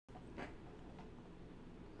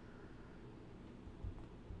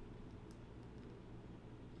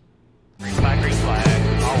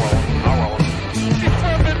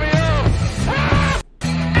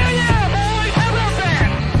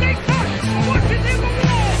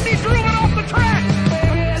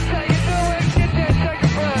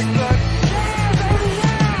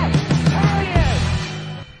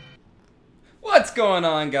going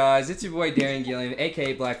on, guys? It's your boy Darren Gilliam,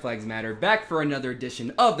 aka Black Flags Matter, back for another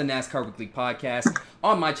edition of the NASCAR Weekly Podcast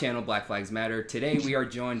on my channel, Black Flags Matter. Today we are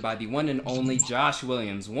joined by the one and only Josh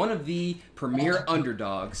Williams, one of the premier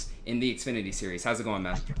underdogs in the Xfinity Series. How's it going,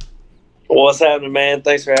 man? What's happening, man?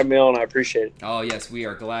 Thanks for having me on. I appreciate it. Oh, yes, we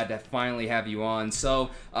are glad to finally have you on. So,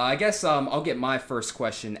 I guess I'll get my first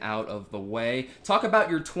question out of the way. Talk about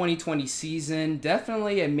your 2020 season.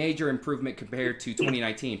 Definitely a major improvement compared to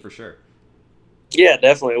 2019, for sure. Yeah,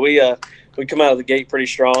 definitely. We come out of the gate pretty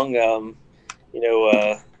strong.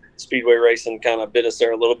 Speedway racing kind of bit us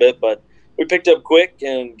there a little bit, but we picked up quick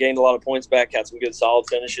and gained a lot of points back, had some good solid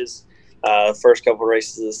finishes first couple of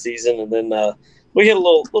races of the season, and then we hit a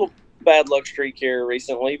little bad luck streak here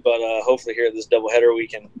recently, but hopefully here at this doubleheader we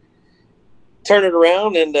can turn it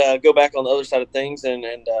around and go back on the other side of things and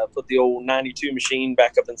put the old 92 machine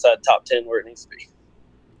back up inside top 10 where it needs to be.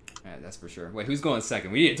 Yeah, that's for sure. Wait, who's going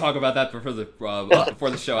second? We need to talk about that before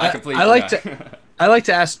the show. I completely I like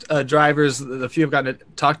to ask drivers, the few I've gotten to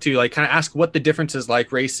talk to, like kind of ask what the difference is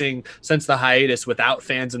like racing since the hiatus without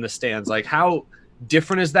fans in the stands. Like how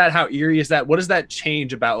different is that? How eerie is that? What does that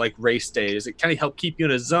change about like race day? Does it kind of help keep you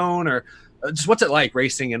in a zone, or just what's it like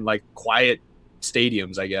racing in like quiet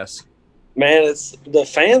stadiums, I guess? Man, it's the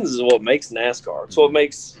fans is what makes NASCAR. It's what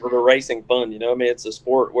makes the racing fun. I mean, it's a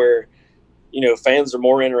sport where fans are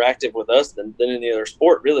more interactive with us than any other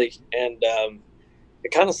sport, really. And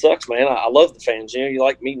it kind of sucks, man. I love the fans. You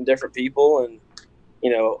like meeting different people. And,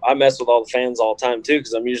 I mess with all the fans all the time, too,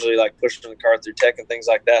 because I'm usually, like, pushing the car through tech and things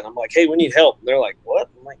like that. And I'm like, hey, we need help. And they're like, what?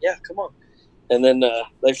 I'm like, yeah, come on. And then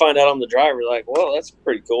they find out I'm the driver. Like, well, that's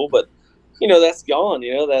pretty cool. But, that's gone.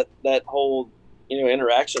 That whole,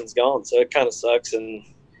 interaction's gone. So it kind of sucks. And,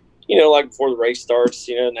 like before the race starts,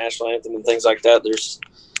 national anthem and things like that, there's –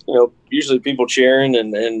 usually people cheering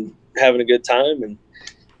and having a good time, and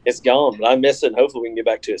it's gone. But I miss it, and hopefully we can get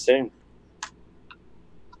back to it soon.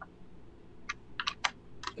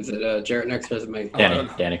 Is it Jarrett next, or is it me?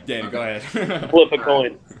 Danny, go ahead. Flip a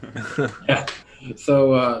coin. Yeah.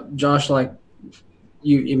 So, Josh, like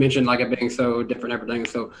you mentioned, like it being so different, everything.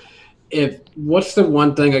 So, what's the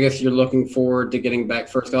one thing I guess you're looking forward to getting back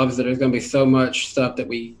first? Obviously, there's going to be so much stuff that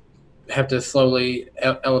we have to slowly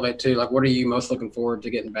elevate to. Like, what are you most looking forward to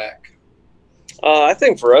getting back? I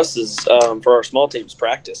think for us is for our small teams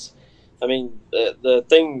practice. I mean, the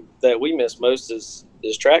thing that we miss most is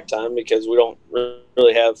track time, because we don't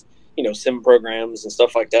really have sim programs and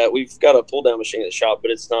stuff like that. We've got a pull down machine at the shop,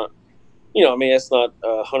 but it's not it's not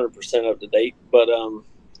 100% up to date. But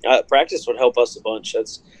practice would help us a bunch.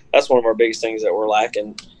 That's one of our biggest things that we're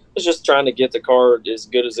lacking. It's just trying to get the car as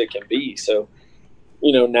good as it can be. So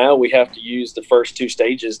now we have to use the first two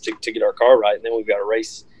stages to get our car right, and then we've got to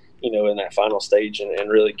race, in that final stage and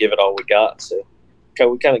really give it all we got. So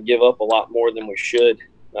we kind of give up a lot more than we should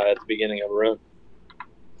at the beginning of a run.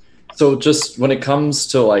 So just when it comes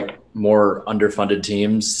to like more underfunded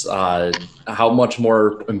teams, how much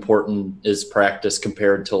more important is practice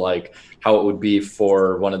compared to like how it would be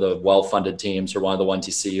for one of the well-funded teams or one of the ones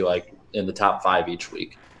you see like in the top 5 each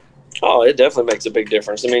week? Oh, it definitely makes a big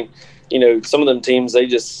difference. I mean, some of them teams,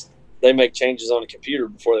 they make changes on a computer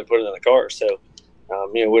before they put it in the car. So,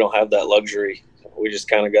 we don't have that luxury. We just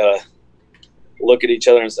kind of got to look at each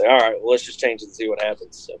other and say, all right, well, let's just change it and see what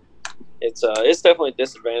happens. So it's definitely a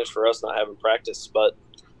disadvantage for us not having practice. But,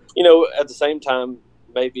 at the same time,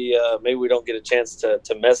 maybe we don't get a chance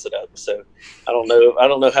to mess it up. So I don't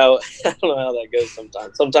know how that goes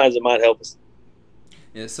sometimes. Sometimes it might help us.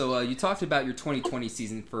 Yeah, so you talked about your 2020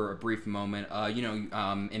 season for a brief moment.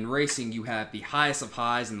 In racing, you have the highest of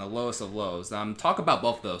highs and the lowest of lows. Talk about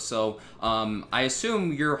both of those. So I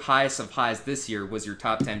assume your highest of highs this year was your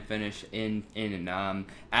top 10 finish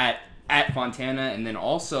at Fontana, and then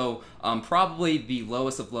also probably the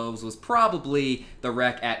lowest of lows was probably the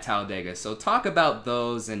wreck at Talladega. So talk about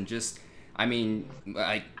those and just,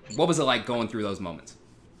 what was it like going through those moments?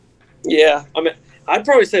 Yeah, I'd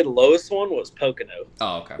probably say the lowest one was Pocono.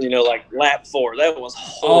 Oh, okay. Like lap 4. That was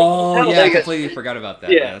horrible. Oh, yeah, I completely forgot about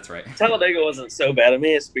that. Yeah, that's right. Talladega wasn't so bad.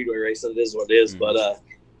 It's speedway racing. It is what it is. Mm-hmm.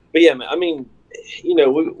 But yeah, man,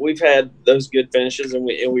 we've had those good finishes, and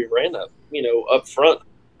we ran up front.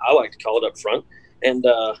 I like to call it up front, and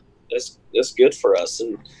that's good for us.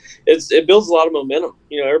 And it builds a lot of momentum.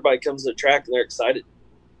 Everybody comes to the track and they're excited.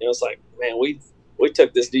 It's like, man, we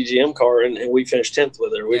took this DGM car and we finished 10th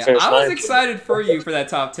with her. I was excited for you for that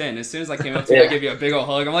top 10. As soon as I came up to you, I gave you a big old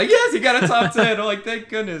hug. I'm like, yes, you got a top 10. I'm like, thank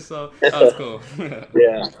goodness. So that was cool.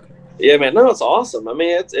 Yeah, man. No, it's awesome.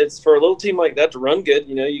 It's for a little team like that to run good.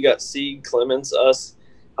 You got Sieg, Clemens, us.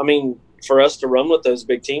 For us to run with those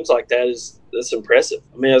big teams like that is that's impressive.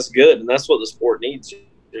 I mean, that's good, and that's what the sport needs.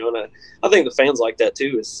 And I think the fans like that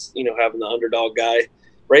too. Is having the underdog guy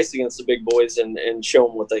race against the big boys and show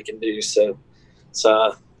them what they can do. So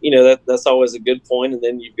that's always a good point. And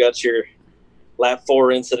then you've got your lap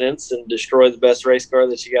 4 incidents and destroy the best race car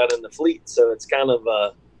that you got in the fleet. So it's kind of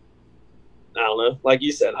I don't know, like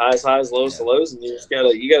you said, highs, lows, lows, and you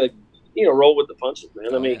gotta roll with the punches,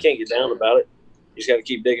 man. I mean, you can't get down about it. You just got to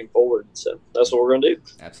keep digging forward. So that's what we're going to do.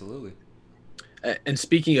 Absolutely. And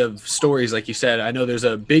speaking of stories, like you said, I know there's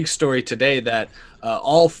a big story today that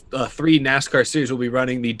all 3 NASCAR series will be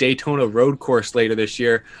running the Daytona Road Course later this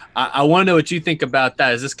year. I want to know what you think about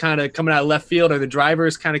that. Is this kind of coming out of left field? Are the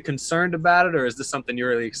drivers kind of concerned about it, or is this something you're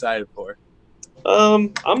really excited for?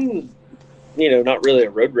 I'm, not really a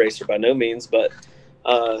road racer by no means, but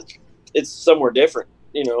it's somewhere different.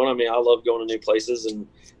 What I mean? I love going to new places and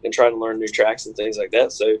trying to learn new tracks and things like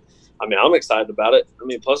that. So, I mean, I'm excited about it. I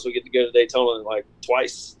mean, plus we get to go to Daytona like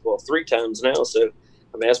 3 times now. So,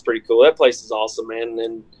 I mean, that's pretty cool. That place is awesome, man.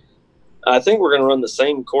 And I think we're going to run the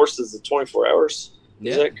same courses at 24 hours.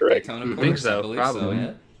 Is that correct? I think so, probably. So,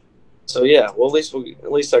 yeah. So, yeah, well,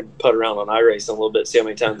 at least I can put around on iRacing a little bit, see how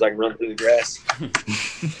many times I can run through the grass.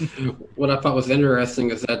 What I thought was interesting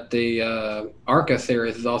is that the ARCA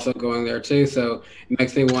series is also going there too. So it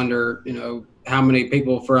makes me wonder, how many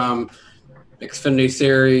people from Xfinity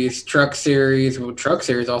Series, Truck Series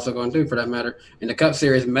also going too, for that matter, and the Cup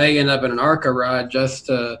Series may end up in an ARCA ride just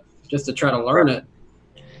to try to learn it.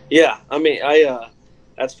 Yeah, I mean,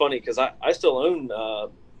 that's funny because I still own.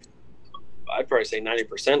 I'd probably say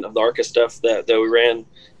 90% of the ARCA stuff that we ran,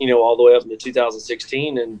 all the way up into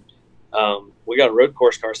 2016. And we got a road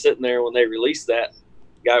course car sitting there when they released that.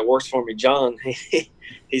 The guy that works for me, John,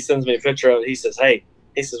 he sends me a picture of it. He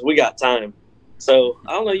says, we got time. So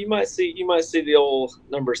I don't know, you might see the old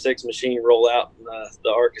number 6 machine roll out in the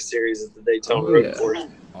ARCA series at the Daytona Road Course.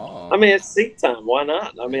 Oh. I mean, it's seat time. Why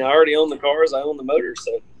not? I mean, I already own the cars. I own the motors.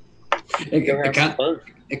 So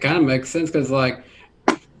it kind of makes sense because, like,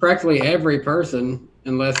 practically every person,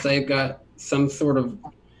 unless they've got some sort of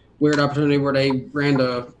weird opportunity where they ran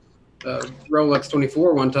the Rolex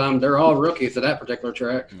 24 one time, they're all rookies at that particular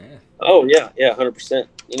track. Yeah. Oh, yeah, 100%.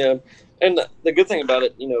 And the good thing about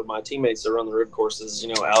it, my teammates that run the road courses,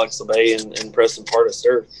 Alex LeBay and Preston Partis,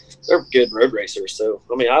 they're good road racers. So,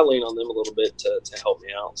 I mean, I lean on them a little bit to help me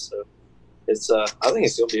out. So, it's I think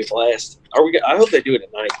it's going to be a blast. I hope they do it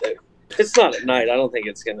at night, though. If it's not at night, I don't think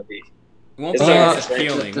it's going to be. It won't be as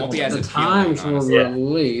appealing. Won't be as the appealing. times were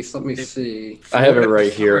released. Let me see. I have it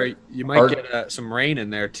right here. You might get some rain in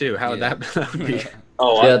there too. How would that be?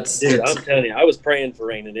 Oh, I'm telling you, I was praying for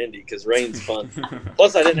rain in Indy because rain's fun.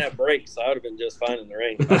 Plus, I didn't have brakes, so I would have been just fine in the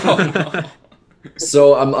rain.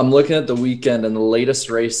 So I'm looking at the weekend, and the latest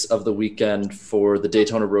race of the weekend for the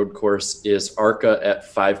Daytona Road Course is ARCA at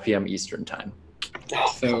 5 p.m. Eastern time.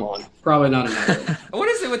 Oh, so probably not enough. What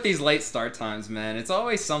is it with these late start times, man? It's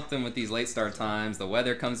always something with these late start times. The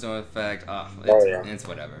weather comes into effect. It's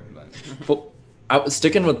whatever. But I was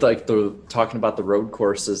sticking with talking about the road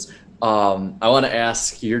courses. I want to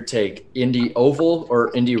ask your take: Indy Oval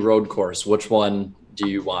or Indy Road Course? Which one do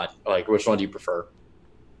you want? Like, which one do you prefer?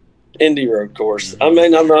 Indy Road Course. I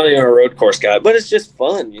mean, I'm not even a road course guy, but it's just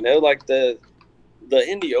fun, like the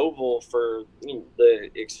Indy Oval for the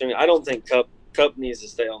Xfinity. I don't think Cup needs to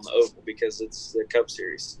stay on the oval because it's the Cup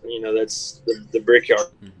Series. That's the Brickyard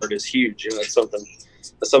is huge. That's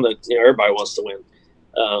something everybody wants to win.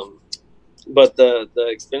 But the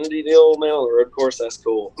Xfinity deal now, the road course, that's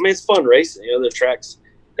cool. I mean, it's fun racing. The track's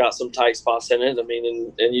got some tight spots in it. I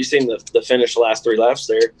mean, and you've seen the finish the last 3 laps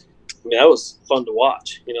there. I mean, that was fun to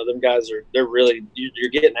watch. Them guys they're really you're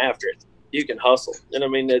getting after it. You can hustle, and I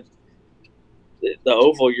mean the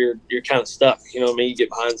oval, you're kind of stuck. I mean, you get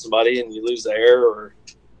behind somebody and you lose the air, or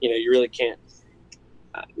you really can't.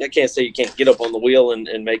 I can't say you can't get up on the wheel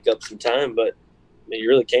and make up some time, but I mean, you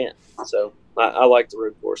really can't. So I like the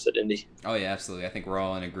road course at Indy. Oh yeah, absolutely. I think we're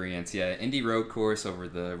all in agreement. Yeah, Indy road course over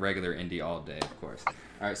the regular Indy all day, of course.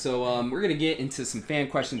 All right, so we're gonna get into some fan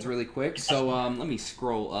questions really quick. So let me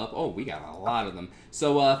scroll up. Oh, we got a lot of them.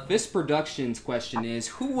 So Fist Productions question is: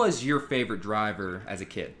 who was your favorite driver as a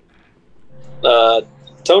kid?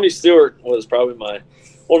 Tony Stewart was probably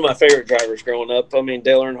one of my favorite drivers growing up. I mean,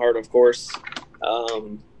 Dale Earnhardt, of course,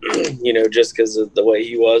 just because of the way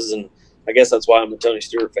he was. And I guess that's why I'm a Tony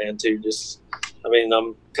Stewart fan too.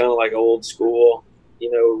 I'm kind of like old school,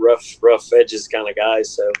 rough edges kind of guy.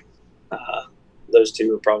 So those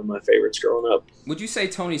two were probably my favorites growing up. Would you say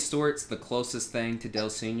Tony Stewart's the closest thing to Dale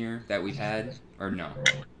Sr. that we've had, or no?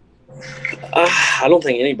 I don't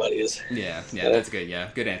think anybody is. Yeah, that's good. Yeah,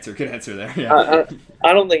 good answer there. Yeah.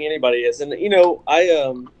 I don't think anybody is. And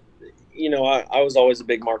I was always a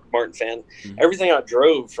big Mark Martin fan. Mhm. Everything I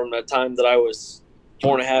drove from the time that I was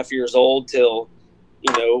 4.5 years old till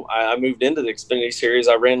I moved into the Xfinity Series,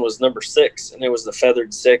 I ran was number 6, and it was the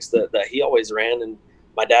feathered 6 that he always ran. And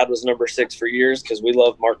my dad was number 6 for years because we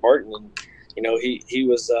loved Mark Martin, and he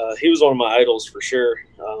was one of my idols for sure.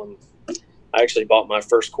 I actually bought my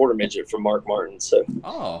first quarter midget from Mark Martin. So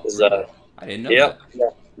really? I didn't know that.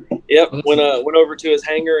 Yep. Went over to his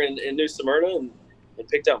hangar in New Smyrna and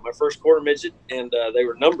picked out my first quarter midget, and they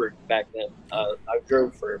were numbered back then. I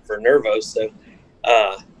drove for Nervo, so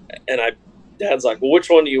Dad's like, well, which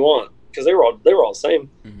one do you want? Because they were all the same,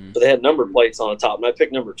 but they had number plates on the top, and I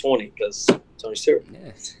picked number 20 because Tony Stewart.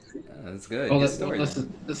 Yeah, that's good. Well, Good this story.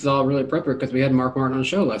 is all really appropriate because we had Mark Martin on the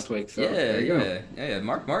show last week. So Yeah.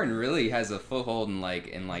 Mark Martin really has a foothold in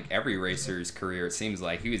every racer's career. It seems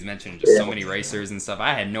like he was mentioning just so many racers and stuff.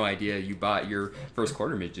 I had no idea you bought your first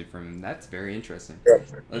quarter midget from him. That's very interesting.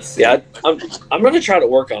 Let's see. Yeah, I'm going to try to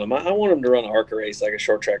work on him. I want him to run an ARCA race, like a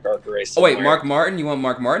short track ARCA race. Oh wait, Mark Martin? You want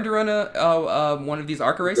Mark Martin to run one of these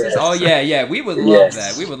ARCA races? Yes. Oh yeah. We would love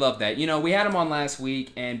that. We would love that. We had him on last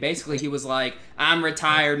week, and basically he was like, "I'm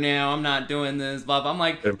retired now. I'm not doing this." Blah blah. I'm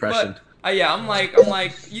like, impression. I'm like,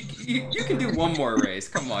 you can do one more race.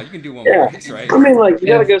 Come on, you can do one more race, right? I mean, you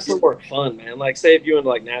gotta go somewhere fun, man. Like, say if you went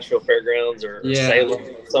to Nashville Fairgrounds or Salem,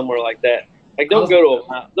 somewhere like that. Don't go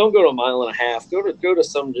to a mile and a half. Go to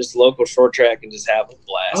some just local short track and just have a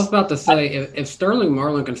blast. I was about to say, if Sterling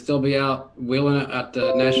Marlin can still be out wheeling it at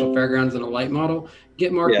the Nashville Fairgrounds in a late model,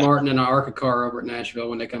 get Mark Martin in an ARCA car over at Nashville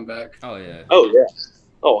when they come back. Oh yeah. Oh yeah.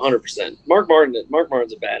 Oh, 100%. Mark Martin's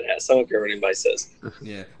a badass. I don't care what anybody says.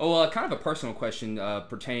 Yeah. Oh, well, kind of a personal question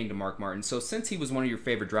pertaining to Mark Martin. So since he was one of your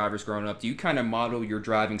favorite drivers growing up, do you kind of model your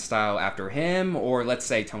driving style after him, or let's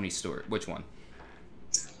say Tony Stewart? Which one?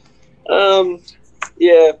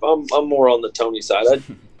 Yeah, I'm more on the Tony side.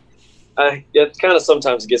 It kind of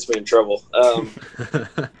sometimes gets me in trouble.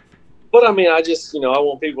 But I mean, I just, I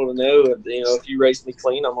want people to know that, if you race me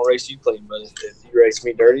clean, I'm gonna race you clean. But if you race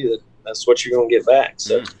me dirty, that's what you're gonna get back.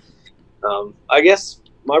 So, I guess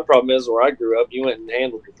my problem is where I grew up, you went and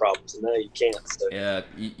handled your problems, and now you can't. So. Yeah,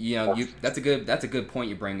 that's a good point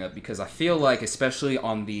you bring up, because I feel like, especially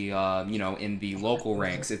on the in the local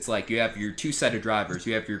ranks, it's like you have your two set of drivers.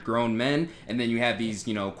 You have your grown men, and then you have these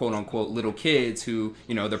quote unquote little kids who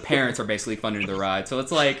their parents are basically funding the ride. So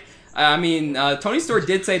it's like, I mean, Tony Stewart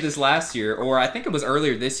did say this last year, or I think it was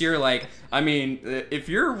earlier this year. Like, I mean, if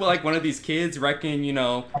you're like one of these kids wrecking,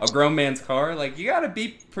 a grown man's car, like you gotta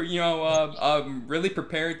be, really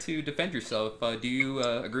prepared to defend yourself. Do you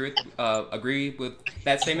agree with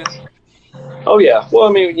that statement? Oh yeah. Well,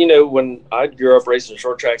 I mean, when I grew up racing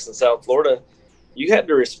short tracks in South Florida, you had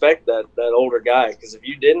to respect that older guy, because if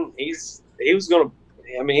you didn't, he's gonna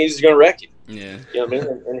wreck you. Yeah. You know what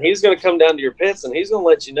I mean? And he's going to come down to your pits, and he's going to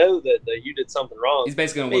let you know that you did something wrong. He's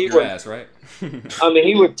basically going to whoop your ass, right? I mean,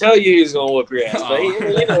 he would tell you he's going to whoop your ass.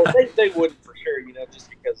 But, they wouldn't for sure, just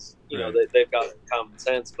because, they've got common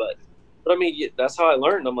sense. But I mean, that's how I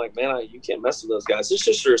learned. I'm like, man, you can't mess with those guys. It's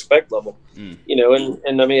just a respect level, and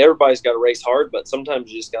I mean, everybody's got to race hard, but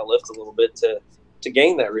sometimes you just got to lift a little bit to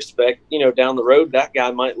gain that respect. Down the road, that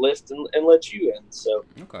guy might lift and let you in. So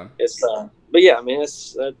it's but yeah, I mean,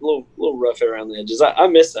 it's a little rough around the edges. I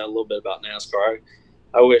miss that a little bit about NASCAR.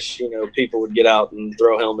 I wish people would get out and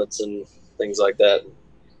throw helmets and things like that.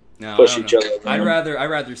 No, push each other. I'd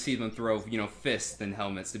rather see them throw fists than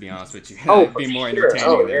helmets, to be honest with you. It'd be more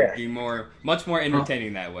entertaining. It'd be much more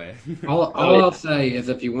entertaining that way. all I'll say is,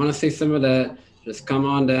 if you want to see some of that, just come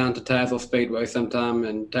on down to Tazewell Speedway sometime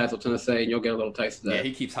in Tazewell, Tennessee, and you'll get a little taste of that. Yeah,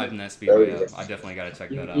 he keeps hyping that speedway up. I definitely got to check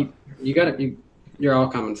that out. You got it. You're all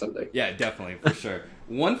coming someday. Yeah, definitely, for sure.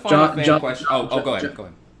 One final fan question. Go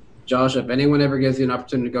ahead. Josh, if anyone ever gives you an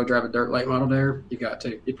opportunity to go drive a dirt late model there, you got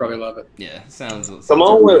to. You'd probably love it. Yeah, sounds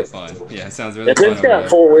really fun. Yeah, it sounds really if fun. If it's got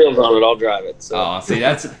 4 wheels on it, I'll drive it. So. Oh, see,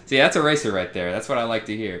 that's a racer right there. That's what I like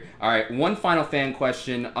to hear. All right, one final fan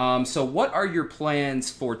question. So what are your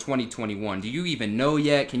plans for 2021? Do you even know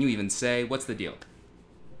yet? Can you even say? What's the deal?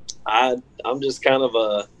 I'm just kind of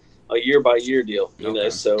a year-by-year deal,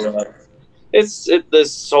 so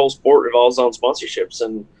this whole sport revolves on sponsorships,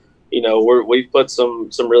 and we've put some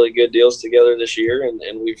really good deals together this year,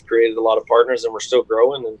 and we've created a lot of partners, and we're still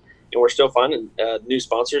growing, and we're still finding new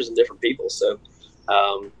sponsors and different people. So,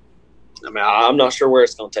 I mean, I'm not sure where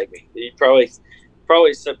it's going to take me.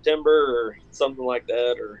 Probably September or something like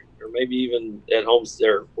that, or maybe even at home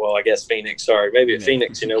there. Well, I guess Phoenix. Sorry, maybe at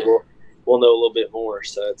Phoenix. We'll know a little bit more.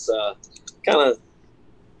 So it's kind of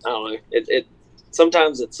I don't know. It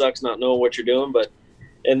sometimes it sucks not knowing what you're doing,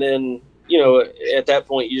 and then at that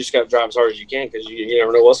point you just got to drive as hard as you can because you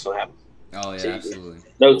never know what's going to happen. Oh yeah, absolutely.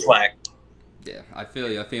 No slack. Yeah, I feel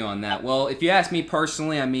you. I feel on that. Well, if you ask me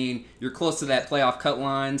personally, I mean, you're close to that playoff cut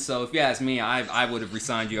line. So if you ask me, I would have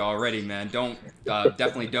resigned you already, man.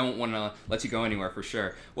 Definitely don't want to let you go anywhere for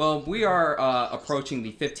sure. Well, we are approaching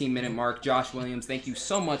the 15-minute mark. Josh Williams, thank you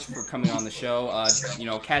so much for coming on the show.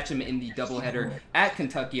 Catch him in the doubleheader at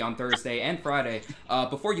Kentucky on Thursday and Friday.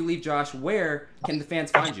 Before you leave, Josh, where can the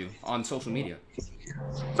fans find you on social media?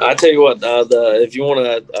 I tell you what, if you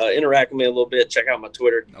want to interact with me a little bit, check out my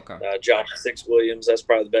Twitter. Okay. Josh6Williams. That's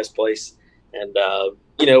probably the best place. And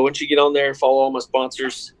once you get on there, follow all my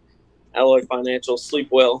sponsors, Alloy Financial, Sleep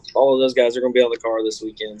Well. All of those guys are going to be on the car this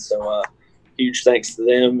weekend. So huge thanks to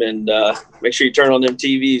them. And make sure you turn on them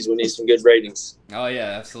TVs. We need some good ratings. Oh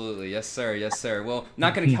yeah, absolutely. Yes sir. Yes sir. Well,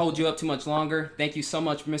 not going to hold you up too much longer. Thank you so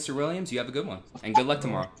much, Mr. Williams. You have a good one, and good luck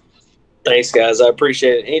tomorrow. Thanks, guys. I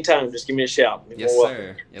appreciate it. Anytime, just give me a shout. Yes,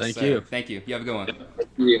 sir. Yes, Thank sir. you. Thank you. You have a good one. Thank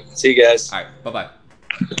you. See you guys. All right. Bye-bye.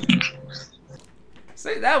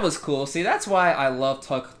 See, that was cool. See, that's why I love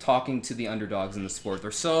talking to the underdogs in the sport. They're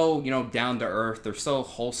so, down to earth. They're so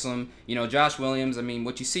wholesome. Josh Williams, I mean,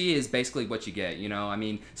 what you see is basically what you get, I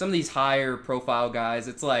mean, some of these higher profile guys,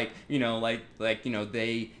 it's like, they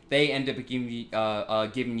end up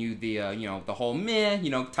giving you the the whole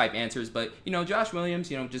meh, type answers. But, Josh Williams,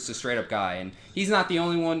 just a straight up guy. And he's not the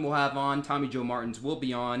only one we'll have on. Tommy Joe Martins will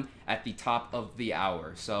be on at the top of the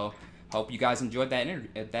hour. So hope you guys enjoyed that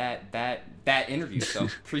interview. So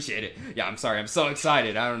appreciate it. Yeah, I'm sorry. I'm so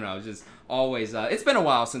excited. I don't know. Just always. It's been a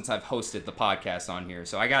while since I've hosted the podcast on here,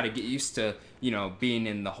 so I got to get used to being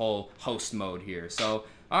in the whole host mode here. So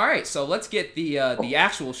all right. So let's get the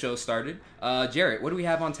actual show started. Jarrett, what do we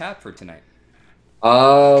have on tap for tonight?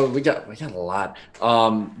 We got a lot.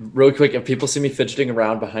 Really quick, if people see me fidgeting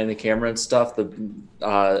around behind the camera and stuff,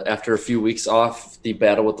 after a few weeks off, the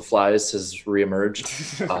battle with the flies has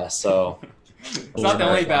reemerged. So it's not the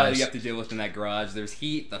only battle you have to deal with in that garage. There's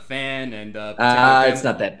heat, the fan, and it's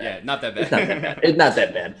not that bad. Yeah, not that bad. It's not that bad. It's not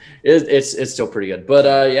that bad. It's still pretty good. But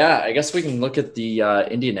I guess we can look at the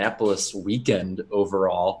Indianapolis weekend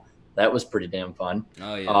overall. That was pretty damn fun.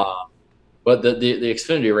 Oh yeah. But the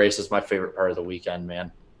Xfinity race is my favorite part of the weekend,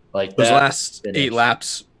 man. Like those last 8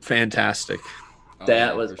 laps, fantastic.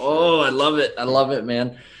 That was I love it. I love it,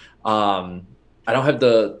 man. I don't have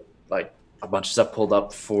a bunch of stuff pulled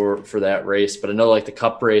up for that race, but I know the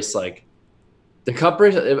Cup race, the Cup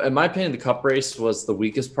race, in my opinion, the Cup race was the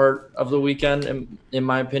weakest part of the weekend, in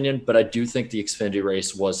my opinion. But I do think the Xfinity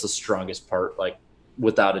race was the strongest part,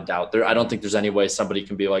 without a doubt. I don't think there's any way somebody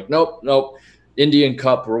can be like, nope. Indian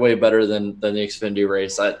Cup were way better than the Xfinity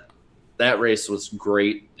race. That race was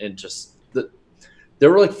great, and just there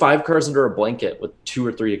were 5 cars under a blanket with 2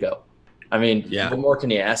 or 3 to go. I mean, what more can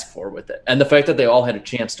you ask for with it? And the fact that they all had a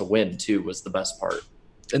chance to win too was the best part.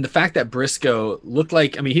 And the fact that Briscoe looked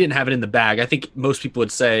like, he didn't have it in the bag. I think most people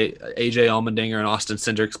would say AJ Allmendinger and Austin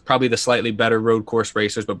Cindric's probably the slightly better road course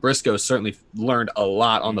racers, but Briscoe certainly learned a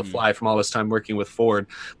lot on the fly from all his time working with Ford.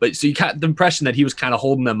 But so you got the impression that he was kind of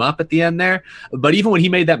holding them up at the end there. But even when he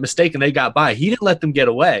made that mistake and they got by, he didn't let them get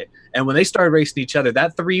away. And when they started racing each other,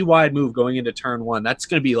 that 3 wide move going into turn 1, that's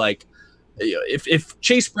going to be if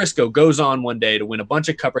Chase Briscoe goes on one day to win a bunch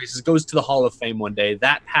of Cup races, goes to the Hall of Fame one day,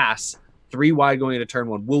 that pass 3 wide going into turn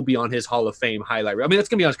 1 will be on his Hall of Fame highlight reel. That's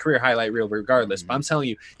going to be on his career highlight reel regardless. But I'm telling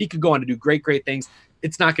you, he could go on to do great things.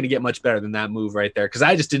 It's not going to get much better than that move right there, because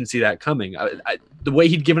I just didn't see that coming. The way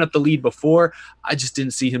he'd given up the lead before, I just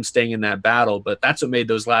didn't see him staying in that battle. But that's what made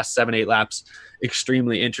those last 7-8 laps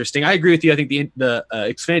extremely interesting. I agree with you. I think the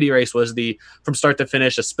Xfinity race was from start to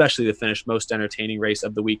finish, especially the finish, most entertaining race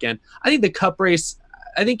of the weekend. I think the Cup race,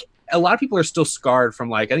 a lot of people are still scarred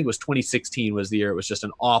from I think it was 2016 was the year. It was just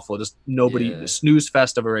an awful, just nobody snooze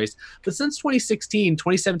fest of a race. But since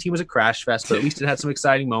 2017 was a crash fest, but at least it had some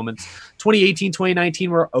exciting moments. 2018, 2019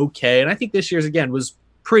 were okay. And I think this year's again was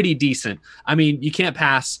pretty decent. You can't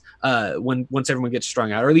pass once everyone gets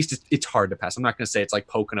strung out, or at least it's hard to pass. I'm not going to say it's like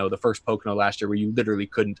Pocono, the first Pocono last year, where you literally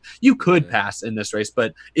couldn't. You could pass in this race,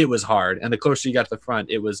 but it was hard. And the closer you got to the front,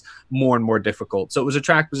 it was more and more difficult. So it was a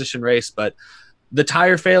track position race, but the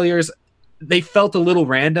tire failures, they felt a little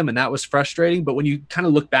random, and that was frustrating. But when you kind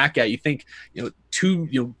of look back at it, you think, two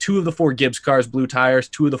of the 4 Gibbs cars blew tires,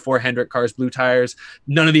 2 of the 4 Hendrick cars blew tires,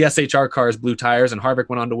 none of the SHR cars blew tires, and Harvick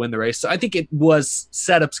went on to win the race. So I think it was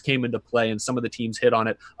setups came into play, and some of the teams hit on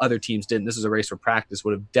it, other teams didn't. This is a race where practice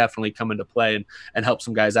would have definitely come into play and helped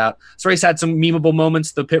some guys out. This race had some memeable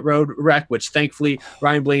moments, the pit road wreck, which thankfully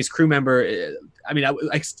Ryan Blaney's crew member, I mean,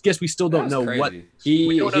 I guess we still don't know what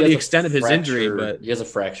we don't know the extent of his injury, but he has a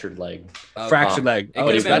fractured leg. Fractured leg. It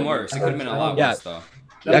could have been worse. It could have been a lot worse, though.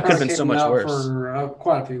 That could have been so much worse. For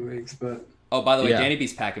quite a few weeks, but. Oh, by the way, Danny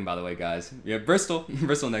B's packing, by the way, guys. Yeah, Bristol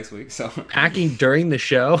next week. So packing during the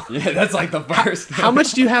show? Yeah, that's like the first. How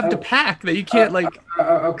much do you have to pack that you can't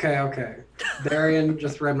Okay. Darian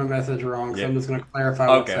just read my message wrong, so I'm just going to clarify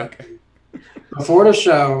what's happening. Before the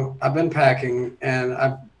show, I've been packing, and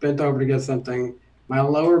I've bent over to get something. My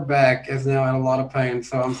lower back is now in a lot of pain,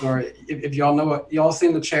 so I'm sorry. If y'all know what y'all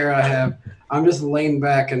seen the chair I have, I'm just laying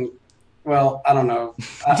back and. Well, I don't know.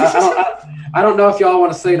 I don't know if y'all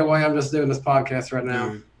want to see the way I'm just doing this podcast right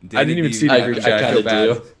now. I didn't even see the group chat. I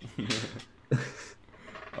feel bad.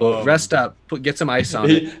 Well, rest up. Get some ice on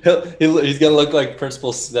it. He's gonna look like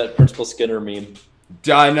Principal Skinner meme.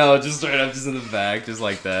 I know, just straight up, just in the back, just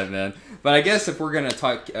like that, man. But I guess if we're gonna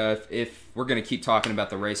talk, if we're gonna keep talking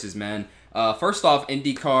about the races, man. First off,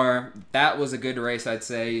 IndyCar, that was a good race, I'd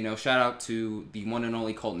say. You know, shout out to the one and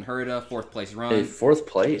only Colton Herta, 4th place run. Hey, 4th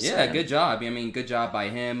place. Yeah, man. Good job. I mean, good job by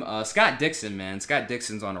him. Scott Dixon, man. Scott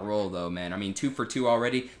Dixon's on a roll, though, man. I mean, 2 for 2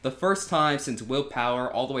 already. The first time since Will Power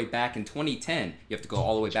all the way back in 2010. You have to go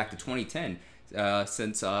all the way back to 2010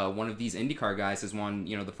 since one of these IndyCar guys has won,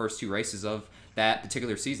 you know, the first 2 races of that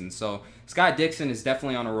particular season. So Scott Dixon is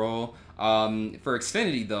definitely on a roll. For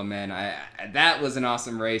Xfinity, though, man, that was an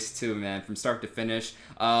awesome race too, man, from start to finish.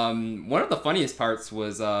 One of the funniest parts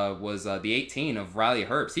was the 18 of Riley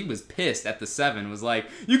Herbst. He was pissed at the 7. Was like,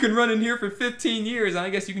 you can run in here for 15 years, and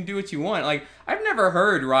I guess you can do what you want. Like, I've never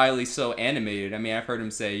heard Riley so animated. I mean, I've heard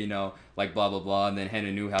him say, you know, like blah blah blah, and then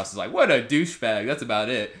Hannah Newhouse is like, what a douchebag. That's about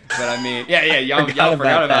it. But I mean, y'all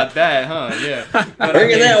forgot about that, huh? Yeah.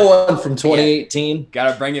 Bringing that one from 2018. Yeah,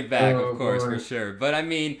 gotta bring it back, of course, for sure. But I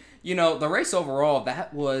mean. You know, the race overall,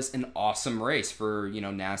 that was an awesome race for, you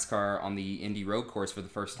know, NASCAR on the Indy road course for the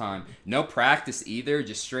first time. No practice either,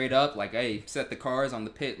 just straight up like, hey, set the cars on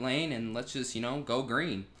the pit lane and let's just, you know, go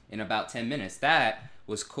green in about 10 minutes. That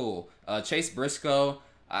was cool. Chase Briscoe,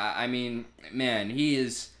 I mean, man,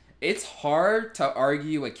 it's hard to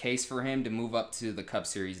argue a case for him to move up to the Cup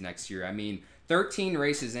Series next year. I mean, 13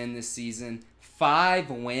 races in this season,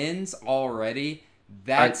 5 wins already.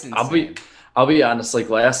 That's insane. I'll be honest, like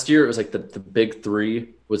last year, it was like the big 3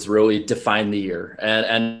 was really defined the year.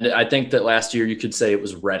 And I think that last year you could say it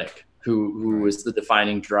was Reddick who was the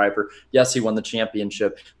defining driver. Yes, he won the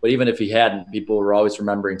championship, but even if he hadn't, people were always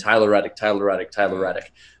remembering Tyler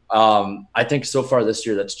Reddick. I think so far this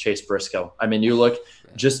year, that's Chase Briscoe. I mean, you look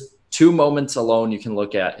just 2 moments alone, you can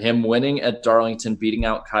look at him winning at Darlington, beating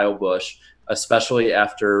out Kyle Busch, especially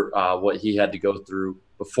after what he had to go through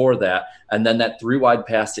before that, and then that 3-wide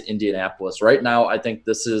pass to Indianapolis. Right now, I think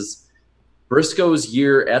this is Briscoe's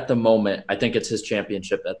year at the moment. I think it's his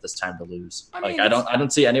championship at this time to lose. I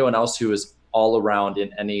don't see anyone else who is all around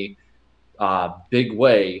in any big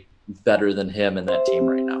way better than him and that team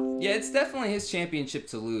right now. Yeah, it's definitely his championship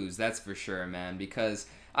to lose. That's for sure, man. Because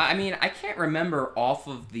I mean, I can't remember off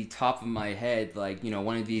of the top of my head, like, you know,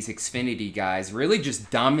 one of these Xfinity guys really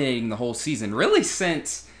just dominating the whole season. Really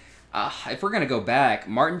since. If we're going to go back,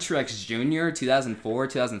 Martin Truex Jr., 2004,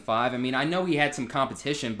 2005, I mean, I know he had some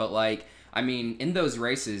competition, but, like, I mean, in those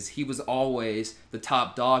races, he was always the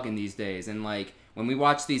top dog in these days. And, like, when we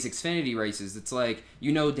watch these Xfinity races, it's like,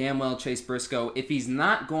 you know damn well Chase Briscoe, if he's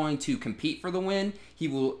not going to compete for the win, he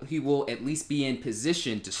will at least be in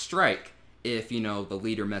position to strike if, you know, the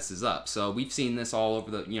leader messes up. So we've seen this all over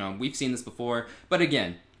the, you know, we've seen this before. But,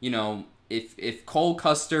 again, you know, if Cole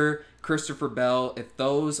Custer, Christopher Bell, if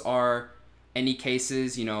those are any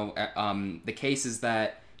cases, you know, the cases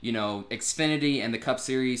that, you know, Xfinity and the Cup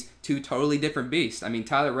Series, 2 totally different beasts. I mean,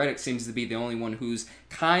 Tyler Reddick seems to be the only one who's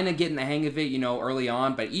kind of getting the hang of it, you know, early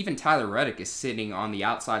on, but even Tyler Reddick is sitting on the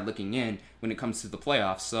outside looking in when it comes to the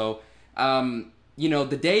playoffs. So, you know,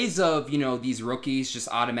 the days of, you know, these rookies just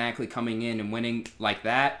automatically coming in and winning like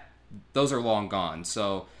that, those are long gone.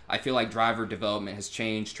 So I feel like driver development has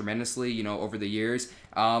changed tremendously, you know, over the years.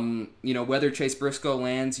 You know, whether Chase Briscoe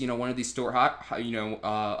lands, you know, one of these Storehouse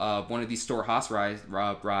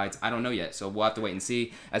rides, I don't know yet. So we'll have to wait and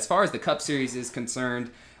see. As far as the Cup Series is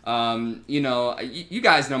concerned, you know, you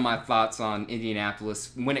guys know my thoughts on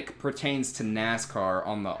Indianapolis when it pertains to NASCAR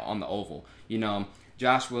on the oval. You know,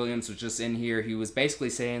 Josh Williams was just in here. He was basically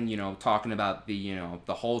saying, talking about the,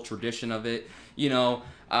 the whole tradition of it.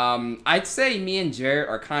 I'd say me and Jarrett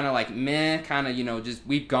are kind of like meh, kind of, just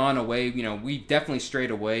we've gone away. We definitely strayed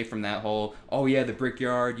away from that whole, oh yeah, the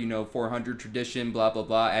Brickyard, 400 tradition, blah, blah,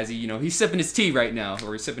 blah. As he's sipping his tea right now,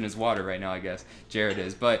 or he's sipping his water right now, I guess. Jarrett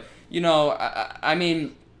is. But, I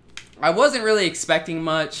mean, I wasn't really expecting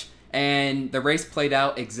much, and the race played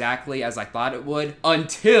out exactly as I thought it would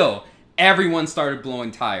until everyone started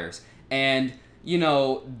blowing tires. And,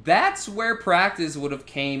 that's where practice would have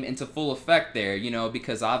came into full effect there,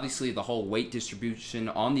 because obviously the whole weight distribution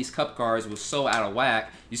on these cup cars was so out of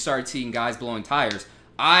whack. You started seeing guys blowing tires.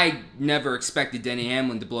 I never expected Denny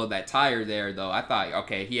Hamlin to blow that tire there, though. I thought,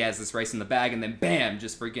 okay, he has this race in the bag, and then bam,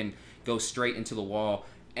 just freaking go straight into the wall.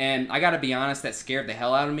 And I got to be honest, that scared the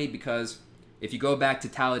hell out of me, because if you go back to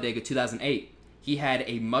Talladega 2008, he had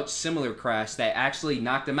a much similar crash that actually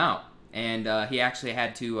knocked him out. And he actually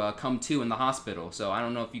had to come to in the hospital. So I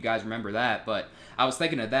don't know if you guys remember that, but I was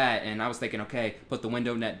thinking of that, and I was thinking, okay, put the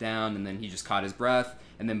window net down, and then he just caught his breath,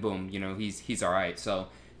 and then boom, he's all right. So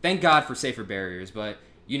thank God for safer barriers, but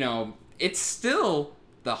it's still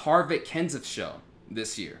the Harvick Kenseth show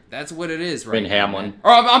this year. That's what it is right now. Hamlin.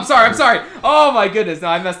 Oh, I'm sorry. Oh my goodness, no,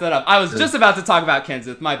 I messed that up. I was just about to talk about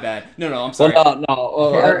Kenseth. My bad. No, I'm sorry. Well,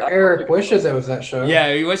 no. Eric wishes it was that show.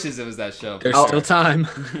 Yeah, he wishes it was that show. There's still time.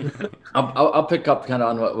 I'll pick up kind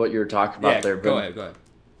of on what you were talking about there. But Go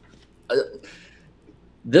ahead.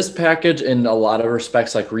 This package, in a lot of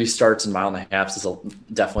respects, like restarts and mile and a halves,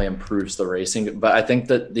 definitely improves the racing. But I think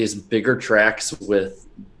that these bigger tracks with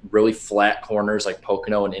really flat corners like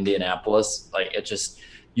Pocono and Indianapolis, like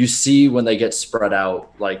you see when they get spread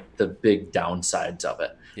out, like the big downsides of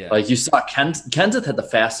it. Yeah. Like you saw Kenseth had the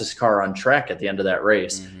fastest car on track at the end of that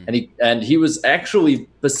race. Mm-hmm. and he was actually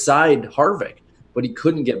beside Harvick, but he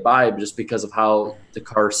couldn't get by just because of how the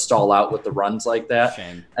cars stall out with the runs like that.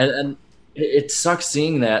 Shame. And it sucks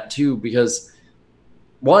seeing that too, because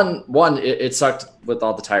one it sucked with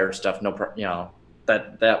all the tire stuff.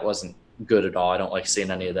 That wasn't good at all. I don't like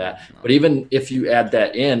seeing any of that. No. But even if you add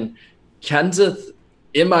that in, Kenseth,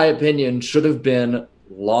 in my opinion, should have been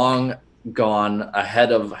long gone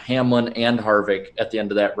ahead of Hamlin and Harvick at the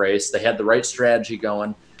end of that race. They had the right strategy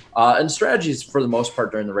going, and strategies for the most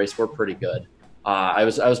part during the race were pretty good. I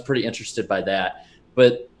was pretty interested by that,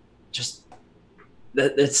 but just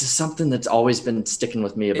it's something that's always been sticking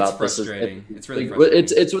with me about this. It's frustrating. It's really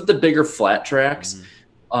frustrating. It's with the bigger flat tracks.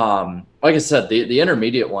 Mm-hmm. Like I said, the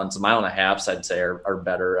intermediate ones, the mile and a half, I'd say are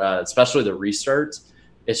better, especially the restarts.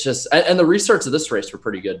 It's just, and the restarts of this race were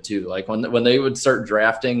pretty good too. Like when they would start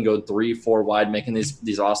drafting, go 3-4 wide, making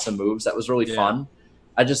these awesome moves, that was really fun.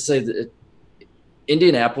 I just say that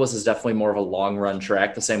Indianapolis is definitely more of a long run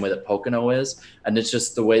track, the same way that Pocono is, and it's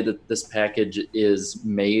just the way that this package is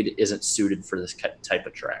made isn't suited for this type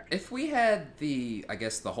of track. If we had the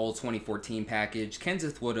whole 2014 package,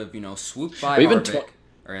 Kenseth would have swooped by Harvick.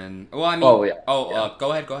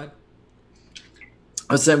 Go ahead.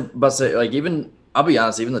 I was saying, like, even I'll be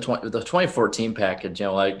honest, even the 2014 package,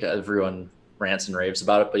 like everyone rants and raves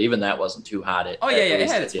about it, but even that wasn't too hot. It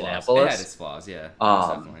had its flaws. Yeah,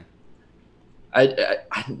 definitely.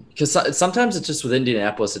 Because sometimes it's just with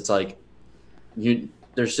Indianapolis, it's like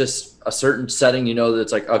there's just a certain setting, that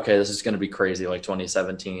it's like, okay, this is going to be crazy, like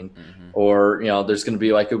 2017, or there's going to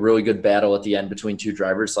be like a really good battle at the end between two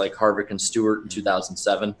drivers, like Harvick and Stewart in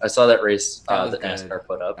 2007. I saw that race that NASCAR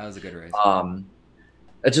put up. That was a good race.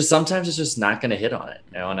 It just sometimes it's just not going to hit on it,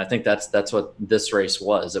 and I think that's what this race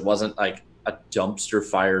was. It wasn't like a dumpster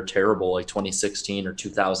fire terrible like 2016 or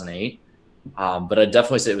 2008. But I'd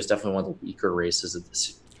definitely say it was definitely one of the weaker races of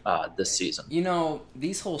this season.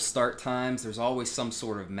 These whole start times, there's always some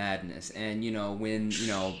sort of madness. And, when,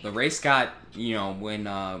 the race got, when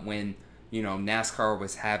NASCAR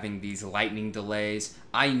was having these lightning delays,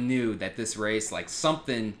 I knew that this race, like,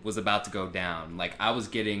 something was about to go down. Like, I was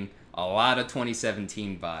getting a lot of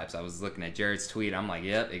 2017 vibes. I was looking at Jared's tweet. I'm like,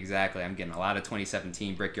 yep, exactly. I'm getting a lot of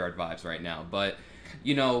 2017 Brickyard vibes right now. But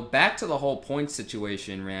back to the whole point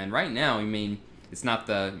situation, man. Right now, I mean, it's not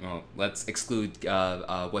let's exclude,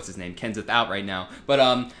 what's his name, Kenseth out right now.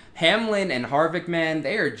 But Hamlin and Harvick, man,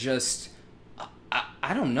 they are just,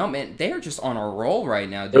 I don't know, man. They are just on a roll right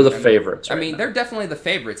now. Dude. They're the favorites. They're definitely the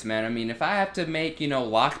favorites, man. I mean, if I have to make,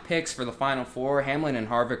 lock picks for the Final Four, Hamlin and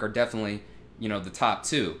Harvick are definitely, the top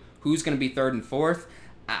two. Who's going to be third and fourth?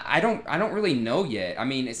 I don't really know yet. I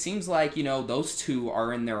mean, it seems like, those two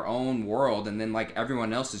are in their own world, and then like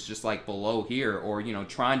everyone else is just like below here, or,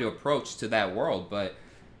 trying to approach to that world. But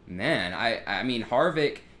man, I mean,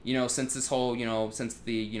 Harvick, since this whole, since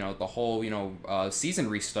the, the whole, season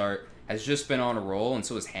restart has just been on a roll, and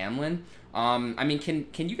so is Hamlin. I mean,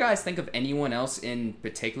 can you guys think of anyone else in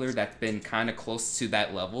particular that's been kind of close to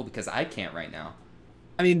that level? Because I can't right now.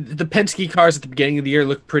 I mean, the Penske cars at the beginning of the year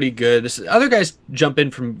looked pretty good. Other guys jump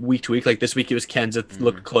in from week to week. Like this week, it was Kenseth,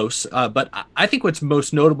 looked close. But I think what's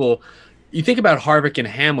most notable, you think about Harvick and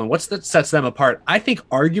Hamlin, what's that sets them apart? I think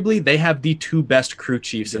arguably they have the two best crew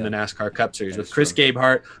chiefs in the NASCAR Cup Series, with Chris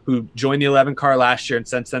Gabehart, who joined the 11 car last year, and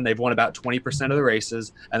since then they've won about 20% of the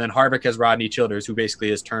races. And then Harvick has Rodney Childers, who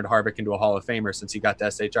basically has turned Harvick into a Hall of Famer since he got to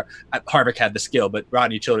SHR. Harvick had the skill, but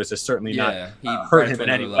Rodney Childers has certainly not hurt him in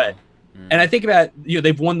any way. And I think about,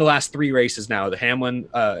 they've won the last 3 races now. The Hamlin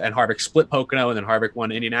and Harvick split Pocono, and then Harvick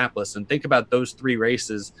won Indianapolis. And think about those 3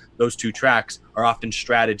 races, those 2 tracks are often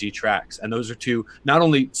strategy tracks. And those are 2 not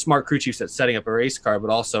only smart crew chiefs at setting up a race car, but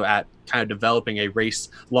also at kind of developing a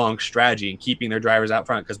race-long strategy and keeping their drivers out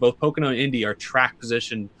front. Because both Pocono and Indy are track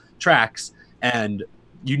position tracks, and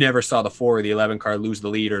you never saw the 4 or the 11 car lose the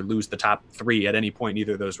lead or lose the top 3 at any point in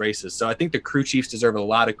either of those races. So I think the crew chiefs deserve a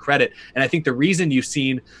lot of credit. And I think the reason you've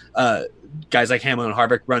seen guys like Hamlin and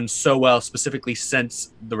Harvick run so well, specifically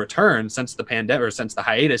since the return, since the pandemic, or since the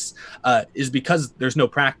hiatus, is because there's no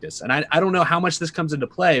practice. And I don't know how much this comes into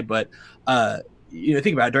play, but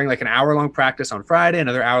think about it, during like an hour-long practice on Friday,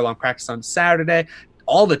 another hour-long practice on Saturday,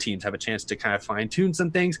 all the teams have a chance to kind of fine-tune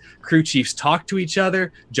some things. Crew chiefs talk to each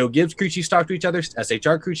other. Joe Gibbs crew chiefs talk to each other.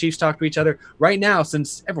 SHR crew chiefs talk to each other. Right now,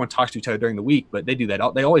 since everyone talks to each other during the week, but they do that.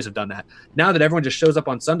 They always have done that. Now that everyone just shows up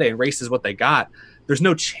on Sunday and races what they got, there's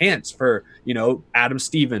no chance for, Adam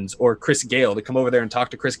Stevens or Chris Gale to come over there and talk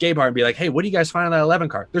to Chris Gabehart and be like, hey, what do you guys find on that 11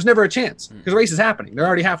 car? There's never a chance because the race is happening. They're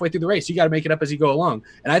already halfway through the race. You got to make it up as you go along.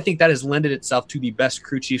 And I think that has lended itself to the best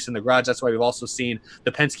crew chiefs in the garage. That's why we've also seen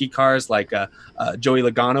the Penske cars like Joey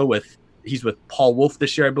Logano he's with Paul Wolf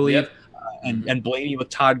this year, I believe. Yep. And Blaney with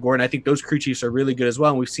Todd Gordon. I think those crew chiefs are really good as well.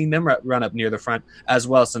 And we've seen them run up near the front as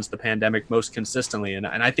well since the pandemic most consistently. And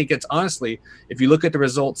I think it's honestly, if you look at the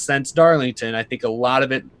results since Darlington, I think a lot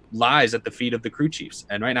of it lies at the feet of the crew chiefs.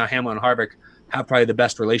 And right now, Hamlin and Harvick have probably the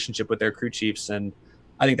best relationship with their crew chiefs. And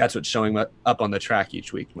I think that's what's showing up on the track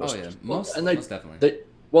each week. Most definitely.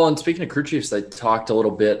 And speaking of crew chiefs, they talked a little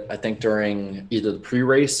bit, I think, during either the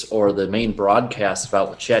pre-race or the main broadcast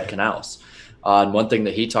about Chad Knaus. And one thing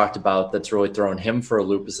that he talked about that's really thrown him for a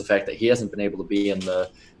loop is the fact that he hasn't been able to be in the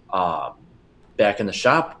back in the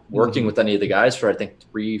shop working with any of the guys for, I think,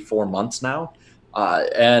 3-4 months now.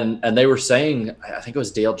 And they were saying, I think it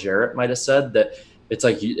was Dale Jarrett might have said that it's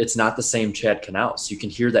like it's not the same Chad Knaus. You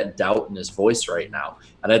can hear that doubt in his voice right now.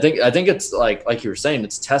 And I think it's like you were saying,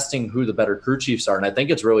 it's testing who the better crew chiefs are. And I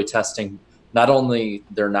think it's really testing not only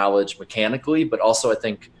their knowledge mechanically, but also I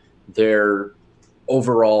think their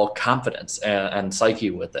overall confidence and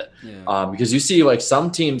psyche with it. Because you see like some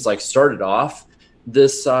teams like started off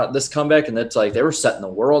this comeback and it's like they were setting the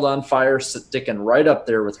world on fire, sticking right up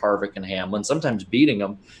there with Harvick and Hamlin, sometimes beating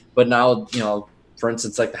them. But now, for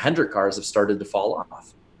instance, like the Hendrick cars have started to fall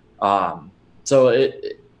off. So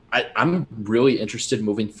I'm really interested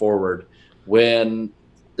moving forward when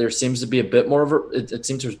there seems to be a bit more of it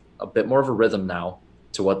seems there's a bit more of a rhythm now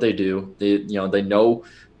to what they do. They know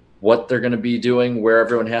what they're going to be doing, where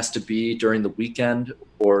everyone has to be during the weekend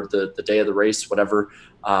or the day of the race, whatever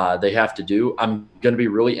they have to do. I'm going to be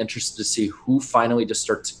really interested to see who finally just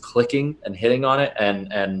starts clicking and hitting on it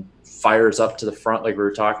and fires up to the front like we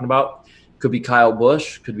were talking about. Could be Kyle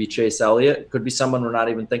Busch, could be Chase Elliott, could be someone we're not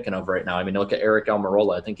even thinking of right now. I mean, look at Eric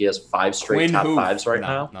Almirola. I think he has 5 straight top 5s right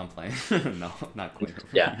now. No, I'm playing. No, not Quinn.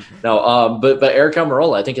 Yeah, no. But Eric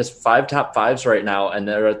Almirola, I think he has 5 top 5s right now, and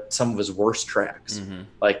they're at some of his worst tracks.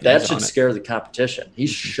 Like that should scare the competition. He's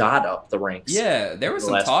shot up the ranks. Yeah, there was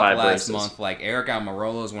some talk last month. Like Eric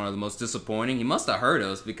Almirola is one of the most disappointing. He must have hurt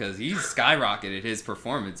us because he's skyrocketed his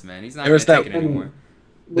performance. Man, he's not going to take it anymore.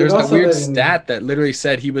 There's that weird stat that literally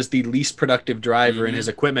said he was the least productive driver in his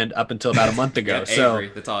equipment up until about a month ago. So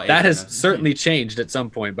that has certainly changed at some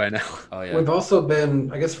point by now. Oh, yeah. We've also been,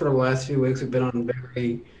 I guess for the last few weeks, we've been on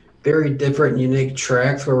very, very different and unique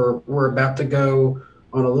tracks where we're about to go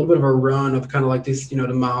on a little bit of a run of kind of like these, the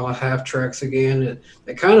mile and a half tracks again.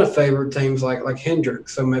 It kind of favored teams like Hendrick.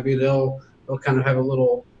 So maybe they'll kind of have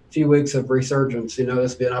a few weeks of resurgence. This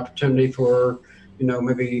will be an opportunity for,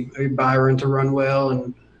 maybe Byron to run well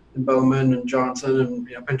and Bowman and Johnson and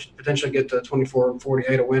potentially get to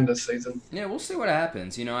 24-48 a win this season. Yeah, we'll see what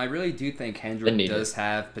happens. I really do think Hendrick does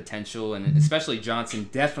have potential, and especially Johnson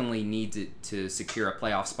definitely needs it to secure a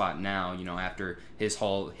playoff spot now. After his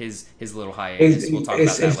little hiatus, we'll talk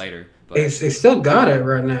about that later. But He's still got it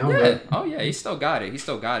right now. yeah. But Oh yeah, he still got it. He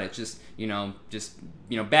still got it. Just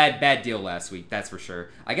bad deal last week. That's for sure.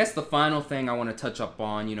 I guess the final thing I want to touch up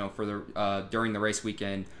on, for the during the race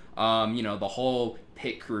weekend, the whole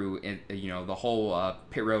pit crew, the whole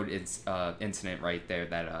pit road incident right there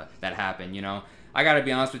that happened. I gotta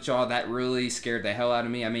be honest with y'all, that really scared the hell out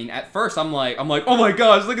of me. I mean, at first I'm like, oh my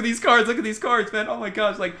gosh, look at these cars, man. Oh my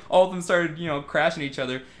gosh, like all of them started, crashing each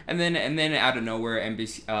other, and then out of nowhere,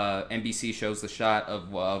 NBC shows the shot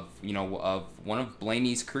of one of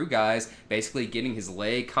Blaney's crew guys basically getting his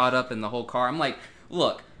leg caught up in the whole car. I'm like,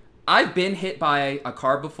 look, I've been hit by a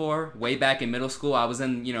car before, way back in middle school. I was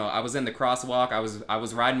in the crosswalk. I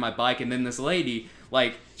was riding my bike, and then this lady,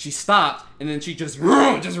 like, she stopped, and then she just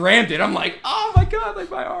rammed it. I'm like, oh my god, like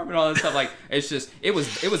my arm and all that stuff. Like, it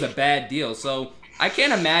was a bad deal. So I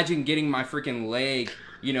can't imagine getting my freaking leg,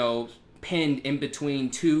 pinned in between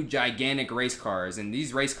two gigantic race cars, and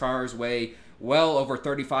these race cars weigh well over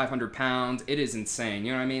 3,500 pounds. It is insane.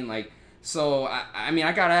 You know what I mean? Like. So, I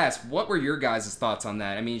gotta ask, what were your guys' thoughts on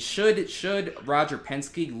that? I mean, should Roger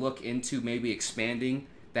Penske look into maybe expanding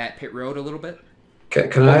that pit road a little bit?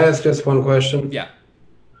 Can I ask just one question? Yeah.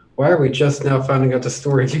 Why are we just now finding out the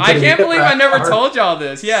story? I can't believe I never told y'all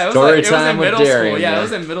this. Yeah, it was in middle school. Yeah, it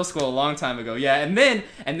was in middle school a long time ago. Yeah, and then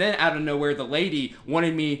out of nowhere, the lady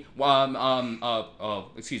wanted me. The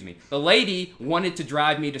lady wanted to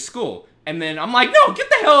drive me to school. And then I'm like, no, get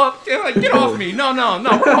the hell up. Get off me. No.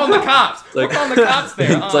 We're calling the cops. We're calling the cops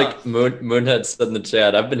there. It's like Moonhead said in the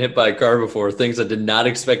chat, I've been hit by a car before, things I did not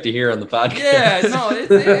expect to hear on the podcast. Yeah, no, it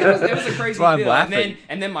was a crazy That's why deal. I'm laughing.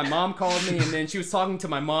 And then my mom called me, and then she was talking to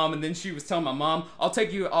my mom, and then she was telling my mom, I'll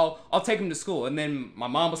take him to school. And then my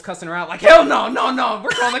mom was cussing her out like, hell no,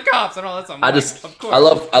 we're calling the cops and all that stuff. Of course.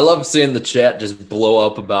 I love seeing the chat just blow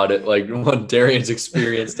up about it. Like when Darian's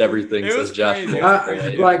experienced everything, It says was Josh.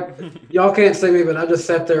 crazy. Y'all can't see me, but I just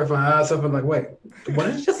sat there with my eyes open, like, wait, what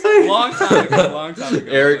did you say? Long time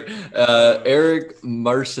ago. Eric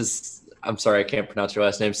Marsh's, I'm sorry, I can't pronounce your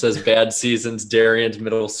last name, says bad seasons, Darian's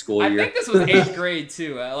middle school year. I think this was 8th grade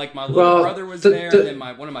too. Like my little brother was there, and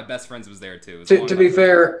then one of my best friends was there too. To be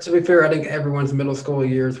fair, I think everyone's middle school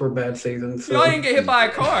years were bad seasons. So. I didn't get hit by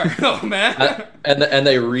a car, oh man. And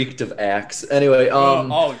they reeked of Axe. Anyway,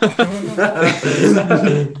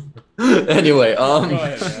 Anyway, Go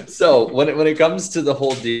ahead, so when it comes to the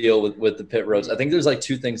whole deal with the pit roads, I think there's like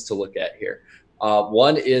two things to look at here.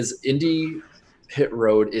 One is Indy pit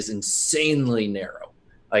road is insanely narrow.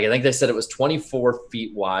 Like I think they said it was 24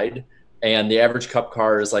 feet wide, and the average Cup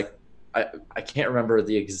car is like I can't remember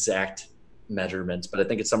the exact measurements, but I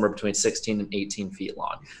think it's somewhere between 16 and 18 feet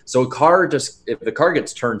long. So if the car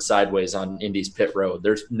gets turned sideways on Indy's pit road,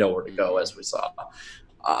 there's nowhere to go, as we saw.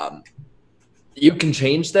 You can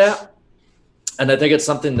change that, and I think it's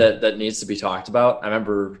something that needs to be talked about. I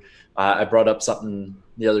remember I brought up something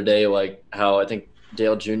the other day, like how I think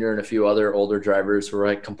Dale Jr. and a few other older drivers were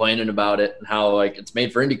like complaining about it and how like it's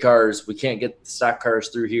made for Indy cars. We can't get the stock cars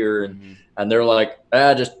through here, and they're like,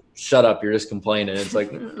 just shut up, you're just complaining. It's like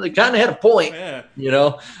they kind of had a point, At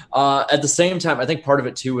the same time, I think part of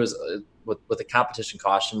it too is with a competition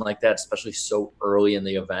caution like that, especially so early in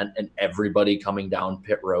the event, and everybody coming down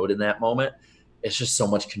pit road in that moment. It's just so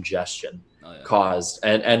much congestion caused.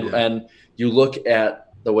 And you look at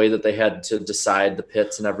the way that they had to decide the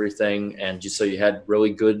pits and everything. And so you had really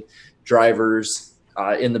good drivers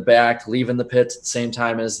in the back leaving the pits at the same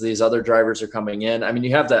time as these other drivers are coming in. I mean,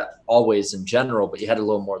 you have that always in general, but you had a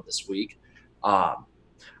little more this week. I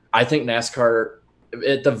think NASCAR,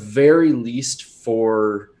 at the very least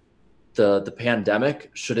for the pandemic,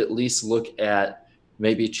 should at least look at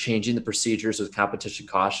maybe changing the procedures with competition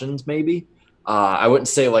cautions, maybe. I wouldn't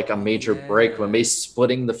say like a major break, but maybe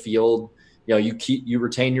splitting the field. You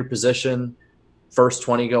retain your position, first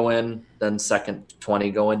 20 go in, then second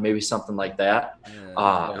 20 go in, maybe something like that.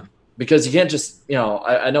 Because you can't just,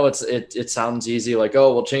 I know it sounds easy, like,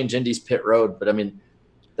 oh, we'll change Indy's pit road, but I mean,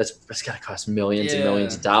 that's got to cost millions and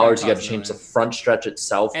millions of dollars. You got to change the front stretch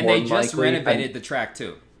itself. And they just renovated the track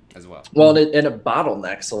too, as well. Well, and it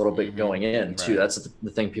bottlenecks a little bit going in too. Right. That's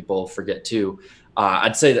the thing people forget too.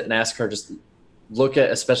 I'd say that NASCAR just look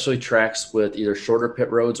at, especially tracks with either shorter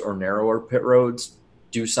pit roads or narrower pit roads,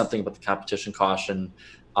 do something about the competition caution.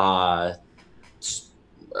 What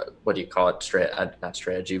do you call it? Not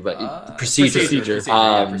strategy, but procedure.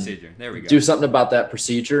 Procedure. There we go. Do something about that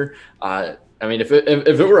procedure. I mean, if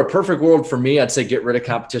it were a perfect world for me, I'd say get rid of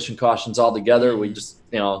competition cautions altogether. We just,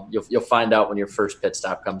 you'll find out when your first pit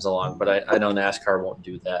stop comes along. But I know NASCAR won't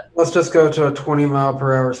do that. Let's just go to a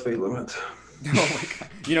 20-mile-per-hour speed limit. Oh my god!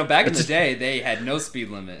 You know, back in the day, they had no speed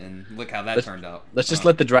limit, and look how that turned out. Let's just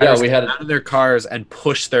let the drivers we had get out of their cars and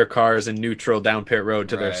push their cars in neutral down pit road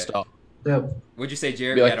to their Right. stall. Yep. Would you say,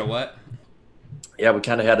 Jared? Be We like- had a what? Yeah, we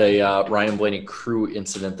kind of had a Ryan Blaney crew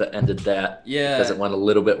incident that ended that Yeah. because it went a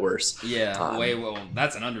little bit worse. Yeah, well,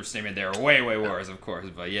 that's an understatement there. Way worse, of course.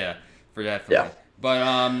 But yeah, for definitely. Yeah.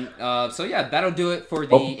 But so yeah, that'll do it for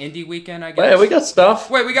the Indie weekend, I guess. Yeah, we got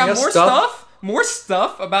stuff. Wait, we got more stuff? More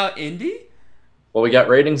stuff about Indie? Well, we got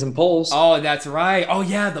ratings and polls. Oh, that's right. Oh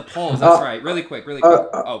yeah, the polls. That's right. Really quick. Go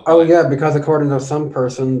ahead. Yeah, because according to some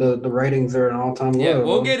person, the ratings are an all-time low. Yeah,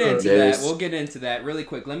 we'll get into Yes. that. We'll get into that really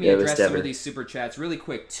quick. Let me Yeah, it was address some Dever. of these super chats really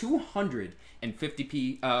quick.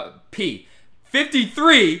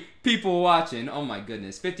 53 people watching. Oh my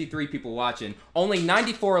goodness, 53 people watching. Only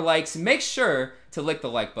 94 likes. Make sure to lick the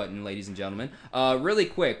like button, ladies and gentlemen. Really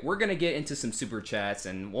quick, we're gonna get into some super chats,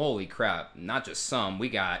 and holy crap, not just some. We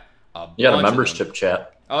got a You got bunch a of membership them.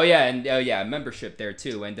 chat. Oh yeah, and membership there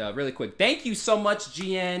too. And really quick, thank you so much,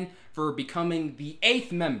 GN, for becoming the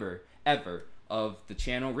 8th member ever of the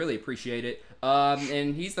channel. Really appreciate it.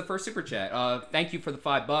 And he's the first super chat. Thank you for the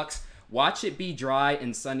 $5. Watch it be dry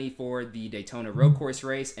and sunny for the Daytona road course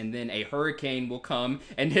race, and then a hurricane will come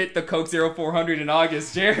and hit the Coke 0400 in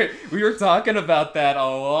August. Jared, we were talking about that a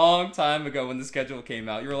long time ago when the schedule came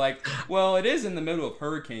out. You were like, well, it is in the middle of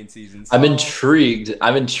hurricane season. So... I'm intrigued.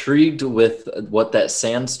 I'm intrigued with what that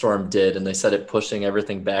sandstorm did, and they said it pushing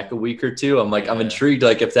everything back a week or two. I'm like, I'm intrigued,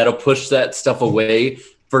 like if that'll push that stuff away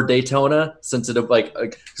for Daytona, since it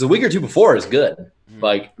because a week or two before is good,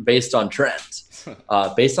 like based on trends.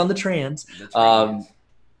 Based on the trends.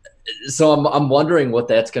 So I'm wondering what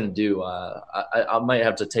that's going to do. I might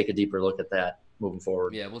have to take a deeper look at that moving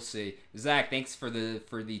forward. Yeah, we'll see. Zach, thanks for the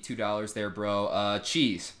 $2 there, bro.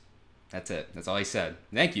 Cheese. That's it. That's all he said.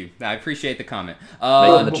 Thank you. I appreciate the comment.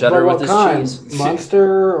 Making the cheddar what with his kind? cheese.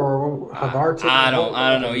 Munster or Havarti? I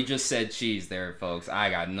don't know. He just said cheese there, folks. I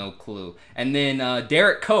got no clue. And then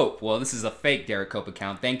Derek Cope. Well, this is a fake Derek Cope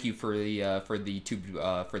account. Thank you for the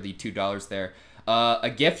 $2 there.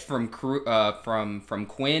 A gift from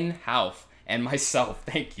Quinn Hauf and myself.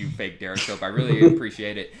 Thank you, fake Derek Cope. I really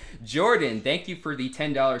appreciate it. Jordan, thank you for the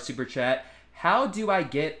 $10 super chat. How do I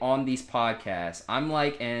get on these podcasts? I'm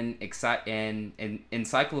like an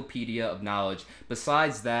encyclopedia of knowledge.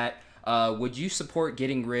 Besides that, would you support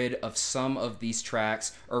getting rid of some of these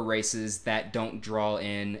tracks or races that don't draw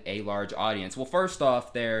in a large audience? Well, first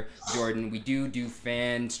off there, Jordan, we do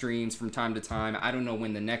fan streams from time to time. I don't know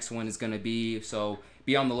when the next one is going to be, so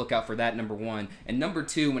be on the lookout for that, number one. And number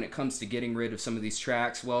two, when it comes to getting rid of some of these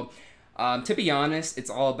tracks, well, to be honest,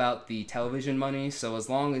 it's all about the television money. So as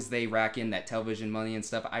long as they rack in that television money and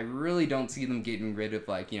stuff, I really don't see them getting rid of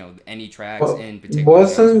any tracks in particular.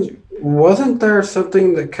 Wasn't there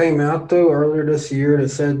something that came out though earlier this year that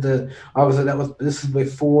said that obviously this is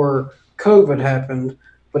before COVID happened,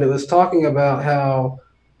 but it was talking about how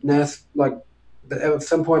at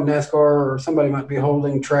some point NASCAR or somebody might be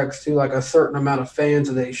holding tracks to like a certain amount of fans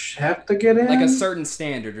that they have to get in, like a certain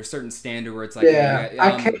standard where it's like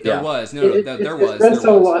there was. It's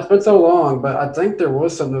been so long, but I think there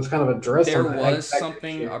was something that's kind of addressed. There was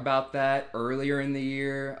something about that earlier in the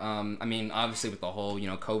year. I mean, obviously with the whole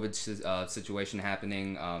COVID situation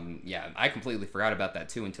happening, I completely forgot about that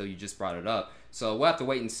too until you just brought it up. So we'll have to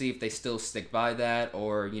wait and see if they still stick by that,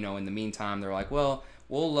 or in the meantime they're like, well,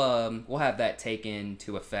 we'll have that taken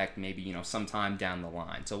to effect maybe sometime down the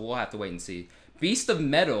line. So we'll have to wait and see. Beast of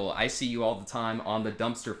Metal, I see you all the time on the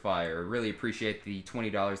dumpster fire. Really appreciate the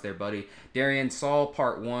 $20 there, buddy. Darian, saw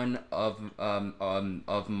part 1 of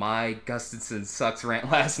my Gustafson sucks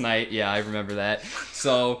rant last night. Yeah, I remember that.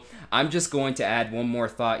 So I'm just going to add one more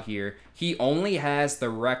thought here. He only has the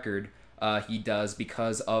record he does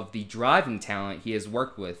because of the driving talent he has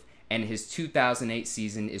worked with. And his 2008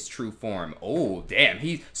 season is true form. Oh, damn.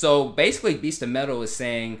 So basically, Beast of Metal is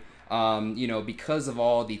saying, because of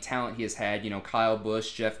all the talent he has had, Kyle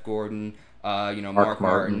Busch, Jeff Gordon, Mark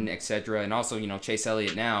Martin, etc., and also, Chase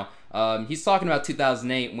Elliott now. He's talking about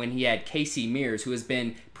 2008 when he had Casey Mears, who has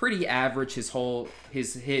been pretty average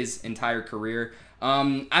his entire career.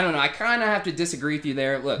 I don't know. I kind of have to disagree with you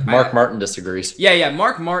there. Look, Mark Martin disagrees. Yeah.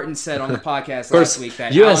 Mark Martin said on the podcast last week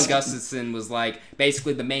that Alan Gustafson was like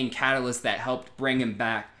basically the main catalyst that helped bring him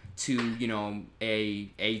back to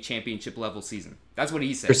a championship level season. That's what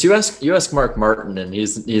he said. Chris, you ask Mark Martin, and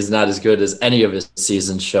he's not as good as any of his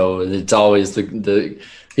seasons show. It's always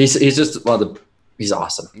he's just one of the. He's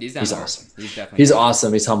awesome. He's awesome. He's definitely he's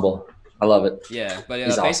awesome. He's humble. I love it. Yeah, but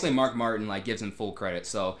He's basically awesome. Mark Martin like gives him full credit,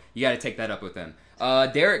 so you got to take that up with him.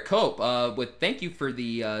 Derek Cope, thank you for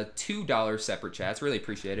the $2 separate chats. Really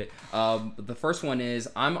appreciate it. The first one is,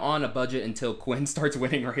 I'm on a budget until Quinn starts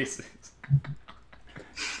winning races.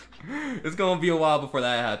 It's gonna be a while before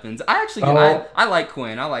that happens. I like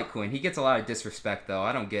Quinn. I like Quinn. He gets a lot of disrespect though.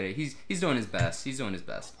 I don't get it. He's doing his best. He's doing his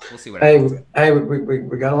best. We'll see what happens.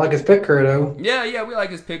 We gotta like his pit crew though. Yeah, we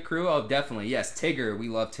like his pit crew. Oh, definitely. Yes, Tigger. We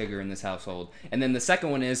love Tigger in this household. And then the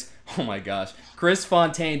second one is, oh my gosh, Chris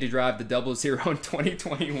Fontaine to drive the 00 in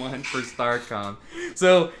 2021 for StarCom.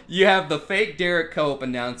 So you have the fake Derek Cope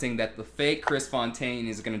announcing that the fake Chris Fontaine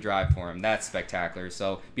is going to drive for him. That's spectacular.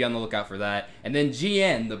 So be on the lookout for that. And then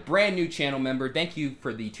GN, the brand new channel member, thank you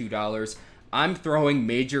for the $2. I'm throwing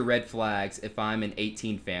major red flags if I'm an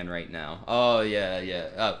 18 fan right now. Oh,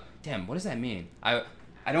 yeah. Damn, what does that mean?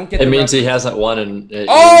 I don't get it the means reference. he hasn't won in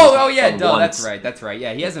Yeah, duh, once. that's right.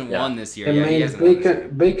 Yeah, he hasn't won this year. It Yeah, he means hasn't won this year.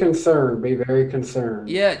 be concerned. Be very concerned.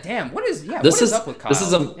 Yeah, damn. What is This is up with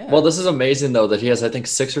Kyle? This is amazing though that he has I think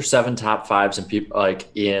 6 or 7 top 5s and people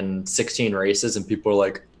like in 16 races and people are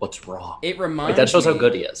like, what's wrong? It reminds that shows me, how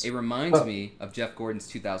good he is. It reminds me of Jeff Gordon's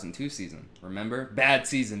 2002 season. Remember? Bad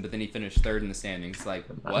season, but then he finished third in the standings. Like,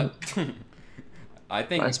 what? I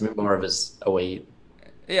think Reminds me more of his 08.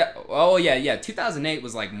 Yeah. Oh, yeah. 2008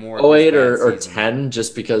 was like more. 08 or 10,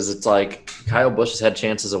 just because it's like Kyle Busch has had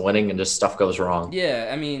chances of winning and just stuff goes wrong.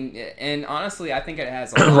 Yeah, I mean, and honestly, I think it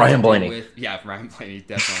has a lot Ryan to Blaney. do with. Yeah, Ryan Blaney,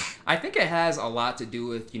 definitely. I think it has a lot to do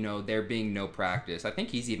with, there being no practice. I think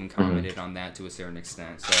he's even commented on that to a certain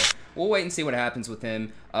extent. So we'll wait and see what happens with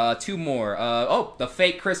him. 2 more. The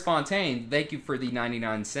fake Chris Fontaine. Thank you for the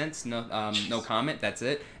 99 cents. No comment. That's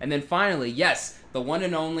it. And then finally, yes, the one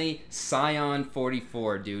and only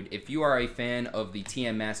Scion44, dude. If you are a fan of the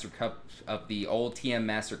TM Master Cup, of the old TM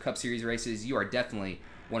Master Cup Series races, you are definitely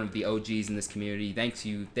one of the OGs in this community. Thank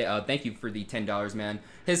you for the $10, man.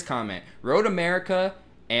 His comment: Road America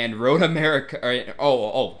and Road America.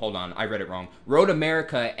 Hold on, I read it wrong. Road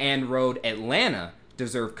America and Road Atlanta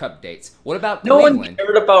deserve cup dates. What about Cleveland? No one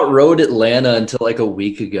cared about Road Atlanta until like a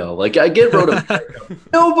week ago. Like, I get Road America.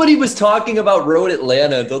 Nobody was talking about Road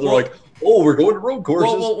Atlanta until they're like, oh, we're going to road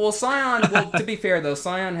courses. Well, Scion, to be fair, though,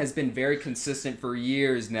 Scion has been very consistent for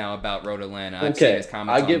years now about Road Atlanta. I've seen his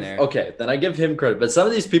comments on there. Okay, then I give him credit. But some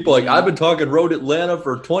of these people, like, I've been talking Road Atlanta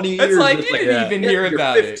for 20 years. It's like, you didn't even hear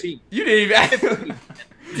about 15. it.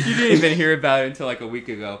 You didn't even hear about it until like a week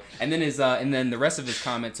ago. And then the rest of his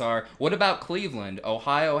comments are, what about Cleveland?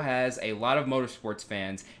 Ohio has a lot of motorsports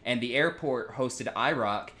fans, and the airport hosted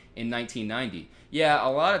IROC in 1990. Yeah, a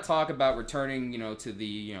lot of talk about returning, to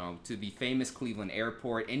the famous Cleveland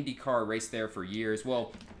airport. IndyCar raced there for years.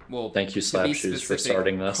 Well, thank you, Slap Shoes, for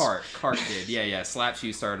starting this. Cart did. Yeah, Slap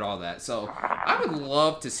Shoes started all that. So I would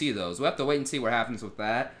love to see those. We'll have to wait and see what happens with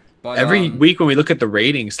that. But, every week when we look at the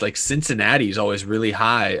ratings, like Cincinnati is always really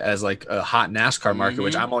high as like a hot NASCAR market,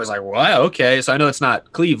 which I'm always like, wow, okay. So I know it's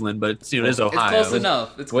not Cleveland, but it is Ohio. It's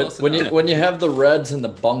close enough. When you have the Reds and the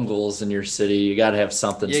Bungles in your city, you got to have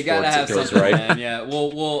something. You got to have goes something, right. man. Yeah.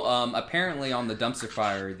 Well, apparently on the dumpster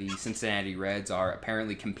fire, the Cincinnati Reds are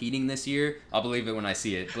apparently competing this year. I'll believe it when I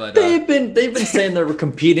see it. But they've been saying they were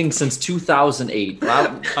competing since 2008.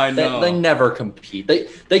 I know. They never compete.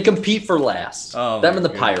 They compete for last. Oh, them and the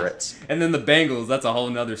goodness. Pirates. And then the Bengals, that's a whole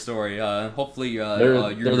nother story. Hopefully,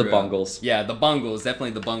 they're the Bungles. Yeah, the Bungles,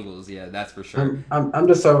 definitely the Bungles. Yeah, that's for sure. I'm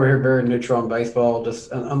just over here very neutral on baseball.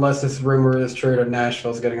 Just unless this rumor is true that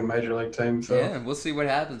Nashville's getting a major league team. So yeah, we'll see what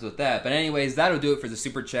happens with that. But anyways, that'll do it for the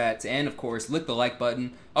super chats, and of course, click the like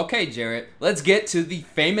button. Okay, Jarrett, let's get to the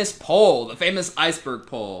famous poll, the famous iceberg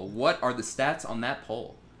poll. What are the stats on that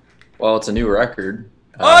poll? Well, it's a new record.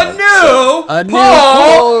 A new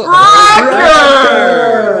poll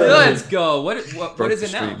record! Let's go. What is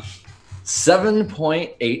it now?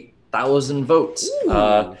 7.8 thousand votes. Ooh,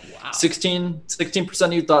 wow. 16%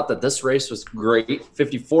 of you thought that this race was great.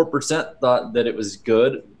 54% thought that it was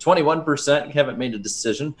good. 21% haven't made a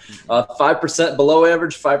decision. 5% below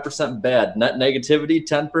average, 5% bad. Net negativity,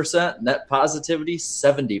 10%. Net positivity,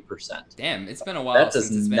 70%. Damn, it's been a while. That does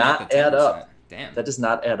since it's been not at the 10%. add up. Damn. That does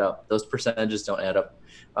not add up. Those percentages don't add up.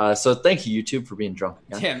 So thank you, YouTube, for being drunk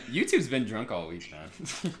again. Damn, YouTube's been drunk all week, man.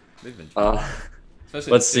 They've been drunk.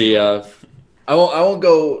 Let's see. I won't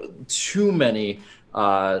go too many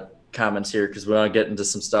comments here because we want to get into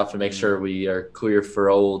some stuff and make sure we are clear for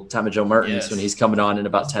old Tommy Joe Martins when he's coming on in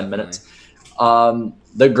about 10 minutes.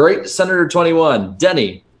 The great Senator 21,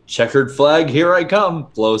 Denny. Checkered flag, here I come.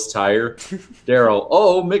 Blows tire. Daryl.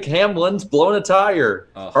 Oh, Mick Hamlin's blown a tire.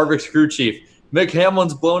 Harvick's crew chief. Mick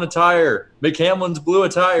Hamlin's blown a tire. Mick Hamlin's blew a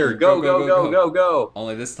tire. Go.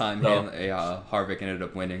 Only this time, Harvick ended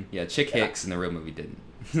up winning. Yeah, Chick Hicks in the real movie didn't.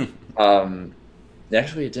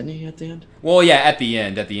 Actually, didn't he at the end? Well, yeah, at the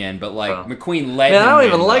end, but like McQueen let him I don't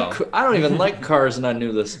win, even like cars, and I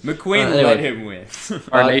knew this. McQueen let him win.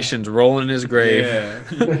 Our nation's rolling in his grave.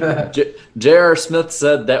 Yeah. J.R. Smith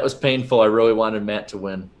said that was painful. I really wanted Matt to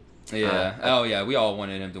win. Yeah. We all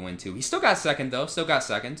wanted him to win too. He still got second though. So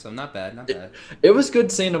not bad. It was good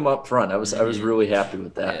seeing him up front. I was really happy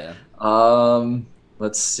with that. Yeah.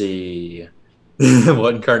 Let's see.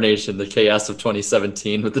 One Carnation, the chaos of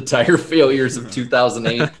 2017 with the tire failures of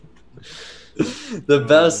 2008. The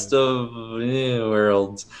best of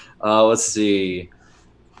worlds. Let's see.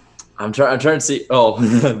 I'm trying to see.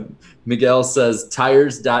 Oh, Miguel says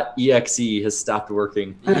tires.exe has stopped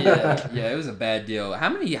working. Yeah, it was a bad deal. How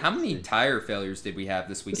many tire failures did we have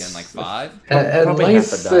this weekend? Like 5? At Probably least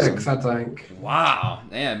half a dozen. 6, I think. Wow,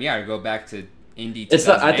 damn, you gotta go back to Indy. I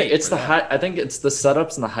think it's the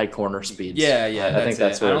setups and the high corner speeds. Yeah, I think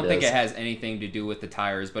that's what I don't think it has anything to do with the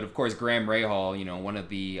tires, but of course Graham Rahal, one of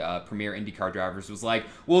the premier IndyCar drivers, was like,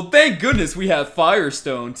 "Well, thank goodness we have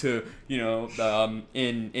Firestone to, in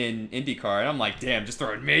IndyCar." And I'm like, "Damn, just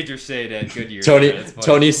throwing major shade at Goodyear."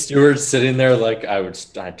 Tony Stewart sitting there like I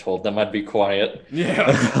told them I'd be quiet. Yeah,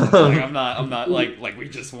 like, I'm not like we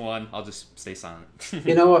just won. I'll just stay silent.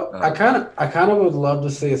 You know what? I kind of would love to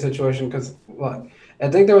see a situation because. I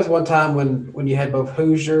think there was one time when you had both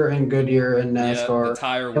Hoosier and Goodyear and NASCAR. Yeah, the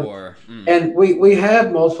tire war. And we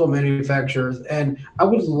had multiple manufacturers, and I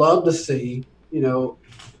would love to see, a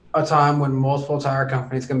time when multiple tire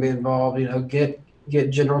companies can be involved, get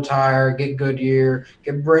General Tire, get Goodyear,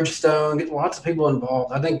 get Bridgestone, get lots of people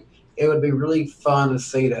involved. I think it would be really fun to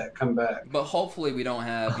see that come back. But hopefully we don't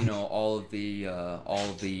have, all of the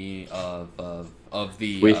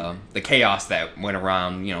chaos that went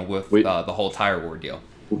around, with the whole tire war deal.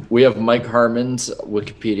 We have Mike Harmon's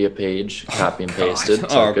Wikipedia page, copy and pasted.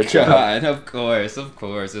 Good job. Of course.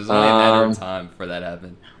 It was only a matter of time before that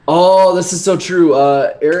happened. Oh, this is so true.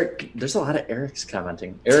 Eric, there's a lot of Erics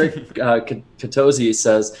commenting. Eric Katozi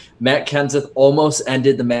says Matt Kenseth almost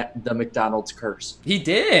ended the McDonald's curse. He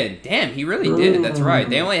did. Damn, he really did. That's right.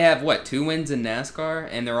 They only have 2 wins in NASCAR,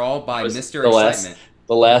 and they're all by Mr. Excitement.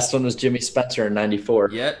 The last one was Jimmy Spencer in '94.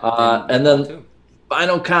 Yep. And then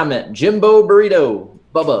final comment: Jimbo Burrito,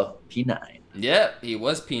 Bubba P9. Yep, he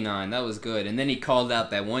was P9. That was good. And then he called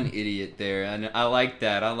out that one idiot there, and I like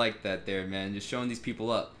that. I like that there, man. Just showing these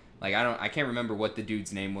people up. Like I can't remember what the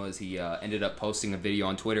dude's name was. He ended up posting a video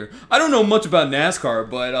on Twitter. I don't know much about NASCAR,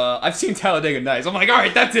 but I've seen Talladega Nights. I'm like, all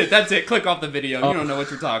right, that's it. Click off the video. You don't know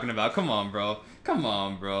what you're talking about. Come on, bro.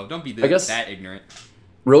 Don't be that ignorant.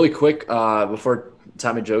 Really quick, before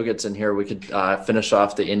Tommy Joe gets in here, we could finish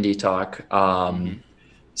off the Indy talk.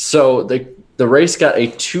 So the race got a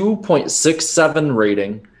 2.67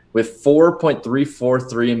 rating with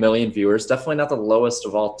 4.343 million viewers. Definitely not the lowest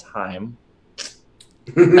of all time.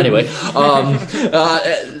 Anyway,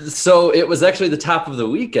 so it was actually the top of the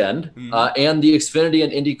weekend, and the Xfinity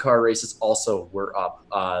and IndyCar races also were up.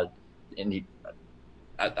 I think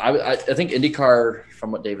IndyCar,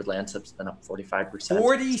 from what David Lance has been up 45%.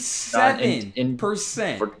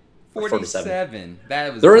 47%. 47.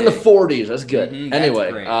 That was. They're in the 40s. That's good.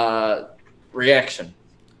 Anyway, that's reaction.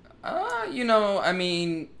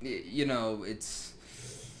 It's.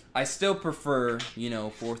 I still prefer,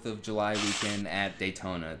 4th of July weekend at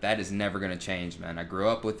Daytona. That is never going to change, man. I grew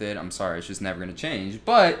up with it. I'm sorry, it's just never going to change.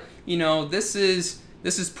 But, this is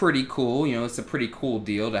pretty cool. It's a pretty cool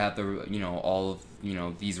deal to have all of,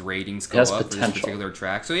 these ratings go up for this particular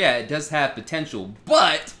track. So, yeah, it does have potential.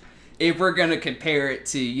 But if we're going to compare it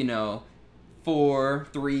to,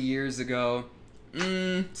 3 years ago,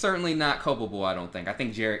 certainly not culpable, I don't think. I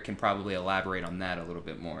think Jarrett can probably elaborate on that a little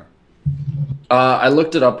bit more. I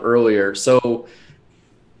looked it up earlier. So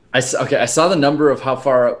I saw the number of how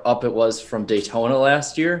far up it was from Daytona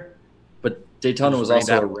last year, but Daytona was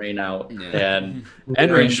also a rain out and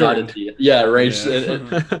rain shortened. Rain.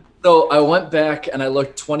 So I went back and I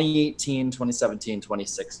looked 2018, 2017,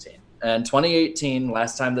 2016. And 2018,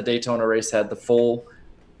 last time the Daytona race had the full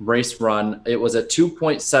race run, it was a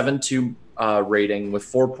 2.72 rating with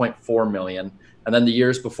 4.4 million. And then the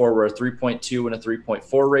years before were a 3.2 and a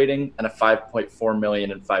 3.4 rating and a 5.4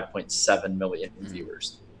 million and 5.7 million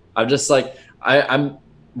viewers. I'm just like, I'm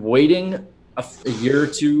waiting a year or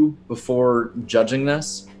two before judging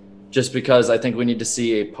this, just because I think we need to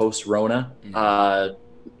see a post-Rona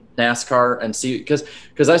NASCAR and see, because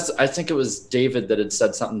I think it was David that had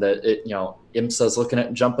said something that IMSA's looking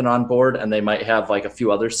at jumping on board, and they might have like a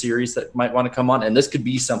few other series that might want to come on, and this could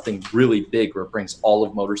be something really big where it brings all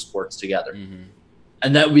of motorsports together. Mm-hmm.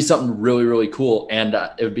 And that would be something really, really cool, and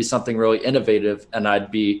it would be something really innovative. And that'd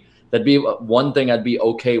be one thing I'd be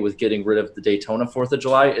okay with getting rid of the Daytona 4th of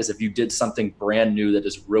July, is if you did something brand new that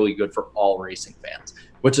is really good for all racing fans,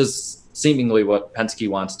 which is seemingly what Penske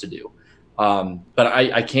wants to do. But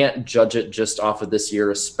I can't judge it just off of this year,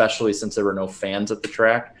 especially since there were no fans at the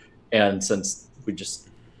track, and since we just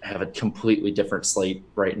have a completely different slate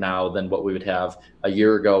right now than what we would have a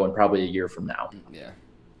year ago and probably a year from now. Yeah.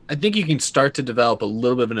 I think you can start to develop a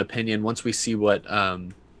little bit of an opinion once we see what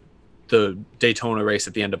the Daytona race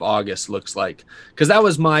at the end of August looks like, because that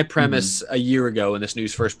was my premise a year ago when this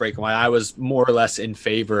news first broke, and why I was more or less in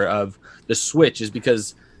favor of the switch is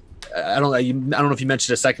because I don't know if you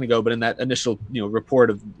mentioned a second ago, but in that initial report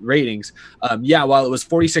of ratings, while it was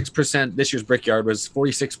 46%, this year's Brickyard was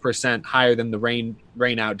 46% higher than the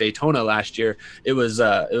rain out Daytona last year. It was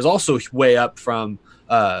also way up from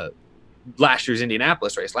last year's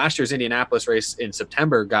Indianapolis race. Last year's Indianapolis race in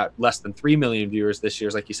September got less than 3 million viewers. This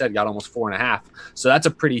year's, like you said, got almost 4.5. So that's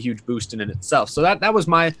a pretty huge boost in itself. So that was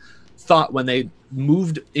my thought when they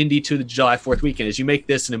moved Indy to the July 4th weekend, is you make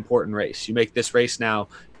this an important race. You make this race now,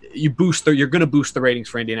 you're going to boost the ratings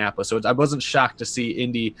for Indianapolis. So I wasn't shocked to see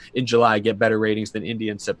Indy in July get better ratings than Indy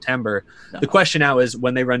in September. No. The question now is,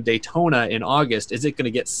 when they run Daytona in August, is it going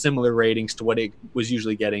to get similar ratings to what it was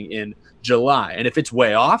usually getting in July? And if it's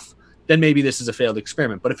way off, then maybe this is a failed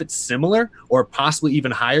experiment. But if it's similar or possibly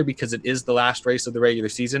even higher because it is the last race of the regular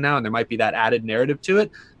season now, and there might be that added narrative to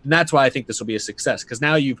it, then that's why I think this will be a success, because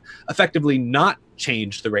now you've effectively not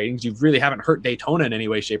changed the ratings. You really haven't hurt Daytona in any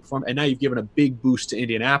way, shape, or form, and now you've given a big boost to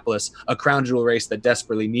Indianapolis, a crown jewel race that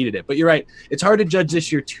desperately needed it. But you're right, it's hard to judge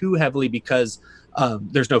this year too heavily because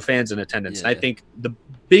there's no fans in attendance. Yeah. And I think the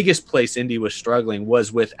biggest place Indy was struggling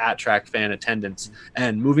was with at-track fan attendance,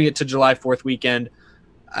 and moving it to July 4th weekend,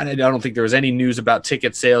 I don't think there was any news about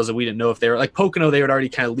ticket sales, and we didn't know if they were like Pocono. They had already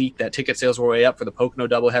kind of leaked that ticket sales were way up for the Pocono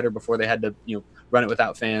doubleheader before they had to, run it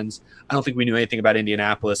without fans. I don't think we knew anything about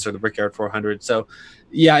Indianapolis or the Brickyard 400. So,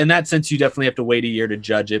 yeah, in that sense, you definitely have to wait a year to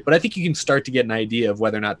judge it. But I think you can start to get an idea of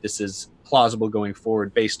whether or not this is plausible going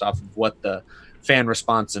forward based off of what the fan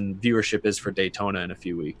response and viewership is for Daytona in a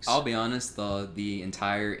few weeks. I'll be honest, the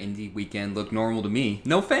entire Indy weekend looked normal to me.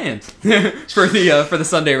 No fans for the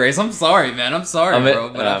Sunday race. I'm sorry, man. I'm sorry, bro.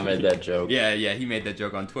 But I made that joke. Yeah, he made that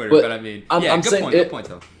joke on Twitter. But I mean, I'm good saying point,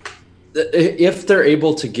 though. If they're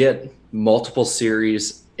able to get multiple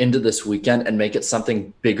series into this weekend and make it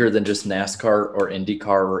something bigger than just NASCAR or IndyCar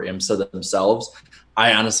or IMSA themselves,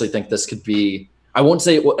 I honestly think this could be, I won't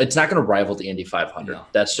say it's not going to rival the Indy 500. No,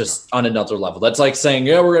 that's just on another level. That's like saying,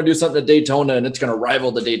 we're going to do something at Daytona and it's going to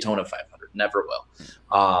rival the Daytona 500. Never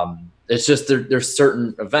will. It's just there's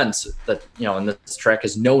certain events that, and this track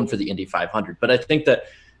is known for the Indy 500. But I think that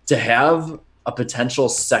to have a potential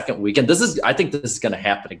second weekend, I think this is going to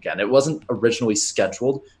happen again. It wasn't originally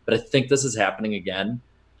scheduled, but I think this is happening again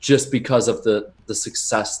just because of the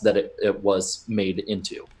success that it was made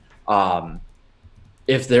into.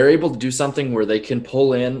 If they're able to do something where they can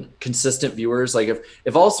pull in consistent viewers, like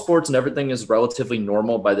if all sports and everything is relatively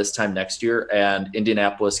normal by this time next year, and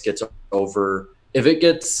Indianapolis gets over, if it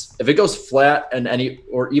goes flat and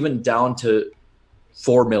or even down to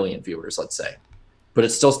 4 million viewers, let's say, but it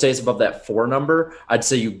still stays above that 4 number, I'd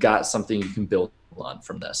say you got something you can build on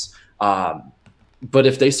from this. But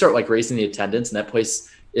if they start like raising the attendance and that place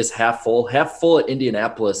is half full at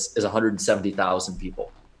Indianapolis is 170,000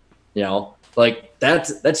 people, like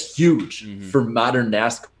that's huge for modern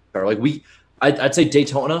NASCAR. Like I'd say the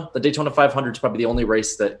Daytona 500 is probably the only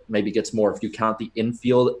race that maybe gets more if you count the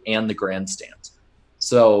infield and the grandstands.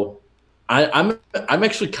 So I'm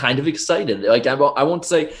actually kind of excited. Like I won't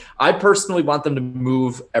say, I personally want them to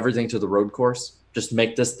move everything to the road course. Just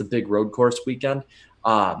make this the big road course weekend.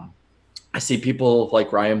 I see people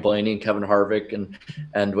like Ryan Blaney and Kevin Harvick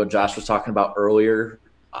and what Josh was talking about earlier.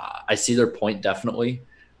 I see their point definitely.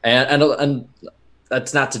 And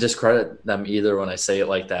that's not to discredit them either when I say it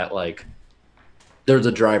like that. Like, they're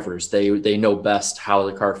the drivers. They know best how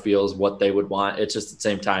the car feels, what they would want. It's just at the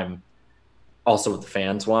same time also what the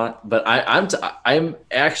fans want. But I'm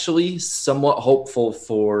actually somewhat hopeful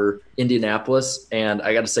for Indianapolis, and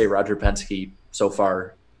I got to say Roger Penske so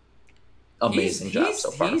far, amazing job so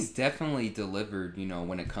far. He's definitely delivered,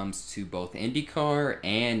 when it comes to both IndyCar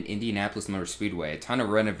and Indianapolis Motor Speedway. A ton of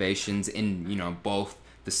renovations in, both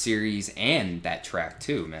the series and that track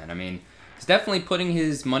too, man. I mean, he's definitely putting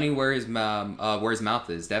his money where his mouth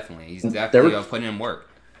is. Definitely, he's definitely putting in work.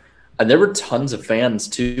 And there were tons of fans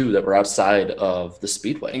too that were outside of the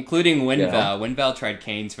speedway, including Winval. You know? Winval tried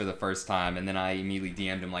Canes for the first time, and then I immediately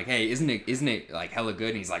DM'd him like, "Hey, isn't it like hella good?"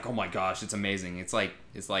 And he's like, "Oh my gosh, it's amazing. It's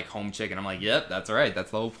like home chicken." I'm like, "Yep, that's right. That's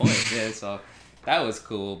the whole point." Yeah, so that was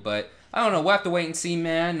cool, but I don't know. We'll have to wait and see,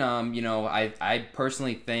 man. I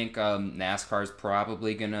personally think NASCAR is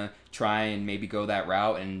probably gonna try and maybe go that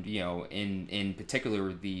route, and in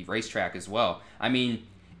particular the racetrack as well. I mean,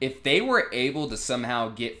 if they were able to somehow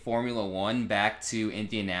get Formula One back to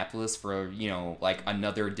Indianapolis for like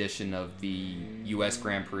another edition of the U.S.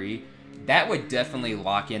 Grand Prix, that would definitely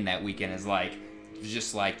lock in that weekend as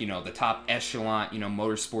just like the top echelon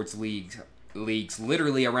motorsports leagues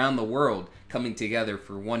literally around the world coming together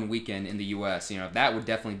for one weekend in the U.S. That would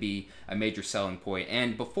definitely be a major selling point.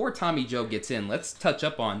 And before Tommy Joe gets in, let's touch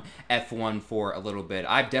up on F1 for a little bit.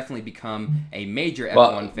 I've definitely become a major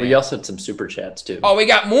F1 fan. We also had some super chats too. Oh, we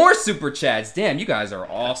got more super chats. Damn, you guys are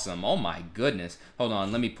awesome. Oh my goodness. Hold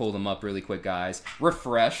on, let me pull them up really quick, guys.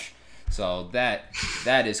 Refresh. So that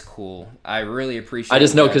is cool. I really appreciate it. I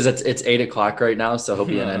just know because it's 8 o'clock right now, so he'll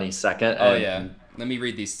be in any second. Oh, yeah. Let me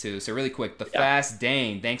read these two. So really quick, the Fast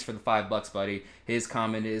Dane, thanks for the $5, buddy. His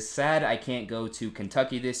comment is, sad I can't go to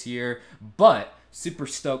Kentucky this year, but super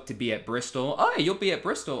stoked to be at Bristol. Oh, you'll be at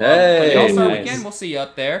Bristol. For the All-Star weekend, we'll see you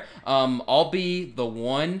up there. I'll be the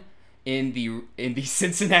one in the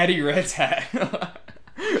Cincinnati Reds hat.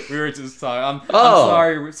 We were just talking. I'm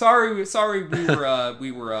sorry.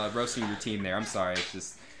 We were roasting your team there. I'm sorry. It's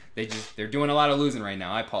just they're doing a lot of losing right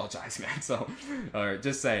now. I apologize, man. So,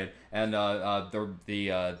 just saying. And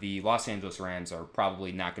the Los Angeles Rams are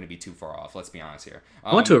probably not going to be too far off. Let's be honest here.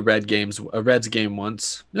 I went to a Reds game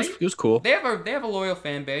once. It was cool. They have a loyal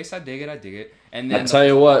fan base. I dig it. And then I tell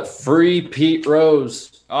you what, free Pete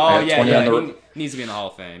Rose. Oh yeah. He needs to be in the Hall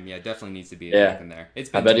of Fame. Yeah, definitely needs to be in there. It's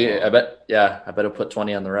been I bet he'll put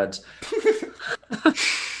 20 on the Reds.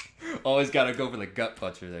 Always got to go for the gut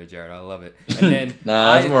puncher there, Jared. I love it. And then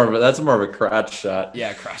that's more of a crotch shot.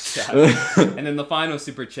 Yeah, crotch shot. And then the final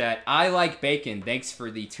super chat. I like bacon. Thanks for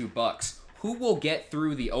the $2. Who will get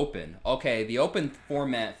through the Open? Okay, the Open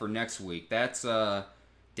format for next week. That's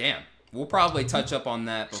damn. We'll probably touch up on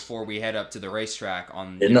that before we head up to the racetrack.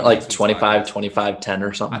 Isn't it like 25, 25, 10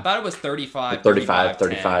 or something? I thought it was 35, like 35,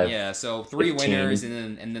 35. Yeah, so 3 15. winners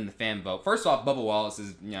and then the fan vote. First off, Bubba Wallace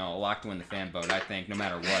is locked to win the fan vote, I think, no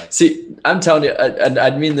matter what. See, I'm telling you, I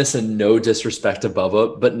mean this in no disrespect to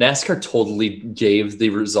Bubba, but NASCAR totally gave the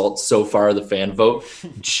results so far of the fan vote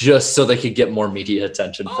just so they could get more media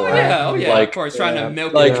attention for it. Oh yeah, of course, trying to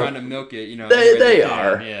milk it. They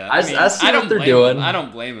are. Yeah, I see what they're doing. I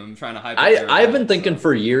don't blame them. Trying to hype. I've been thinking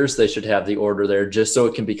for years they should have the order there just so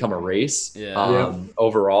it can become a race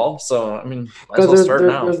overall. So I mean, might as well start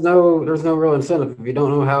now. There's no real incentive. If you don't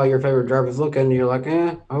know how your favorite driver's looking, you're like,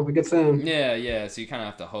 I hope he gets in. Yeah. So you kind of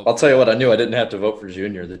have to hope. I'll tell you what, I knew I didn't have to vote for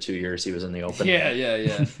Junior the 2 years he was in the Open. Yeah.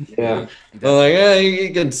 Yeah. I'm like,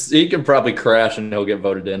 he can probably crash and he'll get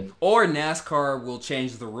voted in. Or NASCAR will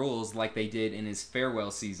change the rules like they did in his farewell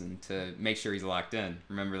season to make sure he's locked in.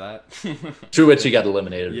 Remember that? To which he got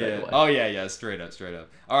eliminated. Yeah. Right away. Oh yeah. Straight up.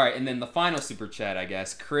 All right, and then the final super chat, I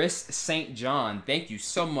guess. Chris St. John, thank you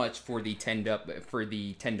so much for the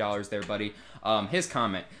 $10 there, buddy. His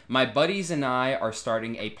comment: my buddies and I are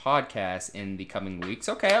starting a podcast in the coming weeks.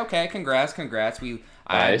 Okay. Congrats.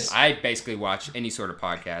 Nice. I basically watch any sort of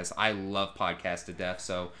podcast. I love podcasts to death.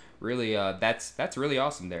 So really, that's really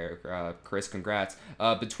awesome there, Chris. Congrats.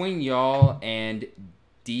 Between y'all and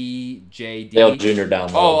DJD. Dale Jr.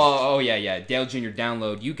 Download. Oh yeah. Dale Jr.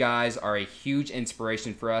 Download. You guys are a huge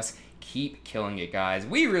inspiration for us. Keep killing it, guys.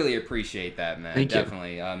 We really appreciate that, man. Thank you.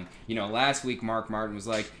 Definitely. Last week Mark Martin was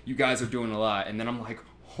like, "You guys are doing a lot," and then I'm like,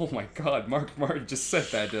 "Oh my God, Mark Martin just said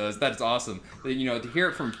that to us. That's awesome." To hear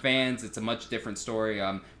it from fans, it's a much different story.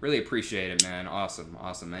 Really appreciate it, man.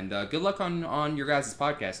 Awesome, and good luck on your guys'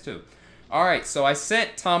 podcast too. All right, so I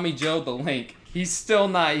sent Tommy Joe the link. He's still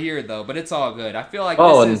not here, though, but it's all good. I feel like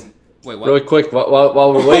this is... Wait, what? Really quick,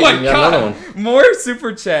 while we're waiting, another one. More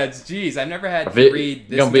super chats. Jeez, I've never had to read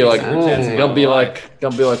this many super chats. Gonna be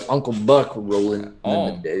like Uncle Buck rolling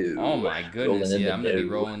in the dough. Oh, my goodness. Yeah, I'm going to be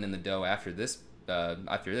rolling in the dough after this,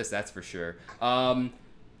 that's for sure.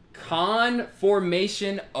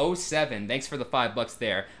 Conformation 07. Thanks for the $5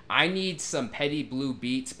 there. I need some Petty Blue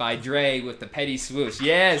Beats by Dre with the Petty Swoosh.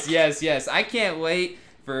 Yes. I can't wait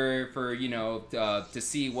for to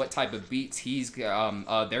see what type of beats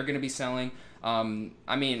they're gonna be selling.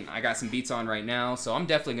 I got some beats on right now, so I'm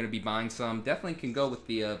definitely gonna be buying some. Definitely can go with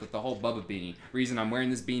the whole Bubba beanie. Reason I'm wearing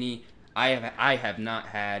this beanie, I have not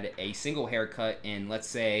had a single haircut in, let's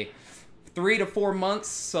say, 3 to 4 months,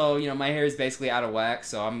 so my hair is basically out of whack.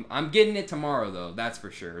 So I'm getting it tomorrow though, that's for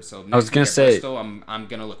sure. So I was gonna say, Bristol, I'm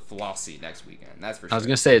gonna look flossy next weekend. That's for sure. I was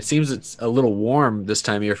gonna say it seems it's a little warm this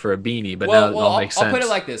time of year for a beanie, but well, now it all makes sense. I'll put it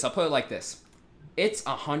like this. It's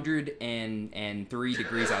 103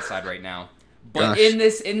 degrees outside right now. But in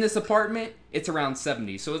this apartment, it's around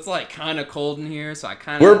 70, so it's like kind of cold in here. So I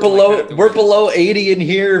kind of we're below 80 in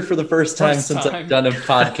here for the first time since I've done a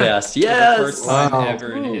podcast. Yes, the first time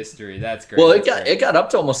ever in history. That's great. Well, it got up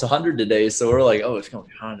to almost 100 today, so we're like, oh, it's gonna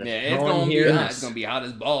be hot. Yeah, it's gonna be hot. It's gonna be hot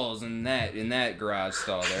as balls in that garage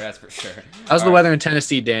stall there. That's for sure. How's the weather in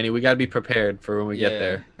Tennessee, Danny? We gotta be prepared for when we get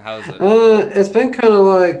there. How's it? It's been kind of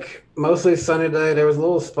like mostly sunny day. There was a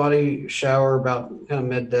little spotty shower about kind of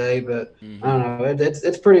midday, but I don't know.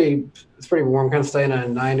 It's pretty warm, kind of staying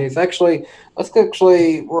in the 90s. Actually,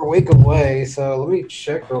 we're a week away, so let me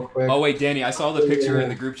check real quick. Oh wait, Danny, I saw the picture in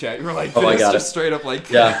the group chat. You were like, I got just it. straight up like,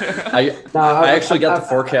 yeah. I actually got the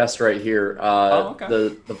forecast right here. Okay.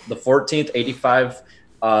 The 14th, 85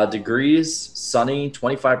 degrees, sunny,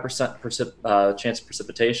 25% chance of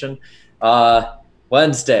precipitation.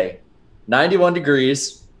 Wednesday, 91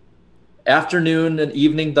 degrees. Afternoon and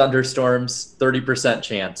evening thunderstorms, 30%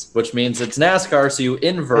 chance, which means it's NASCAR, so you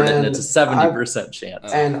invert it and it's a 70%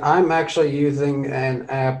 chance. And I'm actually using an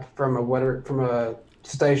app from a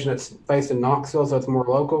station that's based in Knoxville, so it's more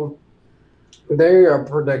local. They are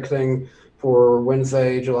predicting for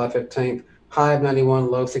Wednesday, July 15th, high of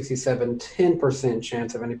 91, low 67, 10%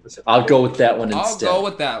 chance of any precipitation. I'll go with that one instead. I'll go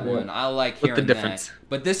with that one. I like hearing the difference? that.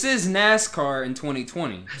 But this is NASCAR in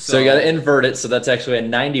 2020. So you got to invert it, so that's actually a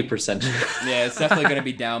 90% chance. Yeah, it's definitely going to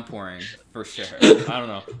be downpouring for sure. I don't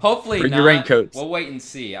know. Hopefully Bring not. your raincoats. We'll wait and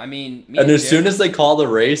see. I mean, and as soon as they call the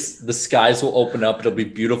race, the skies will open up. It'll be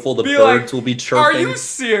beautiful. The birds like, will be chirping. Are you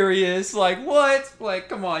serious? Like, what? Like,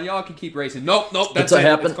 come on. Y'all can keep racing. Nope. That's what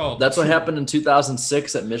happened. That's what happened in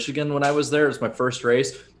 2006 at Michigan when I was there. It was my first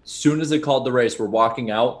race. As soon as they called the race, we're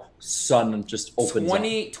walking out. Sun just opens up.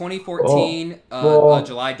 2014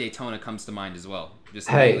 July Daytona comes to mind as well. Just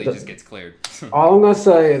gets cleared. All I'm gonna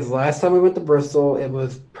say is last time we went to Bristol, it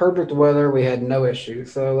was perfect weather. We had no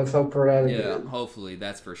issues. So let's hope for that again. Yeah, hopefully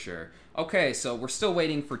that's for sure. Okay, so we're still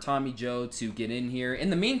waiting for Tommy Joe to get in here.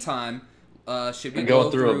 In the meantime, should we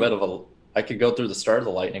go through a bit of a? I could go through the start of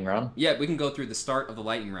the lightning round. Yeah, we can go through the start of the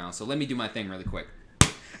lightning round. So let me do my thing really quick.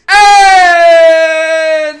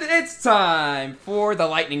 And it's time for the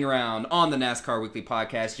lightning round on the NASCAR Weekly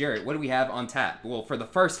Podcast. Jarrett, what do we have on tap? Well, for the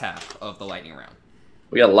first half of the lightning round.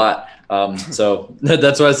 We got a lot. So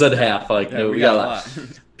that's why I said half. Like, we got a lot.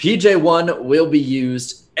 PJ1 will be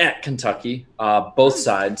used at Kentucky, both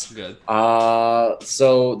sides. Good.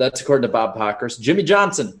 So that's according to Bob Pockrass. Jimmy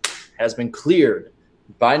Johnson has been cleared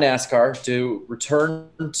by NASCAR to return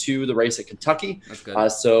to the race at Kentucky. That's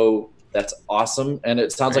good. So that's awesome. And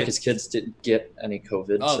it sounds like his kids didn't get any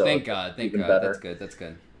COVID. Oh, so thank God. Thank God. Better. That's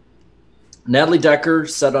good. Natalie Decker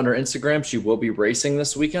said on her Instagram she will be racing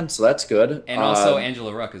this weekend, so that's good. And also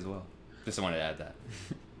Angela Ruck as well. Just wanted to add that.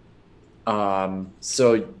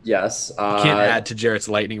 So yes. You can't add to Jarrett's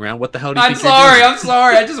lightning round. What the hell do you think I'm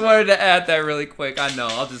sorry. I just wanted to add that really quick. I know.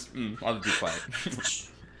 I'll just be quiet.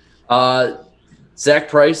 Zach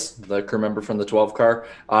Price, the crew member from the 12 car,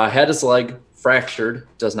 had his leg fractured,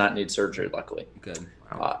 does not need surgery, luckily. Good.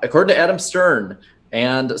 According to Adam Stern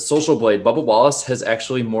and Social Blade, Bubba Wallace has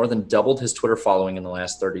actually more than doubled his Twitter following in the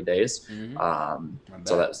last 30 days. Mm-hmm.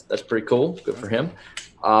 So that's pretty cool. Good for him.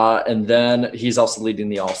 And then he's also leading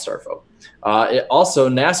the All-Star vote. Also,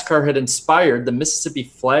 NASCAR had inspired the Mississippi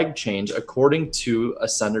flag change, according to a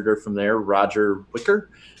senator from there, Roger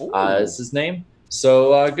Wicker, is his name.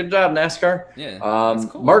 So good job, NASCAR. Yeah,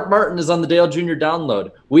 cool. Mark Martin is on the Dale Jr.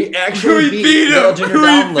 download. We actually beat Dale Jr.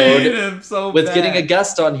 download with getting a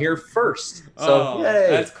guest on here first. So yay.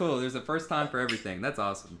 That's cool. There's a first time for everything. That's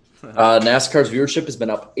awesome. NASCAR's viewership has been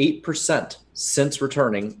up 8% since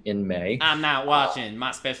returning in May. I'm not watching.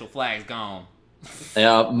 My special flag's gone.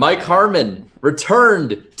 Mike Harmon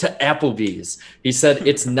returned to Applebee's. He said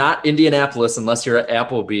it's not Indianapolis unless you're at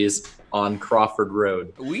Applebee's on Crawford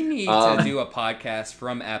Road. We need to do a podcast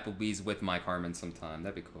from Applebee's with Mike Harmon sometime.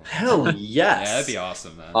 That'd be cool. Hell yes. Yeah, that'd be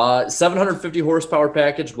awesome, man. 750 horsepower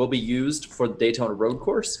package will be used for the Daytona Road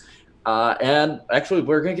Course. And actually,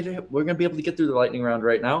 we're gonna be able to get through the lightning round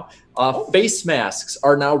right now. Face masks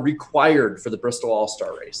are now required for the Bristol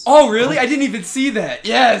All-Star race. Oh, really? I didn't even see that.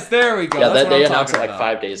 Yes, there we go. Yeah, that's they announced it like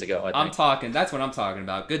 5 days ago. I think. That's what I'm talking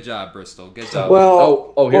about. Good job, Bristol. Good job.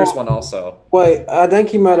 Well, here's one also. Wait, I think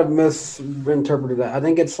he might have misinterpreted that. I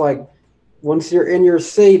think it's like once you're in your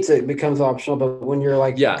seats, it becomes optional. But when you're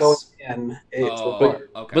like Yes. going in, it's required.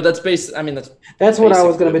 Okay. But that's based. I mean, That's what I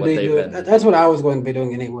was going to basically be what they've doing. been- That's what I was going to be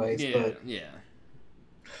doing anyways. Yeah, But yeah.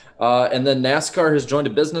 And then NASCAR has joined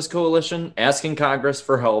a business coalition asking Congress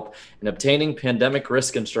for help in obtaining pandemic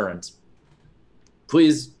risk insurance.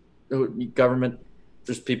 Please, government,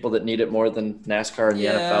 there's people that need it more than NASCAR and the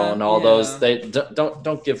NFL and all those. They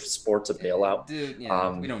don't give sports a bailout. Dude,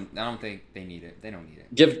 yeah, we don't. I don't think they need it. They don't need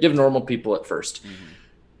it. Give normal people it first.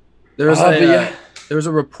 There was yeah. there was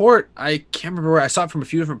a report. I can't remember where I saw it from a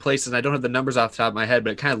few different places. And I don't have the numbers off the top of my head,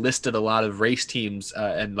 but it kind of listed a lot of race teams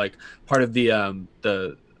and like part of the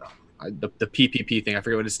PPP thing. I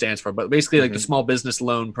forget what it stands for, but basically like the small business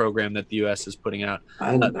loan program that the U.S. is putting out.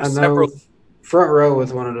 I know Front Row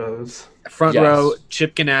was one of those. Front Row,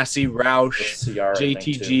 Chip Ganassi, Roush, CR,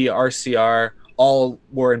 JTG, RCR, all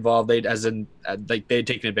were involved. They'd taken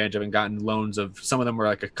advantage of and gotten loans of. Some of them were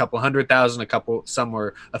like a couple $100,000, some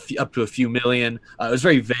were up to a few million. It was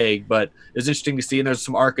very vague, but it was interesting to see. And there's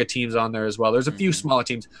some ARCA teams on there as well. There's a few smaller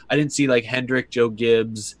teams. I didn't see like Hendrick, Joe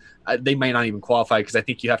Gibbs. They might not even qualify because I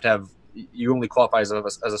think you have to have. You only qualify as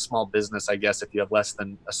a small business, I guess, if you have less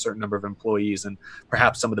than a certain number of employees, and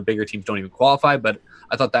perhaps some of the bigger teams don't even qualify. But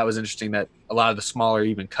I thought that was interesting that a lot of the smaller,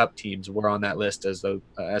 even Cup teams, were on that list as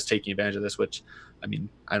taking advantage of this. Which, I mean,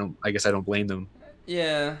 I guess I don't blame them.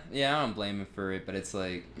 Yeah, I don't blame them for it, but it's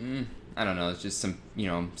like, I don't know. It's just some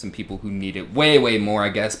people who need it way more, I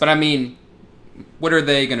guess. But I mean, what are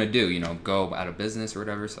they gonna do? Go out of business or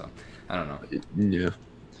whatever? So I don't know. Yeah.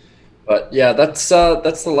 But yeah, that's the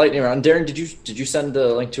lightning round. Darren, did you send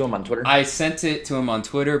the link to him on Twitter? I sent it to him on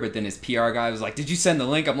Twitter, but then his PR guy was like, "Did you send the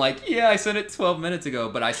link?" I'm like, "Yeah, I sent it 12 minutes ago,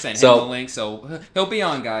 but I sent him the link, so he'll be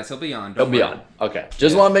on, guys. He'll be on. He'll be on. Okay,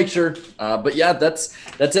 just want to make sure. But yeah, that's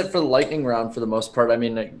it for the lightning round for the most part. I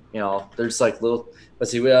mean, there's like little.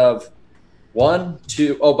 Let's see, we have 1,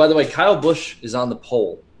 2. Oh, by the way, Kyle Busch is on the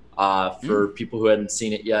poll. For people who hadn't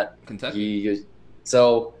seen it yet, Kentucky.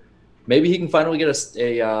 So. Maybe he can finally get a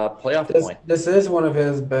playoff point. This is one of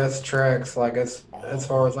his best tracks, like as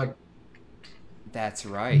far as like. That's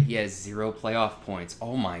right. He has 0 playoff points.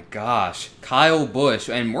 Oh my gosh, Kyle Busch,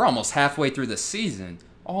 and we're almost halfway through the season.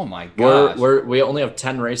 Oh my gosh. We only have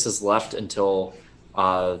 10 races left until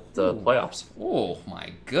the playoffs. Oh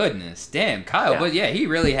my goodness, damn, Kyle. But yeah, he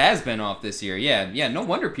really has been off this year. Yeah. No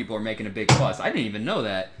wonder people are making a big fuss. I didn't even know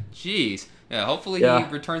that. Jeez. Yeah, hopefully he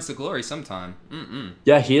returns to glory sometime.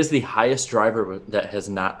 Yeah, he is the highest driver that has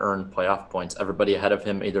not earned playoff points. Everybody ahead of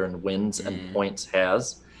him, either in wins and points,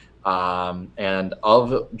 has. And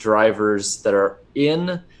of drivers that are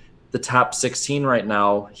in the top 16 right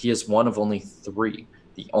now, he is one of only 3.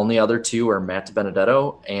 The only other 2 are Matt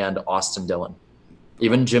Benedetto and Austin Dillon.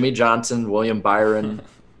 Even Jimmy Johnson, William Byron,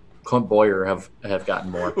 Clint Boyer have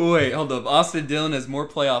gotten more. Wait, hold up. Austin Dillon has more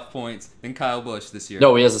playoff points than Kyle Busch this year.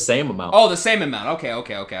 No, he has the same amount. Oh, the same amount. Okay.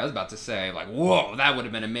 I was about to say, like, whoa, that would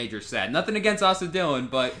have been a major set. Nothing against Austin Dillon,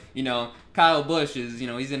 but, Kyle Busch is,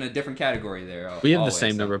 he's in a different category there. We have the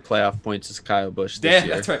same number of playoff points as Kyle Busch this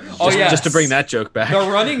year. That's right. Just to bring that joke back. The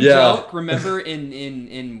running joke, remember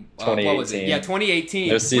in what was it? Yeah, 2018.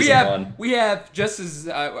 No, season 1. We have just as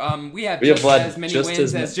as many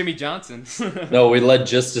wins as Jimmy Johnson. No, we led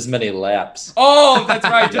just as many laps. Oh, that's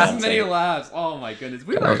right, just as many laps. Oh my goodness,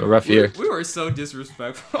 that was a rough year. We were so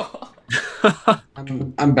disrespectful.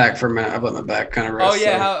 I'm back for a minute. I've let my back kind of rest. Oh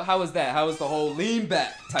yeah, so. How was that? How was the whole lean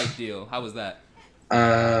back type deal? How was that?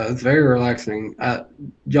 It's very relaxing.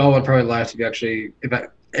 Y'all would probably laugh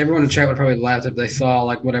everyone in chat would probably laugh if they saw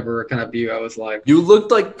like whatever kind of view I was like. You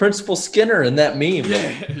looked like Principal Skinner in that meme.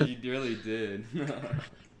 Yeah, you really did.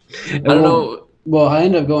 I don't know. Well, I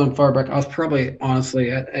ended up going far back. I was probably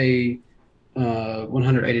honestly at a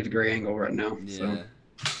 180-degree angle right now. Yeah. So.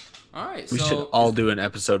 All right. We should all do an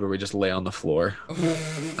episode where we just lay on the floor.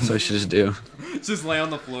 That's what we should just do. Just lay on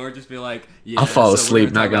the floor. Just be like, I'll fall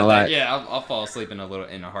asleep. Not gonna lie. Yeah, I'll fall asleep in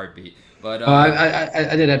a heartbeat. But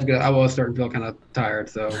I did have to go. I was starting to feel kind of tired.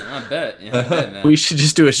 So I bet. Yeah, I bet, man. We should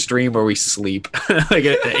just do a stream where we sleep, like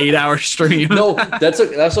an 8-hour stream. No, that's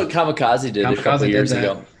what Kamikaze did a couple years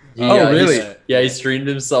ago. Really? He streamed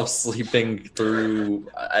himself sleeping through.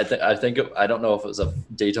 I think I don't know if it was a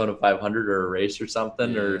Daytona 500 or a race or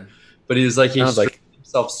something, but he was like streamed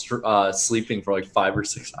himself sleeping for like 5 or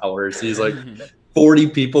 6 hours. He's like 40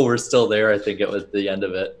 people were still there. I think it was the end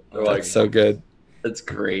of it. They're like so good. That's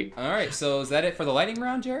great. All right, so is that it for the lightning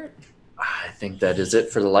round, Jared? I think that is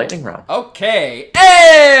it for the lightning round. Okay,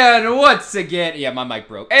 and once again, my mic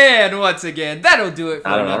broke. And once again, that'll do it for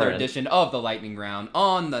another edition of the lightning round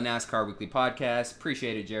on the NASCAR Weekly Podcast.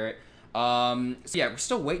 Appreciate it, Jarrett. So yeah, we're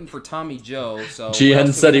still waiting for Tommy Joe. So what GN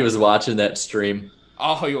else said do he we was have? watching that stream.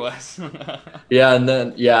 Oh, he was. And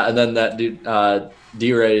then that dude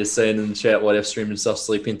D-Ray is saying in the chat, what if streamed himself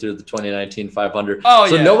sleeping through the 2019 500? Oh,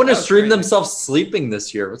 So yeah, no one that has was streamed crazy. themselves sleeping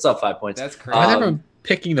this year. What's up, 5 points? That's Why crazy. is everyone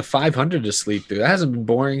picking the 500 to sleep through? That hasn't been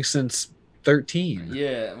boring since 13.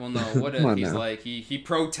 Yeah, well, no. What Come if on he's now. like he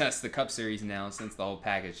protests the Cup Series now since the whole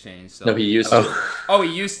package changed? So No, he used to. Oh, he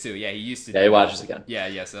used to. Yeah, he used to. Yeah, he watches again.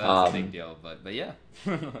 Yeah. So that's a big deal. But yeah.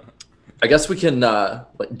 I guess we can.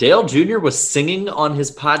 Dale Jr. was singing on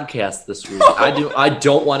his podcast this week. I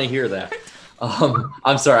don't want to hear that.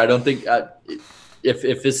 I'm sorry. I don't think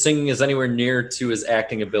if his singing is anywhere near to his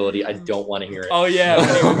acting ability, I don't want to hear it. Oh yeah,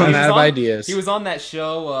 I'm out of ideas. He was on that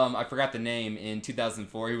show. I forgot the name in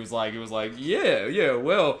 2004. He was like, yeah.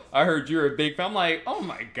 Well, I heard you're a big fan. I'm like, oh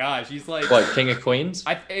my gosh. He's like, What, King of Queens?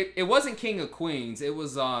 It wasn't King of Queens. It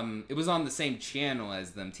was on the same channel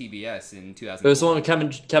as them, TBS in 2004. It was the one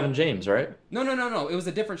with Kevin James, right? No. It was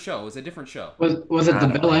a different show. Was it the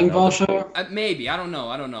Bill Engvall show? Maybe. I don't know.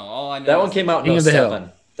 All I know. That one is- came out in King of the Hill.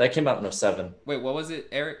 07. That came out in 07. Wait, what was it,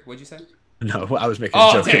 Eric? What'd you say? No, I was making a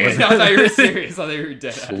Oh, joke. It dang it. wasn't. I thought you were serious. I thought you were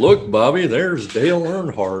dead. Look, Bobby, there's Dale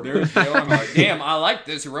Earnhardt. There's Dale Earnhardt. Damn, I like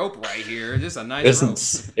this rope right here. This is a nice rope.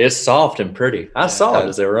 It's soft and pretty. I saw it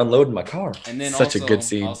as they were unloading my car. And then Such a also, good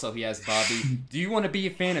scene. Also, he asked Bobby, "Do you want to be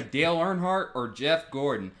a fan of Dale Earnhardt or Jeff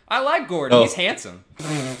Gordon?" I like Gordon. Oh. He's handsome.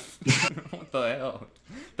 What the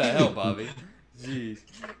hell? Bobby? Jeez.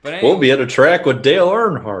 But anyway, We'll be at a track with Dale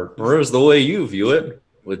Earnhardt. Where's the way you view it?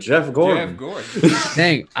 With Jeff Gordon. Jeff Gordon.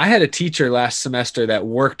 Dang, I had a teacher last semester that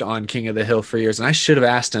worked on King of the Hill for years, and I should have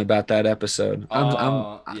asked him about that episode.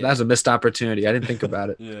 Yeah. That was a missed opportunity. I didn't think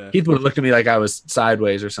about it. Yeah. He would have looked at me like I was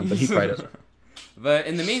sideways or something. He probably doesn't. But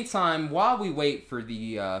in the meantime, while we wait for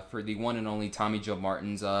the one and only Tommy Joe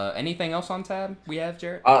Martins, anything else on tab we have,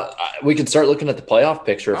 Jarrett? We can start looking at the playoff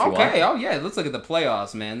picture if you want. Okay, oh yeah, let's look at the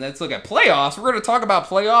playoffs, man. Let's look at playoffs. We're going to talk about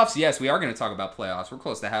playoffs. Yes, we are going to talk about playoffs. We're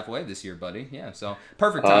close to halfway this year, buddy. Yeah, so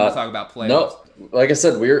perfect time to talk about playoffs. No, like I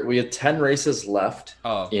said, we had 10 races left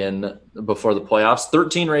before the playoffs.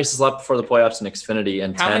 13 races left before the playoffs in Xfinity,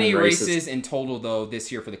 and How 10 many races in total though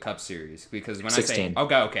this year for the Cup Series? Because when 16. I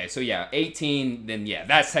say okay, so yeah, 18. Then yeah,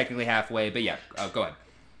 that's technically halfway. But yeah, go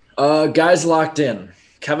ahead. Guys locked in: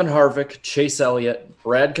 Kevin Harvick, Chase Elliott,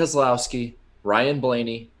 Brad Keselowski, Ryan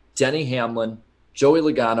Blaney, Denny Hamlin, Joey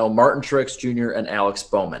Logano, Martin Truex Jr., and Alex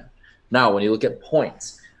Bowman. Now, when you look at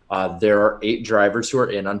points, there are 8 drivers who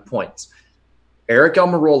are in on points. Eric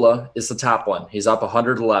Almirola is the top one. He's up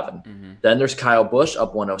 111. Mm-hmm. Then there's Kyle Busch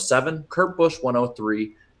up 107, Kurt Busch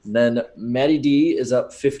 103, and then Matty D is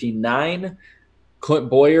up 59, Clint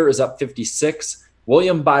Boyer is up 56,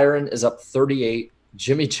 William Byron is up 38,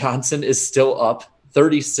 Jimmy Johnson is still up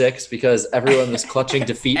 36 because everyone was clutching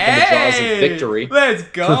defeat from the jaws of victory. Let's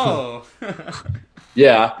go.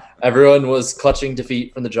 Yeah, everyone was clutching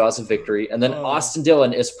defeat from the jaws of victory. And then Austin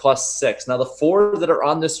Dillon is +6. Now, the 4 that are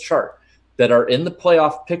on this chart that are in the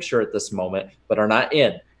playoff picture at this moment but are not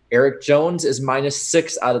in, Eric Jones is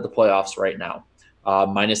 -6 out of the playoffs right now.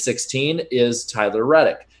 -16 is Tyler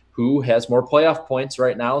Reddick, who has more playoff points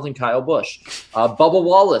right now than Kyle Busch. Bubba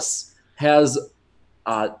Wallace has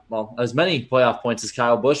as many playoff points as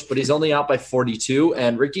Kyle Busch, but he's only out by 42.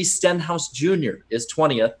 And Ricky Stenhouse Jr. is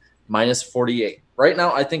 20th, -48. Right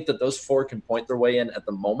now, I think that those 4 can point their way in at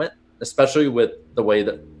the moment, especially with the way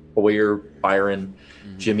that Boyer, Byron,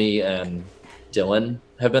 Jimmy, and Dylan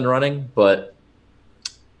have been running. But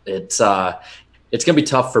it's going to be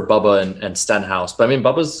tough for Bubba and Stenhouse. But, I mean,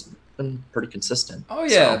 Bubba's been pretty consistent. Oh,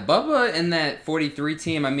 yeah. So. Bubba and that 43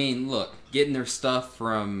 team, I mean, look, getting their stuff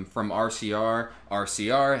from RCR.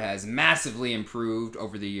 RCR has massively improved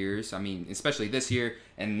over the years. I mean, especially this year.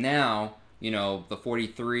 And now, the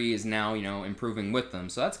 43 is now, improving with them.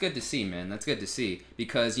 So that's good to see, man. That's good to see.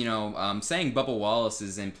 Because, saying Bubba Wallace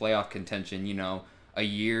is in playoff contention, a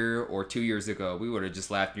year or 2 years ago, we would have just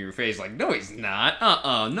laughed in your face like, no, he's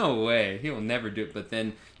not. No way. He will never do it. But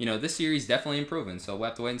then, this year he's definitely improving. So we'll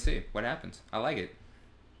have to wait and see what happens. I like it.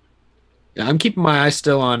 Yeah, I'm keeping my eyes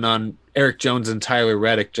still on Eric Jones and Tyler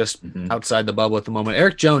Reddick just outside the bubble at the moment.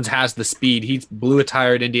 Eric Jones has the speed. He blew a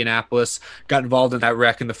tire at Indianapolis, got involved in that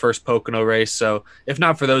wreck in the first Pocono race. So if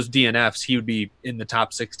not for those DNFs, he would be in the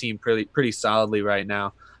top 16 pretty solidly right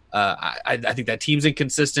now. I think that team's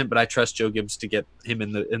inconsistent, but I trust Joe Gibbs to get him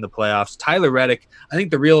in the playoffs. Tyler Reddick, I think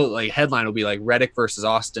the real headline will be Reddick versus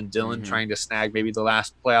Austin Dillon trying to snag maybe the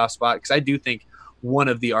last playoff spot, because I do think one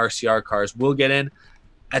of the RCR cars will get in.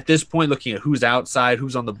 at this point, looking at who's outside,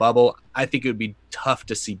 who's on the bubble, I think it would be tough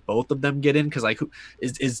to see both of them get in because, like,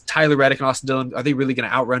 is Tyler Reddick and Austin Dillon, are they really going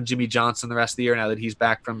to outrun Jimmy Johnson the rest of the year now that he's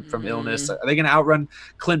back from illness? Are they going to outrun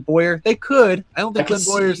Clint Boyer? They could. I don't think Clint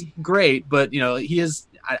Boyer's great, but, he is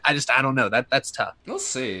 – I don't know. That's tough. We'll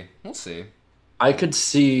see. I could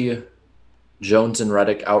see Jones and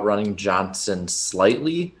Reddick outrunning Johnson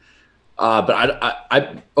slightly.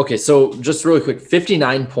 But okay, so just really quick,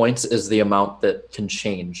 59 points is the amount that can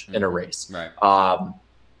change in a race. Right.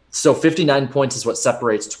 So 59 points is what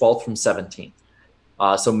separates 12th from 17th.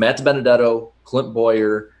 So Matt Benedetto, Clint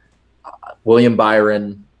Boyer, William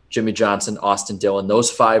Byron, Jimmy Johnson, Austin Dillon,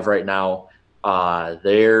 those 5 right now,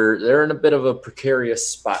 they're in a bit of a precarious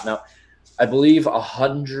spot. Now, I believe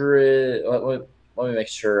 100, let me make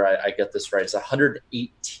sure I get this right. It's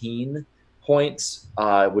 118 points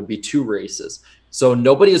would be 2 races. So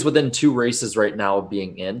nobody is within 2 races right now of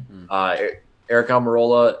being in. Eric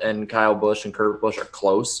Almirola and Kyle Busch and Kurt Busch are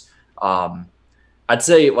close. I'd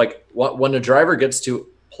say like when a driver gets to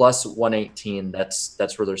plus 118,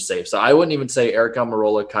 that's where they're safe. So I wouldn't even say Eric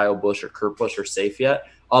Almirola, Kyle Busch, or Kurt Busch are safe yet.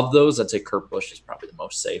 Of those, I'd say Kurt Busch is probably the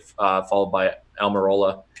most safe, followed by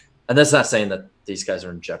Almirola. And that's not saying that these guys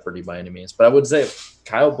are in jeopardy by any means, but I would say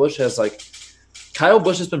Kyle Busch has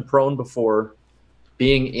been prone before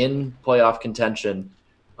being in playoff contention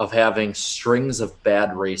of having strings of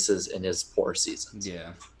bad races in his poor seasons.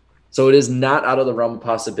 Yeah. So it is not out of the realm of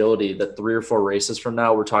possibility that 3 or 4 races from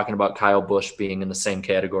now, we're talking about Kyle Busch being in the same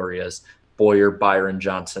category as Boyer, Byron,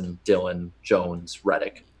 Johnson, Dillon, Jones,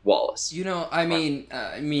 Reddick, Wallace.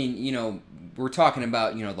 We're talking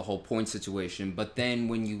about, the whole point situation, but then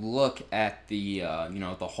when you look at the,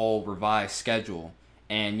 the whole revised schedule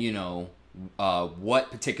and, what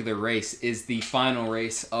particular race is the final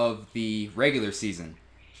race of the regular season.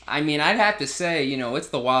 I'd have to say, it's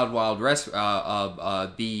the Wild Wild West,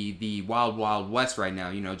 the Wild Wild West right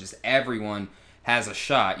now. Just everyone has a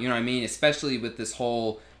shot. You know what I mean? Especially with this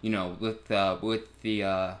whole, with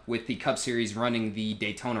the Cup Series running the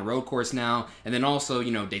Daytona Road Course now, and then also,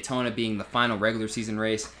 Daytona being the final regular season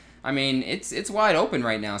race. It's wide open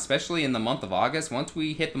right now, especially in the month of August. Once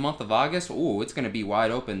we hit the month of August, it's going to be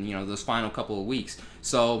wide open, those final couple of weeks.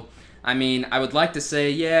 So, I would like to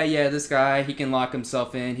say, this guy, he can lock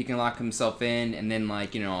himself in, and then,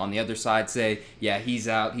 on the other side say, yeah, he's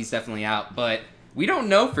out, he's definitely out. But we don't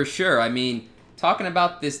know for sure. Talking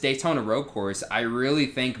about this Daytona Road Course, I really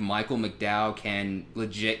think Michael McDowell can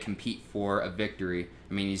legit compete for a victory.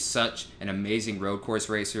 He's such an amazing road course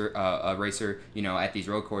racer, at these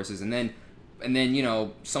road courses. And then,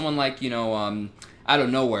 someone like, out of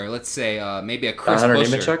nowhere, let's say maybe a Chris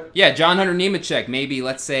Buescher. Yeah, John Hunter Nemechek, maybe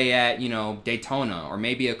let's say at, Daytona, or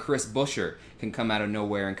maybe a Chris Buescher can come out of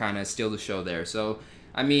nowhere and kind of steal the show there. So,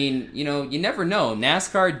 you never know.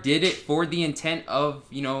 NASCAR did it for the intent of,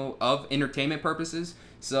 of entertainment purposes.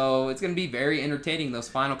 So it's going to be very entertaining those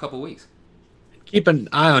final couple weeks. Keep an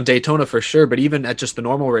eye on Daytona for sure, but even at just the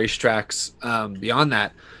normal racetracks, beyond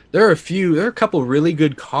that, there are a couple really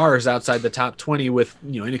good cars outside the top 20 with,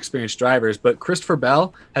 inexperienced drivers, but Christopher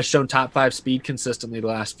Bell has shown top 5 speed consistently the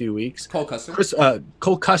last few weeks. Cole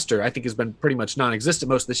Custer, I think, has been pretty much non-existent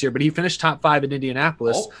most of this year, but he finished top 5 in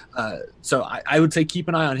Indianapolis. So I would say keep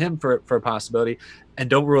an eye on him for a possibility. And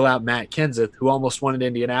don't rule out Matt Kenseth, who almost won at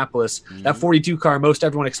Indianapolis. Mm-hmm. That 42 car, most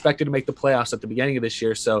everyone expected to make the playoffs at the beginning of this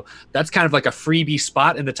year. So that's kind of like a freebie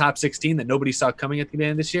spot in the top 16 that nobody saw coming at the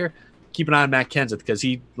beginning of this year. Keep an eye on Matt Kenseth because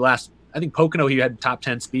I think Pocono, he had top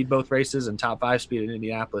 10 speed both races and top 5 speed in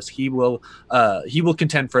Indianapolis. He will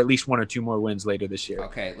contend for at least 1 or 2 more wins later this year.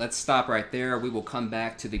 Okay, let's stop right there. We will come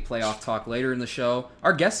back to the playoff talk later in the show.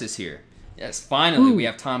 Our guest is here. Yes, finally, we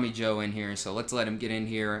have Tommy Joe in here, so let's let him get in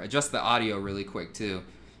here. Adjust the audio really quick, too.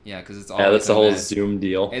 Yeah, because it's always that's the whole Zoom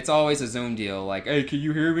deal. It's always a Zoom deal. Like, hey, can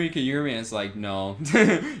you hear me? And it's like, no,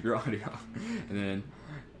 your audio. And then,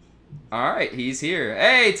 all right, he's here.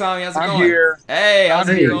 Hey, Tommy, how's it going? I'm here. Hey, how's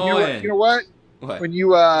it going? You know what? What? When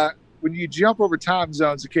you jump over time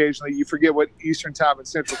zones occasionally, you forget what Eastern time and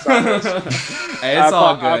Central time is. Hey, it's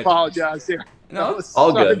all good. I apologize here. No, it's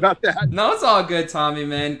all sorry good about that. No, it's all good, Tommy,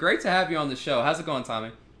 man. Great to have you on the show. How's it going,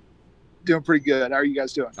 Tommy? Doing pretty good. How are you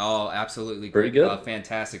guys doing? Oh, absolutely great. Pretty good.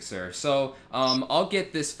 Fantastic, sir. So, I'll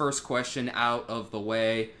get this first question out of the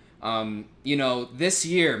way. This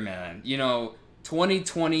year, man,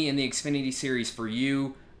 2020 in the Xfinity Series for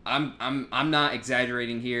you, I'm not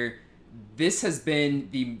exaggerating here. This has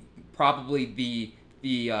been probably the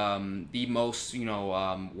most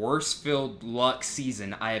worst filled luck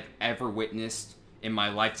season I have ever witnessed in my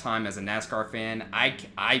lifetime as a NASCAR fan.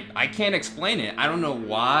 I can't explain it. I don't know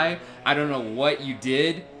why. I don't know what you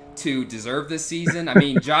did, to deserve this season? I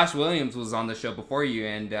mean, Josh Williams was on the show before you,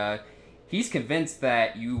 and he's convinced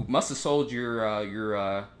that you must have sold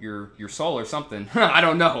your soul or something. I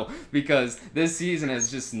don't know, because this season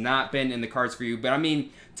has just not been in the cards for you. But I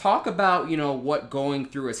mean, talk about what going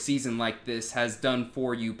through a season like this has done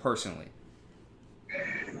for you personally.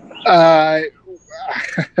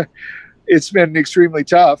 It's been extremely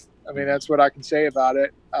tough. I mean, that's what I can say about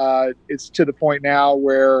it. It's to the point now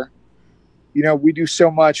where, we do so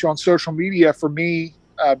much on social media. For me,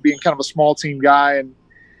 being kind of a small team guy, and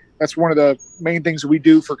that's one of the main things that we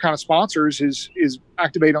do for kind of sponsors is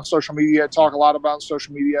activate on social media, talk a lot about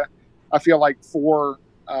social media. I feel like for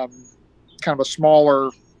kind of a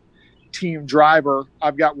smaller team driver,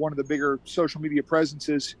 I've got one of the bigger social media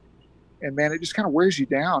presences. And man, it just kind of wears you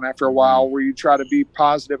down after a while, where you try to be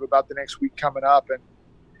positive about the next week coming up. And,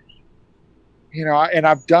 and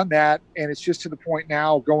I've done that. And it's just to the point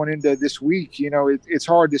now going into this week, it's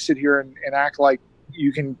hard to sit here and act like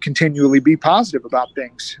you can continually be positive about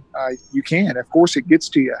things. You can. Of course, it gets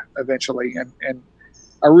to you eventually. And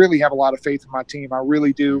I really have a lot of faith in my team. I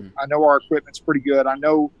really do. I know our equipment's pretty good. I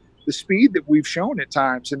know the speed that we've shown at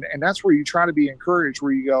times. And that's where you try to be encouraged,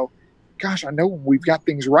 where you go, gosh, I know we've got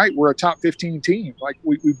things right. We're a top 15 team. Like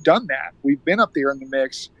we've done that. We've been up there in the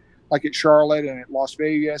mix, like at Charlotte and at Las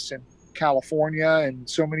Vegas and California, and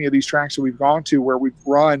so many of these tracks that we've gone to where we've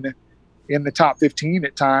run in the top 15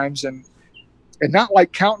 at times, and not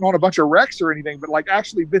like counting on a bunch of wrecks or anything, but like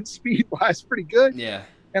actually been speed wise pretty good. Yeah.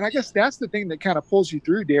 And I guess that's the thing that kind of pulls you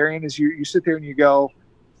through, Darian, is you sit there and you go,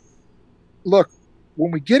 look,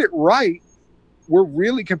 when we get it right, we're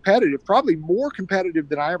really competitive, probably more competitive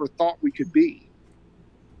than I ever thought we could be,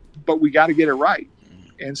 but we got to get it right.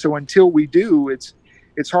 And so until we do, it's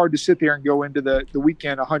hard to sit there and go into the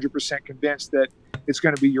weekend 100% convinced that it's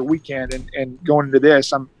going to be your weekend. And going into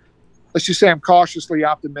this, let's just say I'm cautiously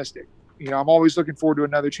optimistic. I'm always looking forward to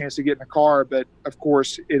another chance to get in the car, but of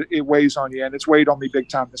course it weighs on you, and it's weighed on me big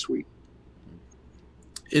time this week.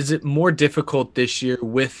 Is it more difficult this year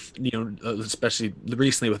with, especially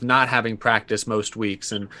recently with not having practice most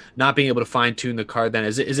weeks and not being able to fine tune the car? Then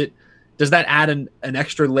does that add an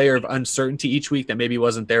extra layer of uncertainty each week that maybe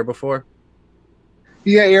wasn't there before?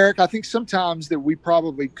 Yeah, Eric, I think sometimes that we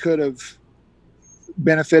probably could have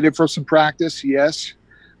benefited from some practice. Yes.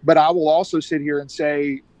 But I will also sit here and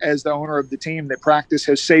say, as the owner of the team, that practice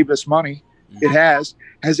has saved us money. It has.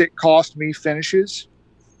 Has it cost me finishes?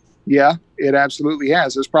 Yeah, it absolutely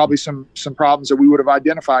has. There's probably some problems that we would have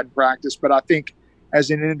identified in practice, but I think as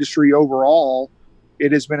an industry overall,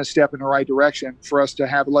 it has been a step in the right direction for us to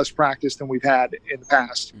have less practice than we've had in the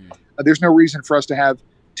past. There's no reason for us to have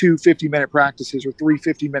 2 50-minute practices or 3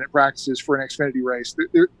 50-minute practices for an Xfinity race.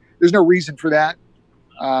 There's no reason for that.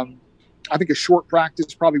 I think a short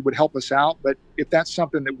practice probably would help us out, but if that's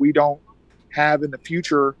something that we don't have in the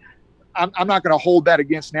future, I'm not going to hold that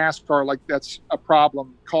against NASCAR like that's a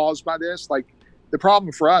problem caused by this. Like, the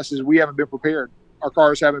problem for us is we haven't been prepared. Our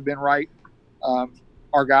cars haven't been right.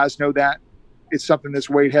 Our guys know that. It's something that's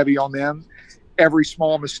weighed heavy on them. Every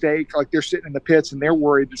small mistake, like they're sitting in the pits and they're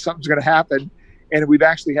worried that something's going to happen. And we've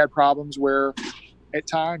actually had problems where at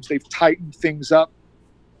times they've tightened things up.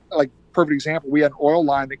 Like, perfect example, we had an oil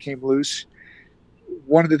line that came loose.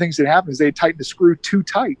 One of the things that happened is they tightened the screw too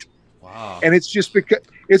tight. Wow. And it's just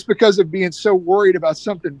because of being so worried about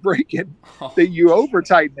something breaking that you over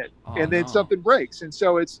tighten it, and then something breaks. And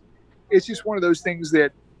so it's just one of those things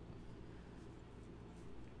that,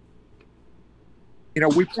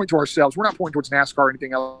 we point to ourselves. We're not pointing towards NASCAR or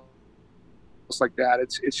anything else like that.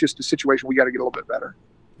 It's just a situation we got to get a little bit better.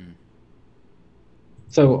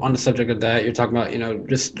 So on the subject of that, you're talking about,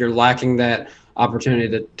 just you're lacking that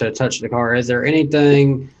opportunity to touch the car. Is there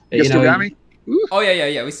anything that, You still got me? Oh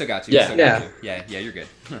yeah. We still got you. Yeah. Yeah. You're good.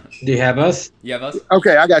 Do you have us? You have us?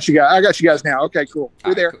 Okay, I got you guys now. Okay, cool.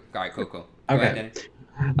 You're there. All right, cool. Go Okay.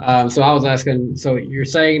 ahead, So I was asking, so you're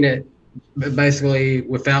saying that basically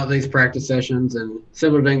without these practice sessions and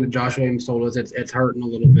similar thing that Josh Williams told us, it's hurting a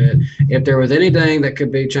little bit. If there was anything that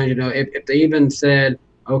could be changed, if they even said,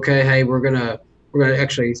 okay, hey, we're gonna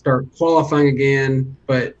actually start qualifying again,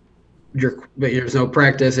 but there's no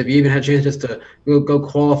practice. If you even had a chance just to go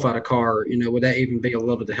qualify a car, would that even be a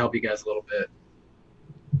little bit to help you guys a little bit?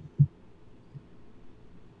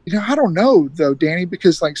 I don't know though, Danny,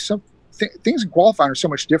 because like some things in qualifying are so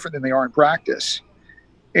much different than they are in practice.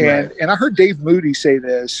 And I heard Dave Moody say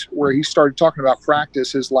this, where he started talking about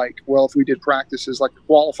practice as like, well, if we did practice as like a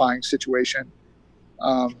qualifying situation,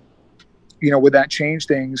 would that change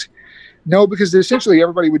things? No, because essentially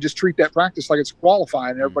everybody would just treat that practice like it's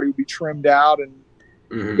qualifying. Everybody would be trimmed out, and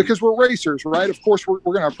because we're racers, right? Of course, we're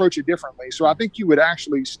going to approach it differently. So I think you would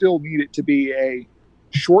actually still need it to be a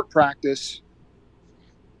short practice.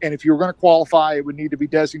 And if you were going to qualify, it would need to be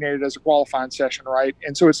designated as a qualifying session, right?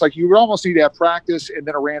 And so it's like you would almost need to have practice and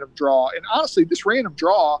then a random draw. And honestly, this random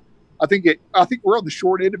draw, I think we're on the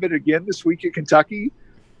short end of it again this week at Kentucky.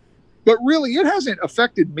 But really, it hasn't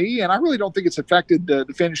affected me, and I really don't think it's affected the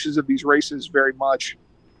finishes of these races very much.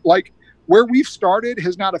 Like, where we've started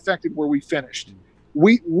has not affected where we finished.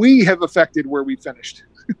 We have affected where we finished,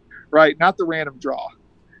 right? Not the random draw.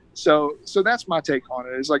 So that's my take on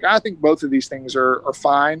it. Is like, I think both of these things are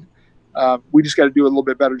fine. We just got to do a little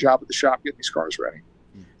bit better job at the shop getting these cars ready.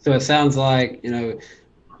 So it sounds like,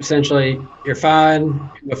 essentially you're fine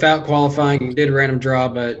without qualifying. You did a random draw,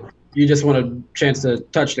 but you just want a chance to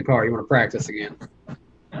touch the car. You want to practice again.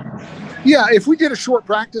 Yeah, if we did a short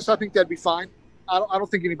practice, I think that'd be fine. I don't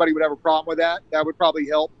think anybody would have a problem with that. That would probably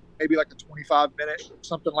help, maybe like a 25-minute,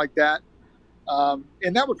 something like that.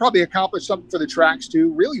 And that would probably accomplish something for the tracks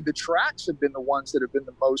too. Really, the tracks have been the ones that have been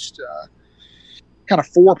the most kind of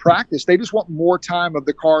for practice. They just want more time of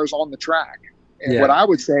the cars on the track. And what I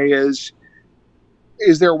would say is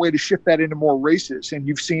there a way to shift that into more races? And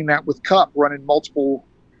you've seen that with Cup running multiple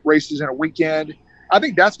races in a weekend. I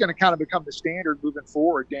think that's going to kind of become the standard moving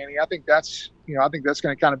forward, Danny. I think that's going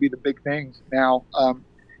to kind of be the big thing now.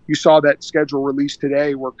 You saw that schedule released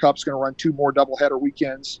today where Cup's going to run 2 more doubleheader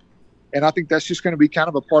weekends. And I think that's just going to be kind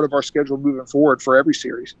of a part of our schedule moving forward for every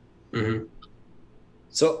series. Mm-hmm.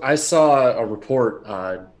 So I saw a report,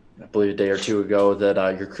 I believe a day or two ago,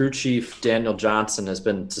 that your crew chief, Daniel Johnson, has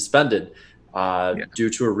been suspended due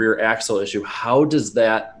to a rear axle issue. How does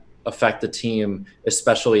that affect the team,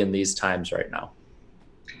 especially in these times right now?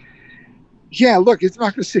 Yeah, look, it's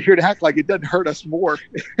not going to sit here to act like it doesn't hurt us more.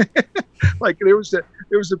 Like there was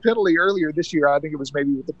a penalty earlier this year. I think it was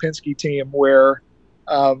maybe with the Penske team where,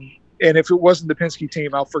 and if it wasn't the Penske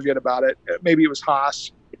team, I'll forget about it. Maybe it was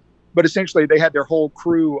Haas, but essentially they had their whole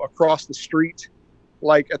crew across the street,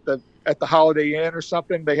 like at the Holiday Inn or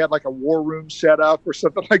something. They had like a war room set up or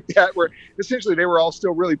something like that, where essentially they were all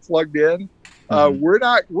still really plugged in. We're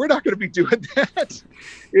not going to be doing that.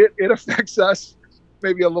 It affects us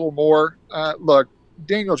maybe a little more. Look,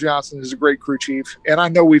 Daniel Johnson is a great crew chief, and I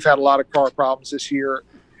know we've had a lot of car problems this year,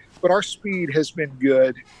 but our speed has been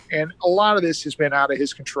good, and a lot of this has been out of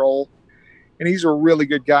his control. And he's a really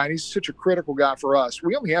good guy, and he's such a critical guy for us.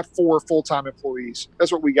 We only have 4 full-time employees.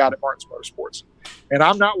 That's what we got at Martin's Motorsports, and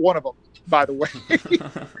I'm not one of them, by the way.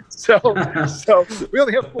 so we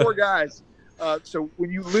only have 4 guys. So when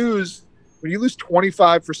you lose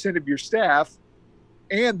 25% of your staff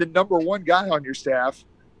and the number 1 guy on your staff,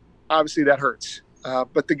 obviously that hurts.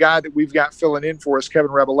 But the guy that we've got filling in for us,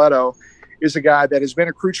 Kevin Reboletto, is a guy that has been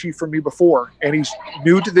a crew chief for me before, and he's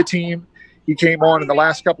new to the team. He came on in the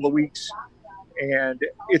last couple of weeks, and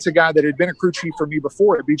it's a guy that had been a crew chief for me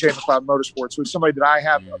before at BJ McLeod Motorsports. So it's somebody that I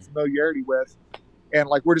have a familiarity with. And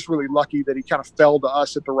like, we're just really lucky that he kind of fell to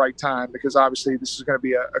us at the right time, because obviously this is going to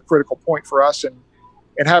be a critical point for us. And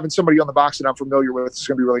having somebody on the box that I'm familiar with is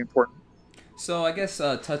going to be really important. So I guess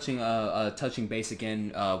touching base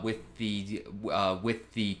again with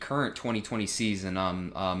the current 2020 season,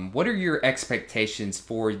 what are your expectations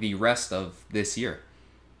for the rest of this year?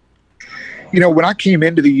 When I came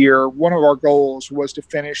into the year, one of our goals was to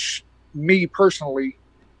finish in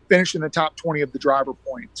the top 20 of the driver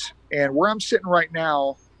points. And where I'm sitting right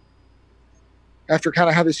now, after kind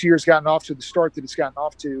of how this year's gotten off to the start that it's gotten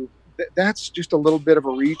off to, that's just a little bit of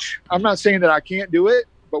a reach. I'm not saying that I can't do it,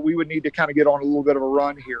 but we would need to kind of get on a little bit of a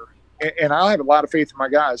run here. And I have a lot of faith in my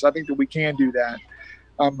guys. I think that we can do that.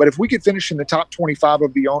 But if we could finish in the top 25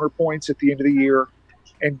 of the owner points at the end of the year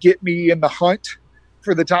and get me in the hunt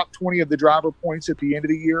for the top 20 of the driver points at the end of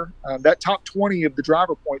the year, that top 20 of the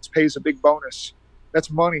driver points pays a big bonus. That's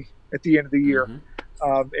money at the end of the year.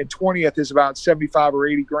 And 20th is about 75 or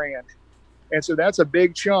 80 grand. And so that's a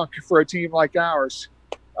big chunk for a team like ours.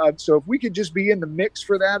 So if we could just be in the mix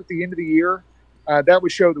for that at the end of the year, that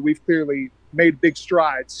would show that we've clearly made big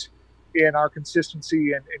strides in our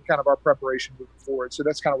consistency and kind of our preparation moving forward. So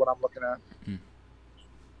that's kind of what I'm looking at.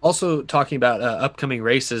 Also talking about upcoming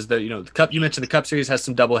races, the Cup, you mentioned the Cup Series has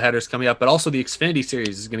some double headers coming up, but also the Xfinity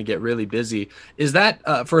Series is going to get really busy. Is that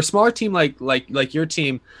for a smaller team like your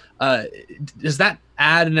team? Does that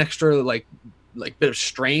add an extra like bit of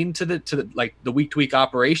strain to the week to week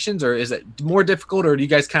operations, or is it more difficult, or do you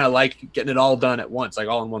guys kind of like getting it all done at once, like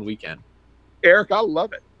all in one weekend? Eric, I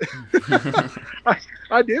love it.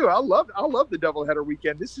 I do. I love the doubleheader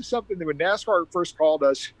weekend. This is something that when NASCAR first called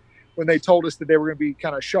us, when they told us that they were going to be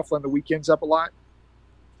kind of shuffling the weekends up a lot,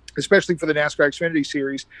 especially for the NASCAR Xfinity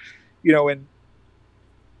Series, and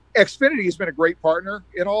Xfinity has been a great partner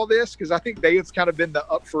in all this because I think they have kind of been the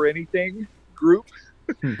up for anything group.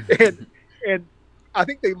 and I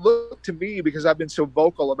think they look to me because I've been so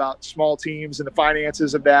vocal about small teams and the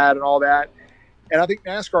finances of that and all that. And I think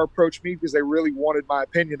NASCAR approached me because they really wanted my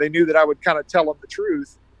opinion. They knew that I would kind of tell them the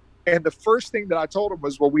truth. And the first thing that I told them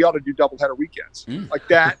was, well, we ought to do doubleheader weekends. Like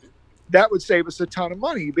that would save us a ton of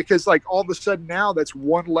money because like all of a sudden now that's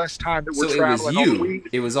one less time that we're traveling all week.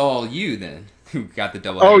 It was all you then who got the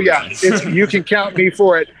doubleheader. Oh yeah, you can count me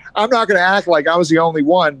for it. I'm not going to act like I was the only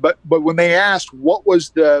one, but when they asked what was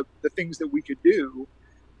the things that we could do,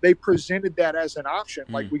 they presented that as an option.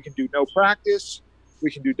 Like we can do no practice,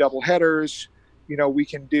 we can do double headers, we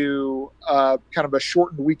can do kind of a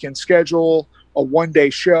shortened weekend schedule, a one-day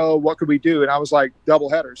show. What could we do? And I was like, double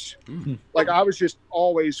headers. Like I was just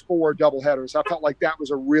always for double headers. I felt like that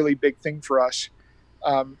was a really big thing for us.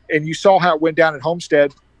 And you saw how it went down at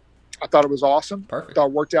Homestead. I thought it was awesome. Perfect. I thought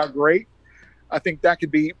it worked out great. I think that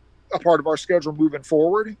could be a part of our schedule moving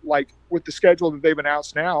forward. Like with the schedule that they've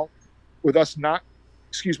announced now, with us not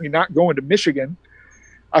going to Michigan,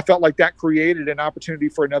 I felt like that created an opportunity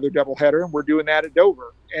for another doubleheader, and we're doing that at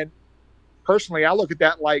Dover. And personally, I look at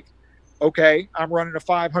that like, okay, I'm running a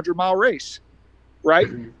 500-mile race, right?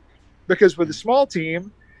 Because with a small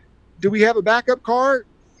team, do we have a backup car?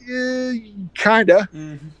 Kinda.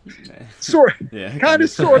 Sort of. Yeah. Kinda,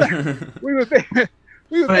 sort of. We would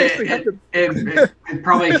basically have to. It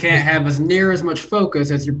probably can't have as near as much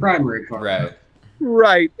focus as your primary car. Right.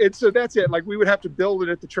 Right. And so that's it. Like we would have to build it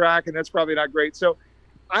at the track, and that's probably not great. So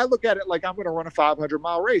I look at it like I'm going to run a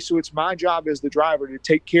 500-mile race. So it's my job as the driver to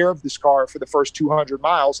take care of this car for the first 200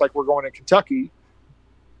 miles, like we're going to Kentucky.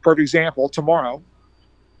 Perfect example, tomorrow.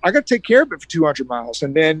 I got to take care of it for 200 miles.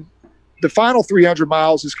 And then the final 300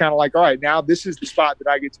 miles is kind of like, all right, now this is the spot that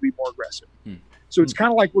I get to be more aggressive. So it's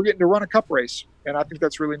kind of like we're getting to run a cup race. And I think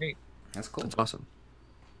that's really neat. That's cool. That's awesome.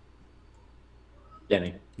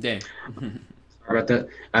 Danny. Sorry about that.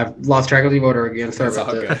 I've lost track of the order again. Sorry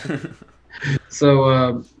about that.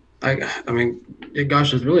 So, I mean,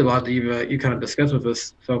 gosh, there's really a lot that you kind of discussed with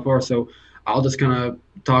us so far. So I'll just kind of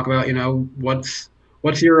talk about,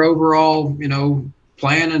 what's your overall,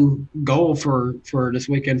 plan and goal for this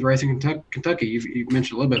weekend's racing in Kentucky. You've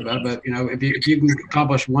mentioned a little bit about it, but, if you can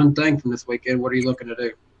accomplish one thing from this weekend, what are you looking to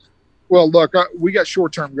do? Well, look, we got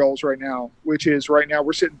short-term goals right now, which is right now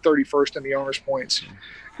we're sitting 31st in the owner's points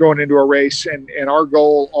going into a race. And our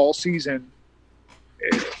goal all season,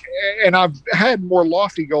 and I've had more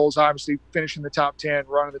lofty goals, obviously, finishing the top 10,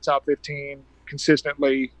 running the top 15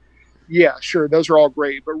 consistently. Yeah, sure, those are all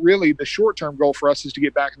great. But really, the short-term goal for us is to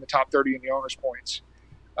get back in the top 30 in the owner's points.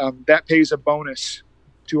 That pays a bonus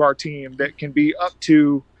to our team that can be up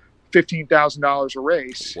to $15,000 a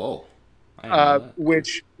race. Whoa.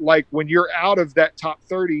 Which, like, when you're out of that top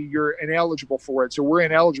 30, you're ineligible for it. So we're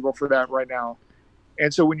ineligible for that right now.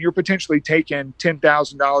 And so when you're potentially taking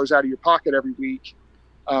 $10,000 out of your pocket every week,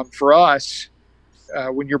 for us,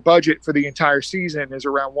 when your budget for the entire season is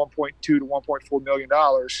around $1.2 to $1.4 million,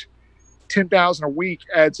 $10,000 a week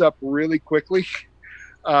adds up really quickly.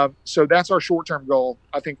 So that's our short-term goal.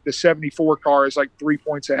 I think the 74 car is like 3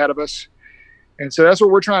 points ahead of us. And so that's what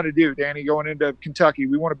we're trying to do, Danny, going into Kentucky.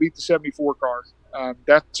 We want to beat the 74 car.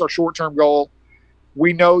 That's our short-term goal.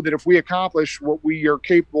 We know that if we accomplish what we are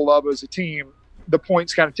capable of as a team, the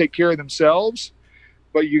points kind of take care of themselves.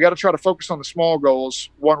 But you got to try to focus on the small goals,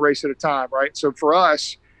 one race at a time, right? So for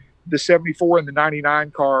us, the 74 and the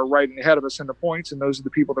 99 car are right ahead of us in the points, and those are the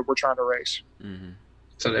people that we're trying to race.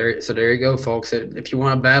 So there you go, folks. If you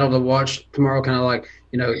want a battle to watch tomorrow, kind of like,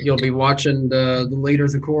 you'll be watching the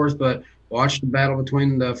leaders, of course, but watch the battle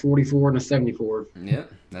between the 44 and the 74. Yeah,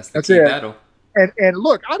 that's the key battle. And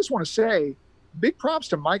look, I just want to say big props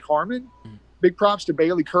to Mike Harmon, big props to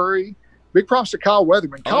Bailey Curry, big props to Kyle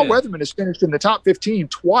Weatherman. Kyle Weatherman has finished in the top 15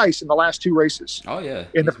 twice in the last two races. Oh, yeah.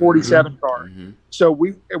 In the 47 car. So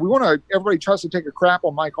we want to – everybody tries to take a crap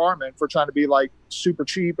on Mike Harmon for trying to be, like, super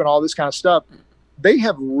cheap and all this kind of stuff. They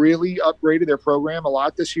have really upgraded their program a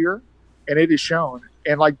lot this year, and it is shown.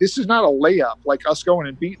 And, like, this is not a layup, like us going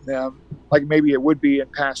and beating them like maybe it would be in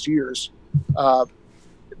past years.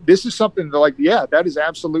 This is something that, like, yeah, that is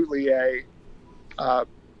absolutely a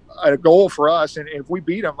goal for us. And if we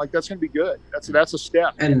beat them, like, that's going to be good. That's a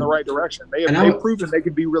step in the right direction. They've proven they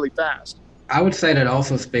can be really fast. I would say that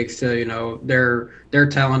also speaks to, their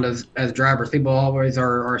talent as drivers. People always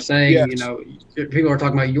are saying, people are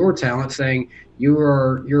talking about your talent, saying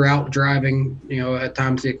you're out driving, at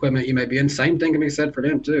times the equipment you may be in. Same thing can be said for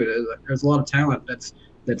them too. There's a lot of talent that's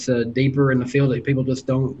deeper in the field that people just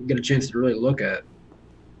don't get a chance to really look at.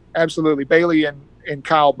 Absolutely. Bailey and and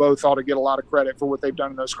Kyle both ought to get a lot of credit for what they've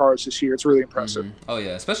done in those cars this year. It's really impressive. Oh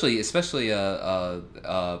yeah, especially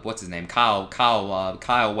what's his name, Kyle Weatherman too.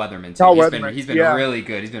 Kyle Weatherman, he's been really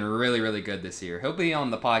good. He's been really good this year. He'll be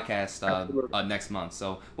on the podcast next month,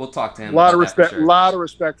 so we'll talk to him. A lot of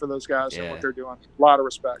respect for those guys and what they're doing. A lot of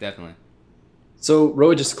respect. Definitely. So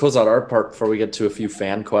really, just to close out our part before we get to a few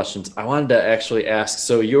fan questions, I wanted to actually ask.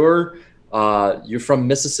 So you're from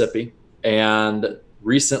Mississippi, and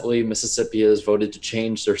recently Mississippi has voted to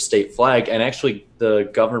change their state flag, and actually the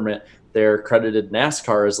government there credited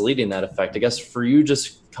NASCAR as leading that effect. I guess for you,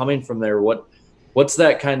 just coming from there, what's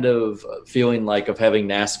that kind of feeling like of having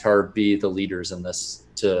NASCAR be the leaders in this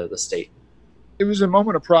to the state? It was a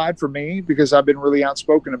moment of pride for me because I've been really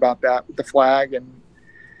outspoken about that with the flag, and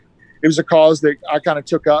it was a cause that I kind of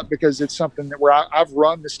took up because it's something that where I've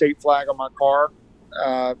run the state flag on my car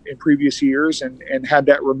in previous years and had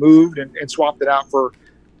that removed and swapped it out for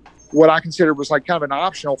what I consider was like kind of an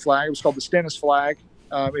optional flag. It was called the Stennis flag.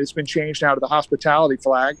 It's been changed now to the hospitality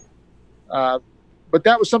flag. But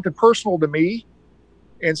that was something personal to me.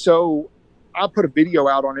 And so I put a video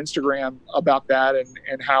out on Instagram about that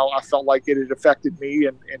and how I felt like it had affected me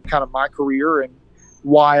and kind of my career and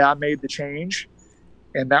why I made the change.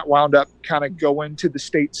 And that wound up kind of going to the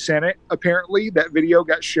state Senate. Apparently, that video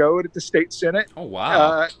got showed at the state Senate. Oh,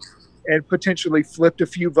 wow. And potentially flipped a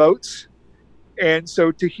few votes. And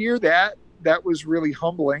so to hear that was really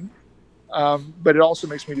humbling. But it also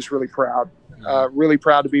makes me just really proud. Really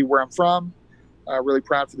proud to be where I'm from. Really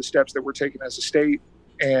proud for the steps that we're taking as a state.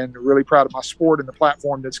 And really proud of my sport and the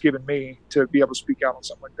platform that's given me to be able to speak out on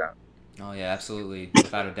something like that. Oh, yeah, absolutely.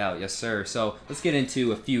 Without a doubt. Yes, sir. So let's get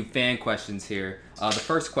into a few fan questions here. The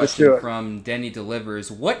first question from Denny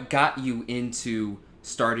Delivers. What got you into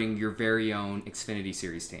starting your very own Xfinity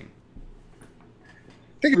Series team?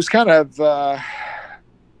 I think it was kind of, I'm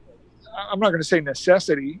not going to say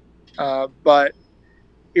necessity, but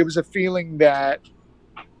it was a feeling that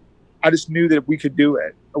I just knew that we could do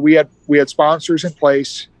it. We had sponsors in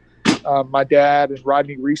place. My dad and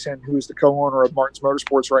Rodney Reeson, who is the co-owner of Martin's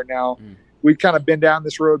Motorsports right now, we'd kind of been down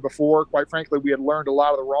this road before. Quite frankly, we had learned a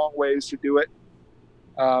lot of the wrong ways to do it.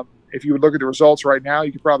 If you would look at the results right now,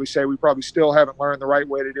 you could probably say we probably still haven't learned the right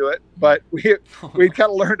way to do it. But we'd kind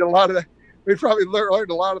of learned learned a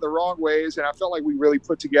lot of the wrong ways, and I felt like we really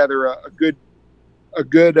put together a good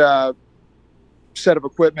set of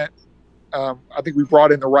equipment. I think we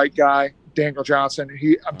brought in the right guy, Daniel Johnson.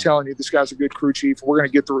 I'm telling you, this guy's a good crew chief. We're going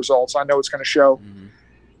to get the results. I know it's going to show.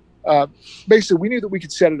 Basically, we knew that we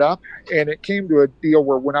could set it up, and it came to a deal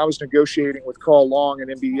where when I was negotiating with Carl Long and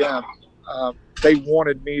NBM, they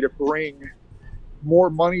wanted me to bring more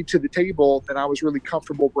money to the table than I was really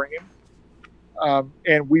comfortable bringing.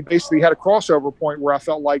 And we basically had a crossover point where I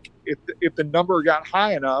felt like if the number got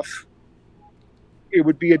high enough, it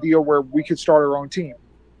would be a deal where we could start our own team.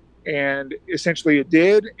 And essentially it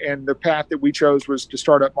did. And the path that we chose was to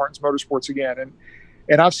start up Martin's Motorsports again.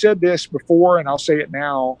 And I've said this before, and I'll say it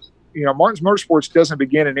now, Martin's Motorsports doesn't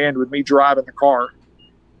begin and end with me driving the car.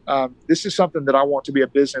 This is something that I want to be a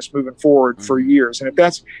business moving forward for years. And if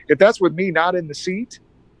that's with me not in the seat,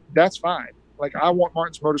 that's fine. Like, I want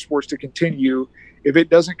Martin's Motorsports to continue. If it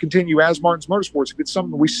doesn't continue as Martin's Motorsports, if it's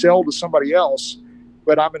something we sell to somebody else,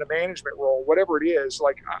 but I'm in a management role, whatever it is,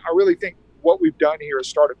 like, I really think what we've done here is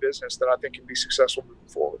start a business that I think can be successful moving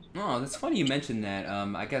forward. Oh, that's funny you mentioned that.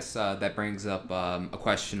 I guess that brings up a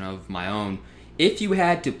question of my own. If you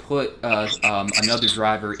had to put another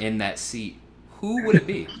driver in that seat, who would it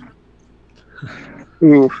be?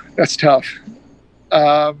 Ooh, that's tough.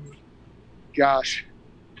 Gosh.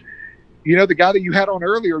 The guy that you had on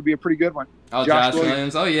earlier would be a pretty good one. Oh, Josh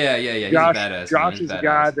Williams. Oh, yeah. He's a badass. Josh is a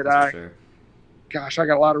guy that I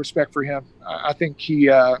got a lot of respect for him. I think he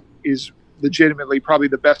is legitimately probably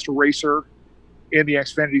the best racer in the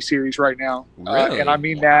Xfinity Series right now. Really? And I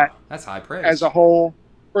mean that. That's high praise. As a whole.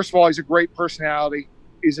 First of all, he's a great personality.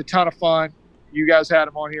 He's a ton of fun. You guys had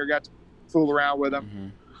him on here, got to fool around with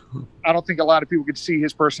him. I don't think a lot of people could see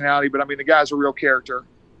his personality, but I mean, the guy's a real character.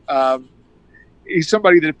 He's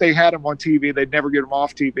somebody that if they had him on TV, they'd never get him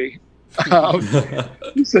off TV.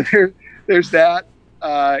 So there's that.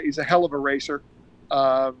 He's a hell of a racer.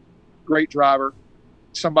 Great driver.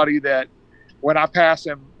 Somebody that when I pass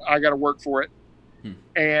him, I got to work for it.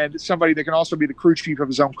 And somebody that can also be the crew chief of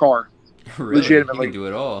his own car. Really? Legitimately. He can do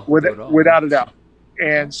it all. Without a doubt.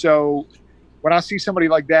 And so when I see somebody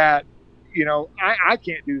like that, I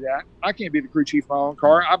can't do that. I can't be the crew chief of my own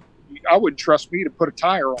car. I wouldn't trust me to put a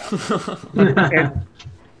tire on.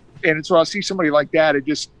 and so I see somebody like that.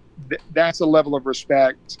 That's a level of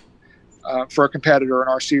respect for a competitor in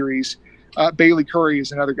our series. Bailey Curry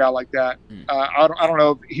is another guy like that. I don't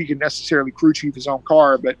know if he can necessarily crew chief his own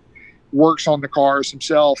car, but works on the cars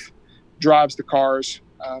himself, drives the cars.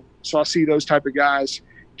 So I see those type of guys.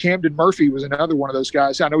 Camden Murphy was another one of those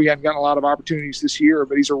guys. I know he hadn't gotten a lot of opportunities this year,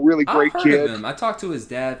 but he's a really great I've heard kid. of him. I talked to his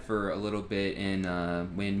dad for a little bit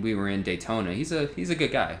when we were in Daytona. He's a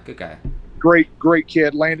good guy. Good guy. Great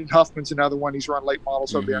kid. Landon Huffman's another one. He's run late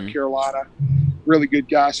models over there in Carolina. Really good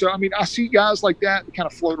guy. So, I mean, I see guys like that kind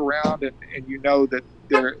of float around, and you know that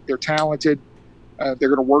they're talented. They're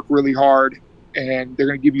going to work really hard, and they're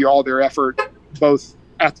going to give you all their effort, both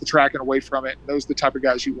at the track and away from it. Those are the type of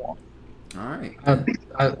guys you want. All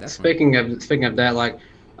right. Speaking of that, like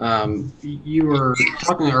you were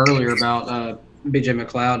talking earlier about BJ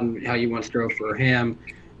McLeod and how you once drove for him.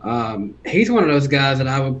 He's one of those guys that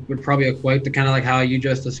I would probably equate to kind of like how you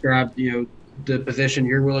just described, you know, the position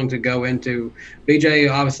you're willing to go into. BJ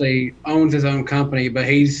obviously owns his own company, but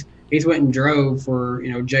he's went and drove for,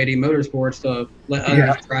 you know, JD Motorsports to let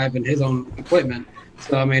others drive in his own equipment.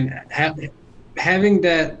 So, I mean, having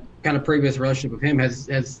that kind of previous relationship with him,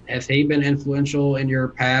 has he been influential in your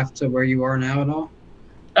path to where you are now at all?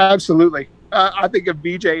 Absolutely. I think of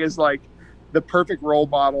BJ as like the perfect role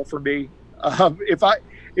model for me.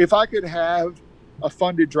 If I could have a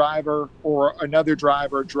funded driver or another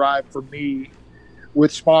driver drive for me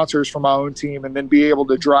with sponsors for my own team, and then be able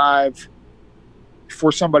to drive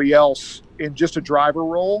for somebody else in just a driver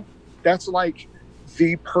role, that's like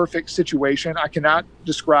the perfect situation. I cannot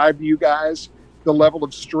describe to you guys the level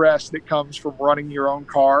of stress that comes from running your own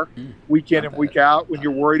car week in and week out when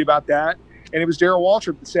you're worried about that. And it was Darrell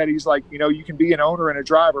Waltrip that said, he's like, you know, you can be an owner and a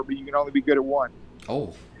driver, but you can only be good at one.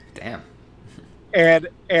 Oh, damn. And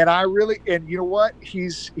I really, and you know what?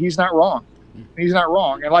 He's not wrong. He's not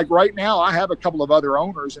wrong. And like right now, I have a couple of other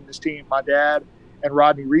owners in this team, my dad and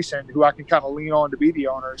Rodney Reeson, who I can kind of lean on to be the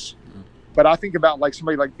owners. But I think about like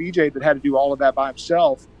somebody like BJ that had to do all of that by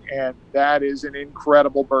himself, and that is an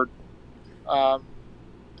incredible burden.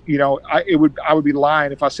 You know, I would be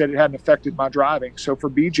lying if I said it hadn't affected my driving. So for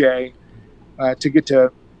BJ to get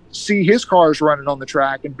to see his cars running on the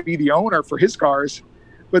track and be the owner for his cars,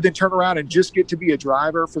 but then turn around and just get to be a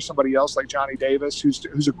driver for somebody else like Johnny Davis,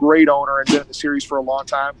 who's a great owner and been in the series for a long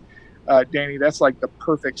time. Danny, that's like the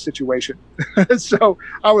perfect situation. So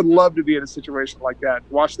I would love to be in a situation like that.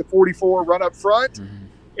 Watch the 44 run up front,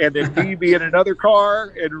 and then me be in another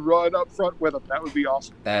car and run up front with them. That would be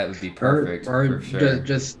awesome. That would be perfect. Or for sure.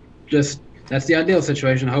 just that's the ideal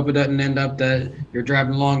situation. I hope it doesn't end up that you're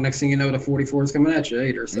driving along, next thing you know, the 44 is coming at you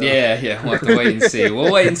either. So. Yeah, we'll have to wait and see.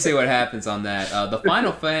 We'll wait and see what happens on that. The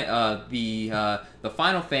final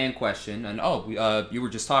fan question, and you were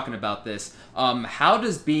just talking about this. How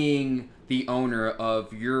does being the owner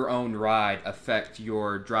of your own ride affect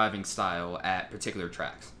your driving style at particular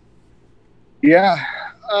tracks? Yeah,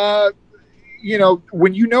 you know,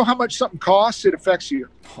 when you know how much something costs, it affects you.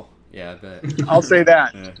 Oh, yeah, I bet. I'll say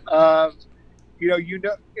that. Yeah. You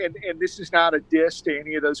know, and this is not a diss to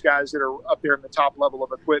any of those guys that are up there in the top level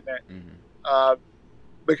of equipment,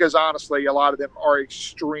 because honestly, a lot of them are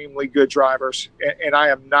extremely good drivers, and I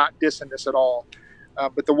am not dissing this at all.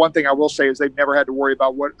 But the one thing I will say is they've never had to worry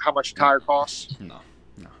about how much a tire costs. No.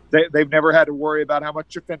 They've never had to worry about how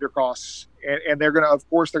much a fender costs, and they're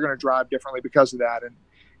gonna drive differently because of that.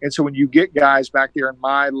 And so when you get guys back there in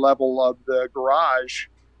my level of the garage,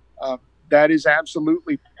 that is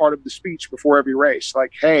absolutely part of the speech before every race.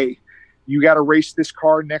 Like, hey, you got to race this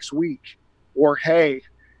car next week, or hey,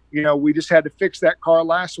 you know, we just had to fix that car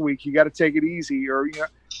last week. You got to take it easy, or you know,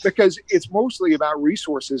 because it's mostly about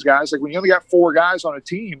resources, guys. Like when you only got 4 guys on a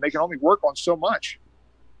team, they can only work on so much.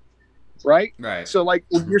 Right. So like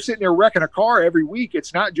when you're sitting there wrecking a car every week,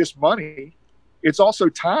 it's not just money, it's also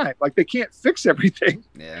time. Like they can't fix everything.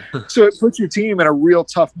 Yeah. So it puts your team in a real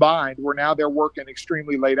tough bind where now they're working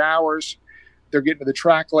extremely late hours. They're getting to the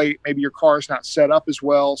track late. Maybe your car's not set up as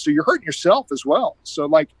well. So you're hurting yourself as well. So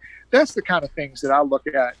like, that's the kind of things that I look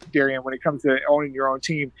at, Darian, when it comes to owning your own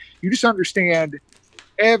team. You just understand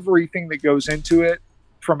everything that goes into it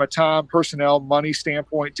from a time, personnel, money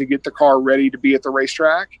standpoint to get the car ready to be at the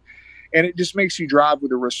racetrack. And it just makes you drive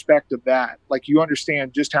with the respect of that. Like you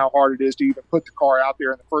understand just how hard it is to even put the car out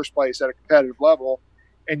there in the first place at a competitive level.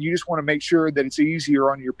 And you just want to make sure that it's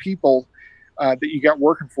easier on your people that you got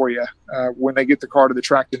working for you when they get the car to the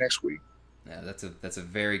track the next week. Yeah, that's a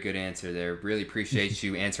very good answer there. Really appreciate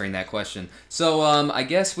you answering that question. So I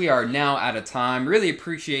guess we are now out of time. Really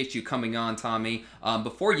appreciate you coming on, Tommy.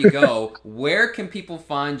 Before you go, where can people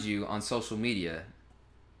find you on social media?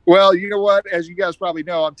 Well, you know what? As you guys probably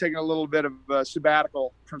know, I'm taking a little bit of a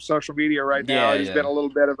sabbatical from social media right now. It's been a little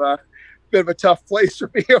bit of a bit of a tough place for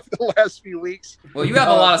me over the last few weeks. Well, you have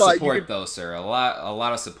a lot of support, though, sir. A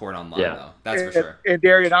lot of support online, though. That's for sure. And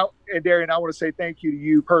Darian, I want to say thank you to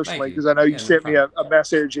you personally, because I know you sent me a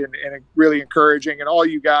message and really encouraging, and all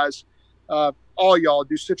you guys, all y'all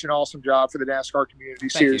do such an awesome job for the NASCAR community.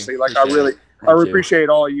 Seriously, I appreciate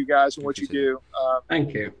all of you guys and what you do.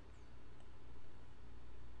 Thank you.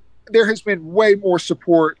 There has been way more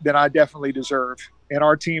support than I definitely deserve and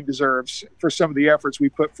our team deserves for some of the efforts we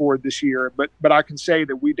put forward this year. But I can say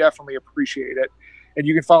that we definitely appreciate it. And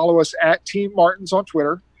you can follow us at Team Martins on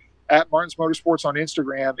Twitter, at Martins Motorsports on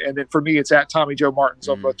Instagram. And then for me, it's at Tommy Joe Martins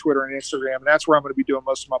on both Twitter and Instagram. And that's where I'm going to be doing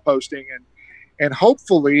most of my posting. And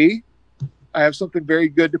hopefully I have something very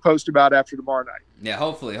good to post about after tomorrow night. Yeah,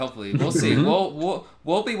 hopefully. We'll see.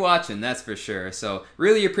 We'll be watching, that's for sure. So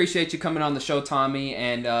really appreciate you coming on the show, Tommy.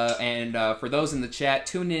 And for those in the chat,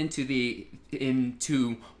 tune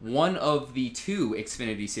into one of the 2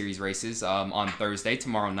 Xfinity Series races on Thursday,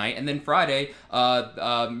 tomorrow night, and then Friday.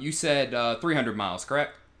 You said 300 miles,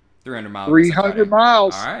 correct? 300 miles. 300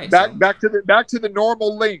 miles. All right. Back to the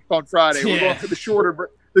normal length on Friday. We're going for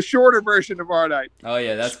the shorter version tomorrow night. Oh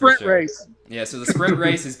yeah, that's sprint for sure. race. Yeah, so the sprint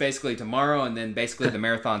race is basically tomorrow, and then basically the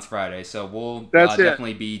marathon's Friday. So we'll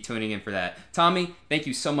definitely be tuning in for that. Tommy, thank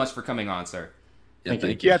you so much for coming on, sir. Yeah,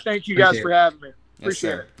 thank you. Yeah, thank you guys for having me.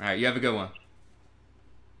 Appreciate it. All right, you have a good one.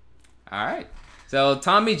 All right. So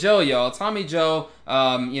Tommy Joe, y'all. Tommy Joe,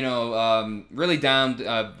 really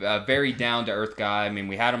very down to earth guy. I mean,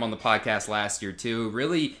 we had him on the podcast last year too.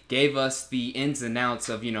 Really gave us the ins and outs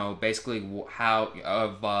of basically how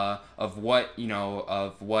of what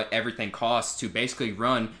everything costs to basically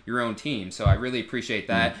run your own team. So I really appreciate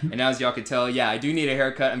that. And as y'all can tell, yeah, I do need a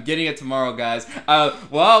haircut. I'm getting it tomorrow, guys.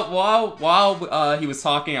 While he was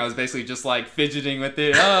talking, I was basically just like fidgeting with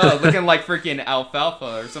it, looking like freaking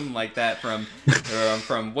alfalfa or something like that from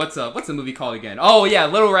what's the movie called again? Oh yeah,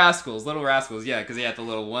 Little Rascals. Yeah, because he had the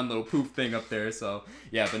little poof thing up there. So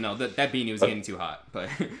yeah, but no, that beanie was getting too hot. But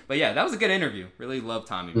yeah, that was a good interview. Really love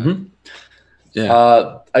Tommy. Mm-hmm.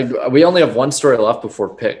 Yeah. We only have one story left before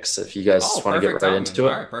picks. If you guys want to get right into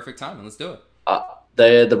it. All right, perfect timing. Let's do it.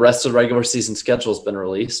 The rest of the regular season schedule has been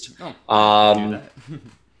released. Oh,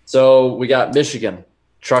 so we got Michigan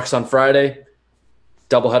trucks on Friday,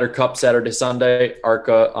 doubleheader Cup Saturday, Sunday,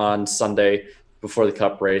 ARCA on Sunday before the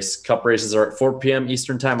Cup race. Cup races are at 4 p.m.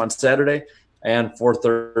 Eastern time on Saturday and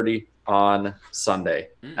 4:30 on Sunday.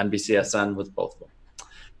 NBCSN with both of them.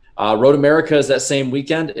 Road America is that same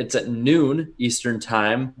weekend. It's at noon Eastern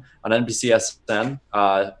time on NBCSN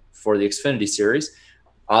for the Xfinity Series.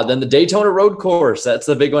 Then the Daytona Road Course. That's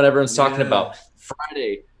the big one everyone's talking about.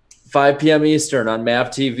 Friday, 5 p.m. Eastern on MAV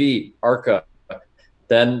TV, ARCA.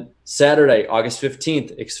 Then Saturday, August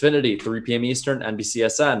 15th, Xfinity, 3 p.m. Eastern,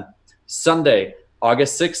 NBCSN. Sunday,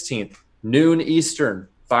 August 16th, noon Eastern,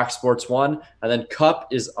 Fox Sports 1. And then Cup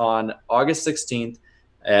is on August 16th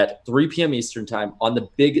at 3 p.m. Eastern time on the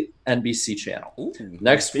big NBC channel. Ooh,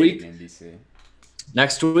 next week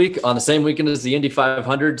on the same weekend as the Indy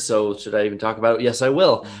 500. So should I even talk about it? Yes, I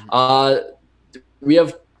will. We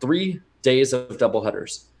have 3 days of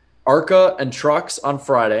doubleheaders. ARCA and trucks on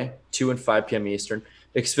Friday, 2 and 5 p.m. Eastern.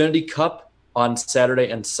 Xfinity Cup on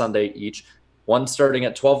Saturday and Sunday each. One starting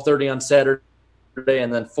at 12:30 on Saturday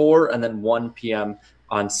and then 4, and then 1 p.m.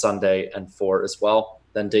 on Sunday and 4 as well.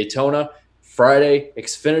 Then Daytona, Friday,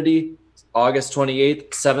 Xfinity, August 28th,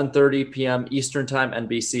 7:30 p.m. Eastern time,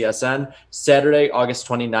 NBCSN. Saturday, August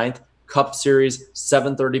 29th, Cup Series,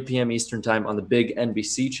 7:30 p.m. Eastern time on the big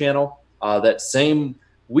NBC channel. That same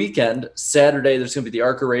weekend, Saturday, there's going to be the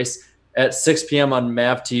ARCA race at 6 p.m. on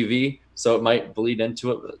MAV TV, so it might bleed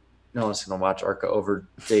into it, but no one's going to watch ARCA over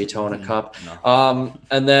Daytona Cup. No.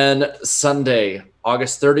 And then Sunday,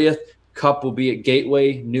 August 30th, Cup will be at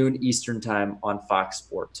Gateway, noon Eastern time on Fox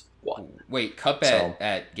Sports 1. Wait, Cup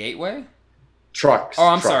at Gateway? Trucks. Oh,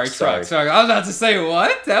 I'm sorry. I was about to say,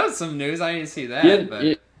 what? That was some news. I didn't see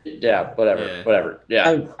that. Yeah, whatever.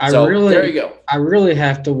 Yeah. There you go. I really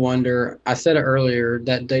have to wonder, I said it earlier,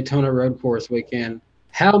 that Daytona Road Course weekend,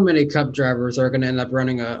 how many Cup drivers are going to end up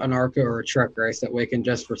running an ARCA or a truck race that weekend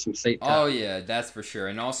just for some seat time? Oh, yeah, that's for sure.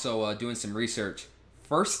 And also doing some research.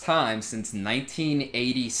 First time since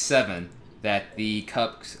 1987 that the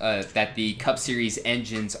Cup Series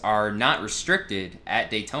engines are not restricted at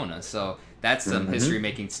Daytona. So that's some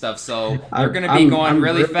history-making stuff. So they're going to be going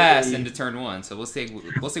really fast into Turn 1. So we'll see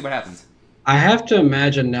what happens. I have to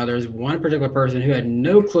imagine now there's one particular person who had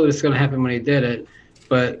no clue this was going to happen when he did it,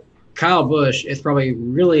 but Kyle Busch is probably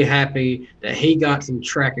really happy that he got some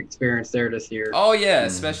track experience there this year. Oh yeah,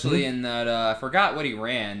 especially in that I forgot what he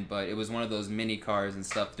ran, but it was one of those mini cars and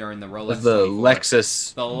stuff during the Rolex. The 24.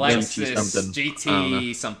 Lexus. The Lexus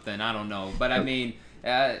GT something. I don't know, but I mean,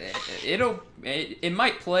 it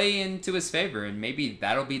might play into his favor, and maybe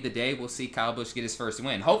that'll be the day we'll see Kyle Busch get his first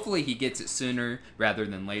win. Hopefully, he gets it sooner rather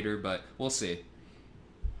than later, but we'll see.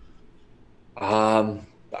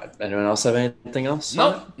 Anyone else have anything else?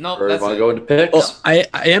 Nope. Or That's want it. to go into picks? Well, I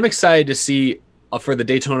am excited to see for the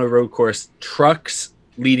Daytona Road Course trucks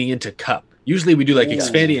leading into Cup. Usually we do like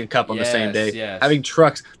Xfinity and Cup on the same day. Yes. Having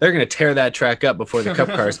trucks, they're going to tear that track up before the Cup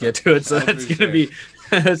cars get to it. So that's going to be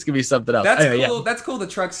that's going to be something else. That's Anyway, cool. yeah. That's cool. The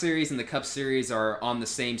Truck Series and the Cup Series are on the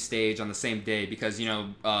same stage on the same day because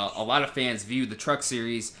a lot of fans view the Truck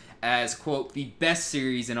Series as, quote, the best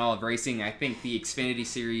series in all of racing. I think the Xfinity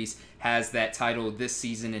Series has that title this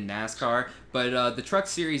season in NASCAR, but the Truck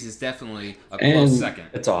Series is definitely a close second.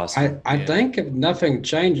 It's awesome. I think if nothing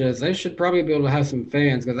changes, they should probably be able to have some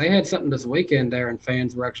fans because they had something this weekend there, and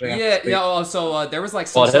fans were actually So there was like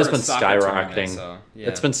some it has sort been of soccer tournament, skyrocketing. so, yeah.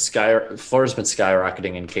 It's been Florida's been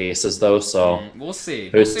skyrocketing in cases though, so we'll see.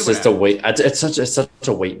 it's just a wait. It's such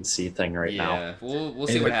a wait and see thing right now. Yeah, we'll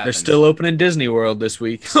see what happens. They're still opening Disney World this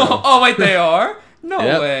week. So. Oh wait, they are. No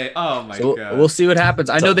Yep. way. Oh my So god. we'll see what happens.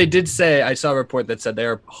 I know they did say, I saw a report that said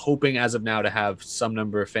they're hoping as of now to have some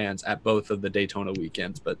number of fans at both of the Daytona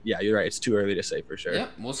weekends. But yeah, you're right. It's too early to say for sure. Yeah,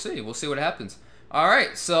 we'll see. We'll see what happens. All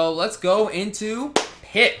right, so let's go into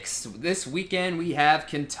picks. This weekend we have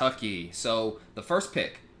Kentucky. So the first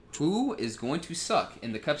pick, who is going to suck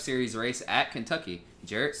in the Cup Series race at Kentucky?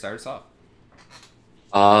 Jarrett, start us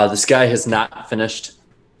off. This guy has not finished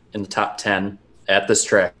in the top 10 at this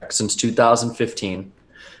track since 2015.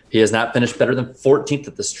 He has not finished better than 14th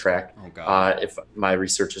at this track. Oh, God. If my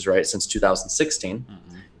research is right, since 2016.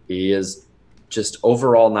 He has just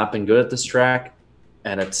overall not been good at this track,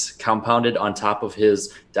 and it's compounded on top of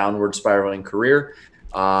his downward spiraling career.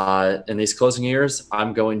 In these closing years,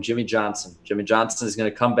 I'm going Jimmy Johnson. Jimmy Johnson is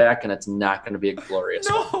going to come back, and it's not going to be a glorious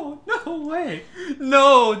one. No way.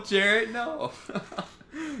 No, Jarrett, no.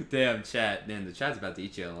 Damn, chat. Man, the chat's about to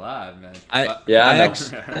eat you alive, man. I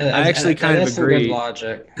actually kind of some agree. good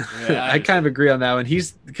logic. Yeah, I kind of agree on that one.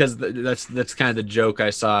 Because that's kind of the joke I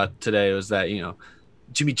saw today was that,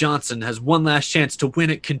 Jimmy Johnson has one last chance to win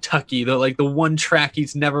at Kentucky, the one track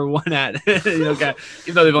he's never won at. Even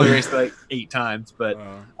though they've only raced like 8 times, but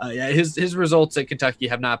his results at Kentucky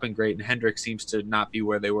have not been great, and Hendrick seems to not be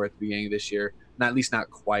where they were at the beginning of this year. At least not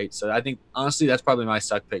quite. So I think honestly that's probably my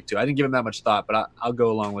suck pick too. I didn't give him that much thought, but I'll go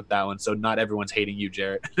along with that one. So not everyone's hating you,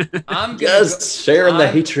 Jarrett. Sharing the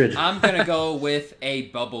hatred. I'm gonna go with a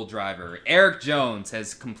bubble driver. Eric Jones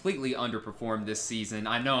has completely underperformed this season.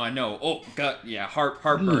 I know. Oh, gut, yeah,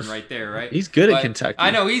 heartburn right there, right? He's good at Kentucky. I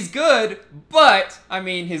know he's good, but I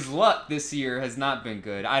mean his luck this year has not been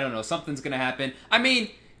good. I don't know. Something's gonna happen. I mean,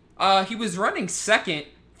 he was running second.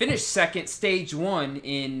 Finished second, stage 1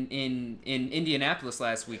 in Indianapolis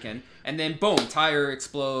last weekend, and then boom, tire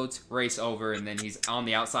explodes, race over, and then he's on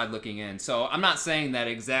the outside looking in. So I'm not saying that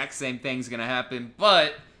exact same thing's gonna happen,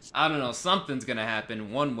 but I don't know, something's gonna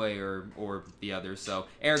happen one way or the other. So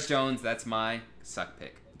Eric Jones, that's my suck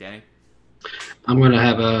pick. Danny? I'm gonna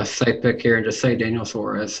have a safe pick here and just say Daniel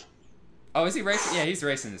Suarez. Oh, is he racing? Yeah, he's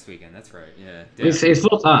racing this weekend. That's right. Yeah. He's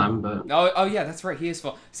full time, but oh yeah, that's right. He is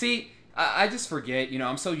full. See. I just forget,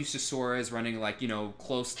 I'm so used to Suarez running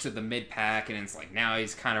close to the mid pack, and it's like now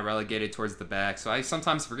he's kind of relegated towards the back. So I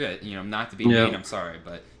sometimes forget, not to be mean. I'm sorry,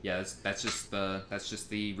 but yeah, that's just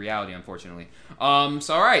the reality, unfortunately.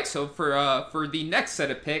 So all right, so for the next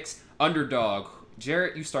set of picks, underdog.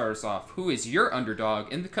 Jarrett, you start us off. Who is your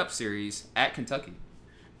underdog in the Cup Series at Kentucky?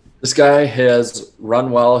 This guy has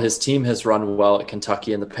run well. His team has run well at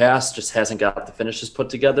Kentucky in the past. Just hasn't got the finishes put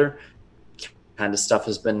together. Kind of stuff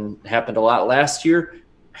has happened a lot last year.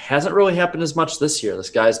 Hasn't really happened as much this year. This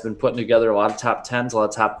guy's been putting together a lot of top 10s, a lot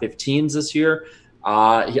of top 15s this year.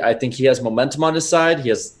 I think he has momentum on his side. He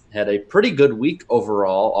has had a pretty good week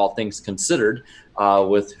overall, all things considered,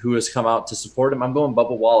 with who has come out to support him. I'm going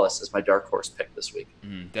Bubba Wallace as my dark horse pick this week.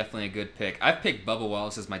 Definitely a good pick. I've picked Bubba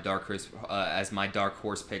Wallace as my dark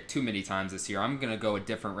horse pick too many times this year. I'm gonna go a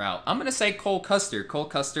different route. I'm gonna say Cole Custer. Cole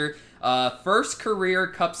Custer, first career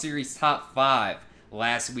Cup Series top 5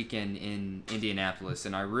 last weekend in Indianapolis,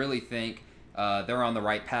 and I really think they're on the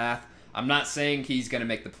right path. I'm not saying he's going to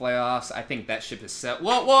make the playoffs. I think that ship is set.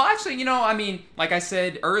 Well, actually, I mean, like I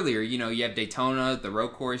said earlier, you have Daytona, the road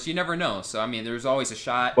course. You never know. So, I mean, there's always a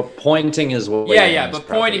shot. But pointing his way in. Yeah, but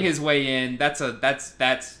pointing his way in, that's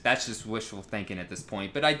just wishful thinking at this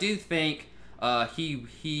point. But I do think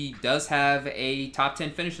he does have a top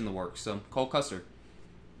 10 finish in the works. So Cole Custer.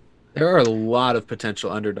 There are a lot of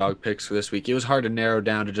potential underdog picks for this week. It was hard to narrow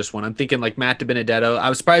down to just one. I'm thinking like Matt DiBenedetto. I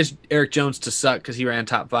was surprised Eric Jones to suck because he ran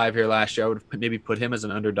top 5 here last year. I would have maybe put him as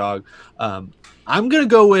an underdog. I'm going to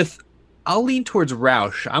go with – I'll lean towards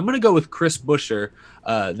Roush. I'm going to go with Chris Buescher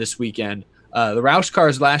this weekend. The Roush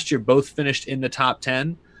cars last year both finished in the top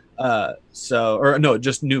 10.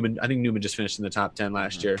 Just Newman. I think Newman just finished in the top 10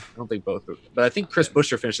 last year. I don't think both, but I think Chris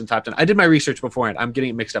Buescher finished in the top 10. I did my research beforehand. I'm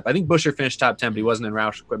getting it mixed up. I think Buescher finished top 10, but he wasn't in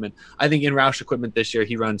Roush equipment. I think in Roush equipment this year,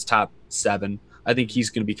 he runs top 7. I think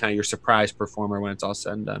he's going to be kind of your surprise performer when it's all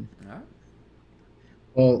said and done.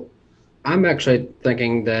 Well, I'm actually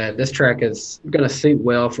thinking that this track is going to suit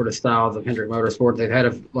well for the styles of Hendrick Motorsports. They've had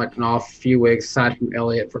an off few weeks, aside from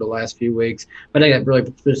Elliott for the last few weeks. But I think that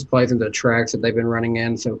really just plays into the tracks that they've been running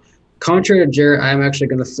in. So contrary to Jarrett, I'm actually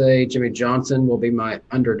going to say Jimmy Johnson will be my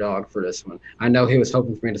underdog for this one. I know he was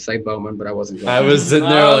hoping for me to say Bowman, but I wasn't going to. I was sitting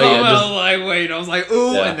there I was like,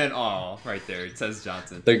 ooh, yeah. And then, right there, it says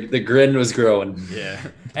Johnson. The grin was growing. Yeah.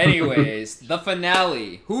 Anyways, the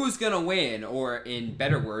finale. Who's going to win? Or in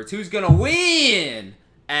better words, who's going to win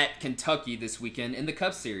at Kentucky this weekend in the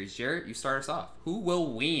Cup Series? Jarrett, you start us off. Who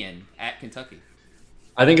will win at Kentucky?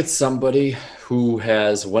 I think it's somebody who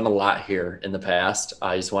has won a lot here in the past.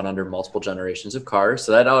 He's won under multiple generations of cars,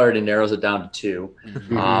 so that already narrows it down to 2.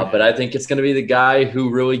 But I think it's going to be the guy who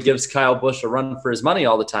really gives Kyle Busch a run for his money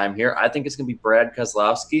all the time here. I think it's going to be Brad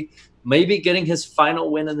Keselowski, maybe getting his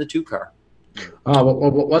final win in the 2 car.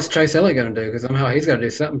 What's Chase Elliott going to do? Because somehow he's got to do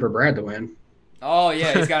something for Brad to win. Oh,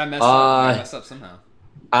 yeah, he's got to mess up somehow.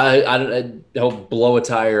 He'll blow a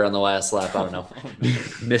tire on the last lap. I don't know.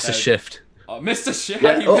 Miss a shift. Missed a shit.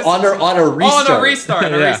 Yeah, on a restart. On a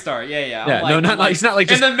restart. Yeah. Yeah, like, he's not like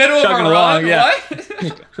just in the middle of our along. run. Yeah.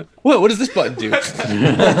 What does this button do?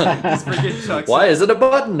 Why is it a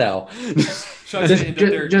button now?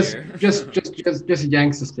 Just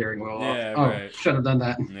yanks the steering wheel off. Yeah, right. Should have done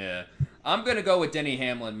that. Yeah. I'm going to go with Denny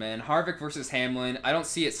Hamlin, man. Harvick versus Hamlin. I don't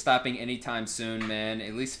see it stopping anytime soon, man.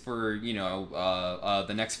 At least for,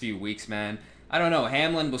 the next few weeks, man. I don't know.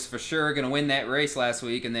 Hamlin was for sure going to win that race last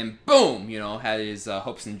week, and then boom, had his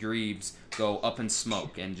hopes and dreams go up in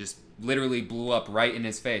smoke and just literally blew up right in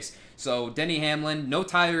his face. So Denny Hamlin, no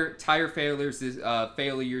tire failures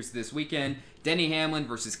this weekend. Denny Hamlin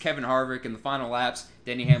versus Kevin Harvick in the final laps.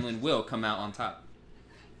 Denny Hamlin will come out on top.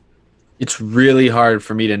 It's really hard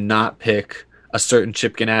for me to not pick a certain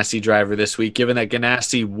Chip Ganassi driver this week, given that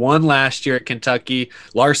Ganassi won last year at Kentucky.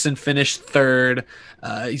 Larson finished 3rd.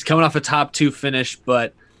 He's coming off a top 2 finish,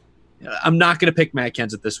 but I'm not going to pick Matt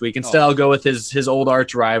Kenseth this week. Instead, I'll go with his old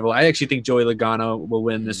arch rival. I actually think Joey Logano will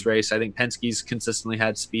win this race. I think Penske's consistently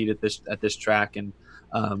had speed at this track, and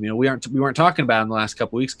we weren't talking about it in the last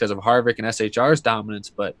couple weeks because of Harvick and SHR's dominance,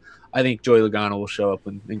 but I think Joey Logano will show up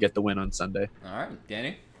and get the win on Sunday. All right,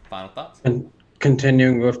 Danny, final thoughts. And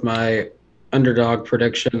continuing with my underdog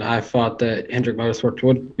prediction, I thought that Hendrick Motorsports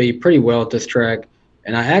would be pretty well at this track,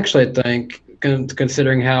 and I actually think,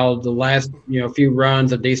 considering how the last few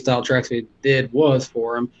runs of these style tracks we did was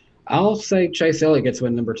for him, I'll say Chase Elliott gets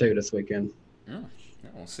win number 2 this weekend.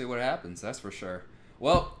 We'll see what happens. That's for sure.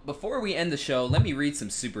 Well, before we end the show, let me read some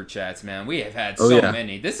super chats, man. We have had so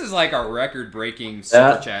many. This is like our record-breaking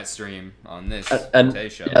super chat stream on this show.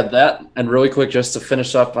 Yeah, that, and really quick, just to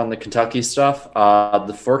finish up on the Kentucky stuff,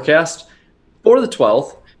 the forecast for the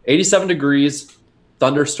 12th, 87 degrees,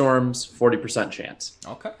 thunderstorms, 40% chance.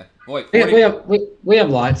 Okay. Wait, we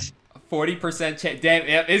have lights. 40% chance. Damn,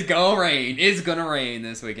 it's gonna rain. It's gonna rain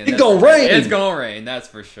this weekend. It's gonna rain. It's gonna rain. That's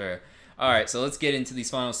for sure. All right, so let's get into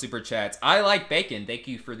these final super chats. I like bacon. Thank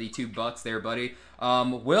you for the $2 there, buddy.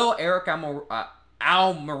 Will Eric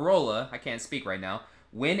Almirola, I can't speak right now,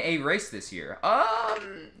 win a race this year?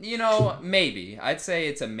 Maybe. I'd say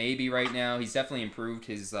it's a maybe right now. He's definitely improved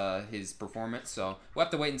his performance, so we'll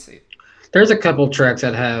have to wait and see. There's a couple tracks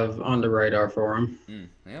that have on the radar for him.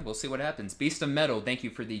 Yeah, we'll see what happens. Beast of Metal, thank you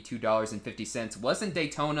for the $2.50. Wasn't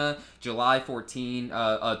Daytona July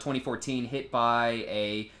 2014 hit by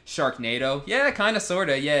a Sharknado? Yeah, kind of, sort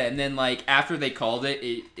of, yeah. And then, after they called it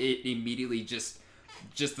immediately just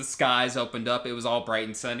the skies opened up. It was all bright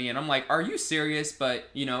and sunny. And I'm like, are you serious? But,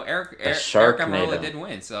 Eric Almirola did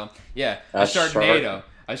win. So, yeah, a Sharknado.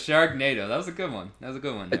 A Sharknado. That was a good one.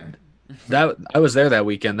 There. I was there that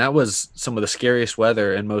weekend. That was some of the scariest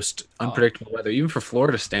weather and most unpredictable weather, even for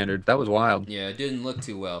Florida standard. That was wild. Yeah, it didn't look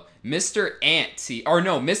too well. Mr.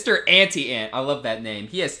 Anti-Ant. I love that name.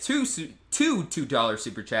 He has two $2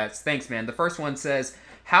 super chats. Thanks, man. The first one says,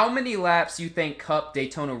 how many laps you think Cup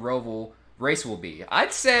Daytona Roval race will be?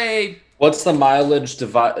 I'd say What's the mileage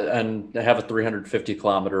divide and have a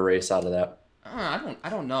 350-kilometer race out of that? I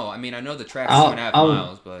don't know. I mean, I know the track's 2.5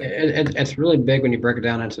 miles, but it's really big when you break it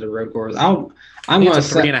down into the road course. I'm It's going a to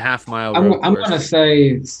say 3.5 mile I'm road going course. to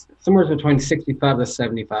say somewhere between 65 to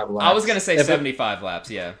 75 laps. I was gonna say 75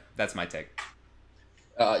 laps. Yeah, that's my take.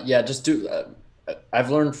 Yeah, just do.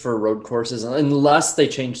 I've learned for road courses, unless they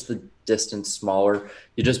change the distance smaller,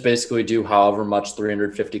 you just basically do however much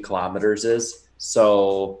 350 kilometers is.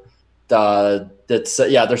 So they're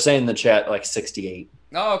saying in the chat like 68.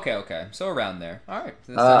 Oh, okay. So around there. All right.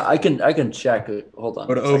 I can check it. Hold on.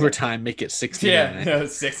 Go to overtime, make it 69. Yeah,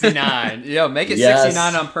 69. Yo, make it Yes.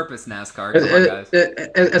 69 on purpose, NASCAR. Come on, guys.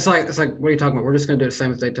 It's like what are you talking about? We're just going to do the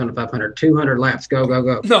same as Daytona 500. 200 laps. Go.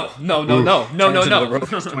 No. Turns into the road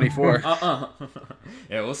course 24.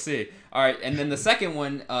 Yeah, we'll see. All right, and then the second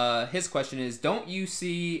one, his question is: don't you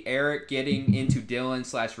see Eric getting into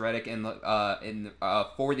Dylan/Reddick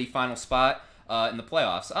for the final spot in the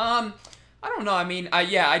playoffs? I don't know. I mean,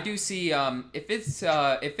 I do see if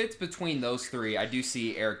it's between those three, I do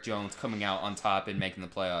see Eric Jones coming out on top and making the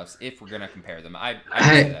playoffs. If we're gonna compare them, I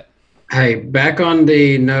see that. Hey, back on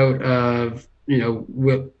the note of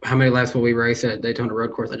how many laps will we race at Daytona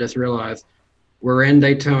Road Course? I just realized we're in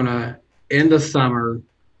Daytona in the summer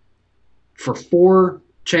for 4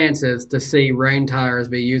 chances to see rain tires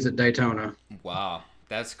be used at Daytona. Wow.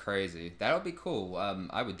 That's crazy. That'll be cool.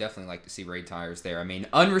 I would definitely like to see rain tires there. I mean,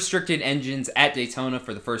 unrestricted engines at Daytona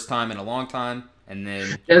for the first time in a long time, and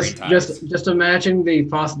then rain tires. Just imagine the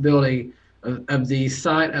possibility of the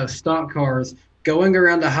sight of stock cars going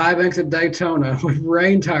around the high banks of Daytona with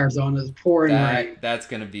rain tires on as pouring rain. That's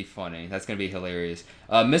gonna be funny. That's gonna be hilarious.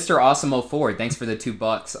 Mr. Awesome 04, thanks for the $2.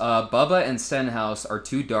 Bubba and Stenhouse are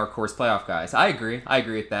 2 dark horse playoff guys. I agree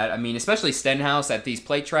with that. I mean, especially Stenhouse at these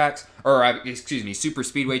plate tracks, or super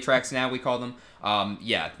speedway tracks now we call them.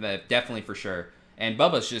 Yeah, definitely for sure. And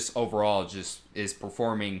Bubba's just overall is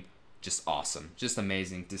performing just awesome, just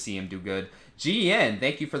amazing to see him do good. GN,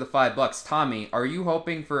 thank you for the $5. Tommy, are you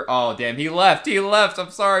hoping for? Oh damn, he left.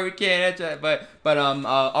 I'm sorry, we can't answer that, but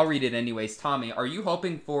I'll read it anyways. Tommy, are you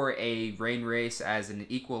hoping for a rain race as an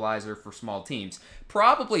equalizer for small teams?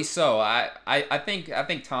 Probably so. I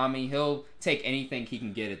think Tommy, he'll take anything he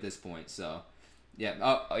can get at this point. So. Yeah.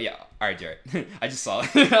 Oh yeah. All right, Jared. I just saw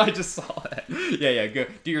it. that. Yeah. Good.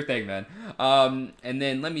 Do your thing, man. And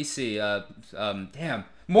then let me see. Damn.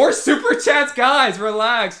 More super chats, guys.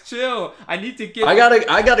 Relax, chill. I need to get. I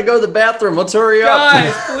gotta go to the bathroom. Let's hurry up,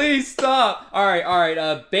 guys. Please stop. All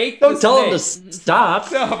right. Bake. Don't tell them to stop.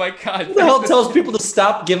 Oh my god. Who the hell tells people to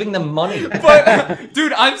stop giving them money? But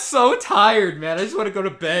dude, I'm so tired, man. I just want to go to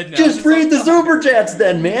bed now. Just read the super chats,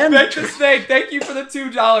 then, man. Bake the snake. Thank you for the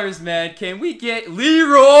 $2, man. Can we get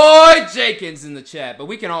Leroy Jenkins in the chat? But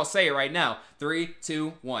we can all say it right now. 3,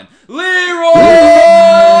 2, 1. Leroy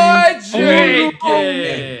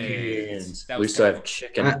Jenkins. We still have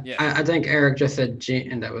chicken. I think Eric just said G,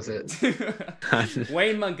 and that was it.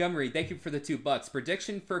 Wayne Montgomery, thank you for the $2.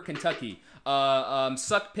 Prediction for Kentucky.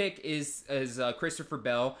 Suck pick is Christopher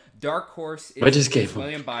Bell. Dark horse is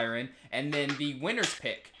William Byron, and then the winner's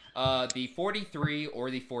pick. The 43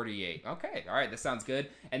 or the 48. Okay, all right, that sounds good.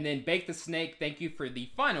 And then Bake the Snake, thank you for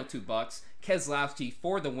the final $2. Keselowski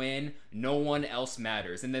for the win. No one else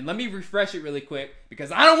matters. And then let me refresh it really quick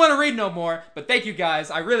because I don't want to read no more. But thank you guys,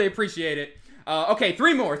 I really appreciate it. Okay,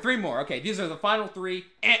 three more. Okay, these are the final 3.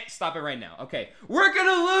 Stop it right now. Okay, we're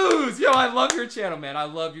gonna lose. Yo, I love your channel, man. I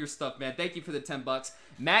love your stuff, man. Thank you for the $10.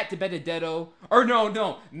 Matt DiBenedetto, or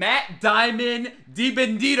no, Matt Diamond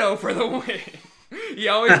DiBendito for the win. He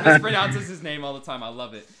always mispronounces his name all the time. I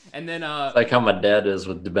love it. And then it's like how my dad is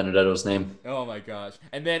with DiBenedetto's name. Oh my gosh.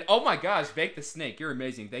 And then oh my gosh, Bake the Snake, you're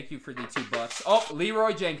amazing. Thank you for the $2. Oh,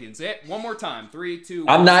 Leroy Jenkins. One more time. 3, 2,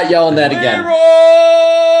 1. I'm not yelling that again.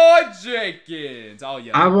 Leroy Jenkins. I'll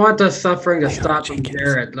yell. I want the suffering to stop from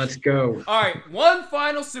Jared. Let's go. All right, one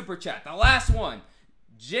final super chat. The last one.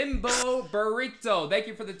 Jimbo Burrito. Thank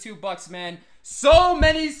you for the $2, man. So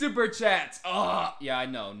many super chats. Oh, yeah, I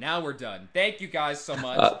know. Now we're done. Thank you guys so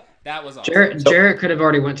much. That was awesome. Jared could have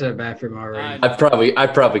already went to the bathroom already. I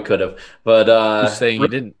probably could have, but Who's saying he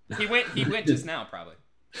didn't? He went just now, probably.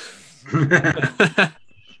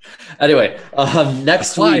 Anyway,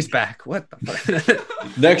 next week. Back. What the fuck?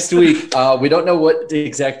 Next week, we don't know what the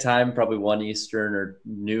exact time. Probably 1 Eastern or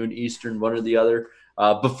noon Eastern, one or the other.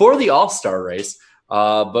 Before the All-Star race,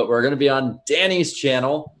 but we're going to be on Danny's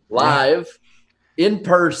channel live. In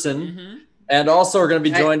person, and also we're going to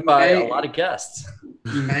be joined by a lot of guests.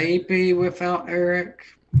 Maybe without Eric.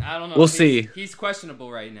 I don't know. We'll see. He's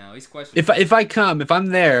questionable right now. He's questionable. If I'm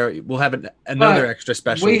there, we'll have another extra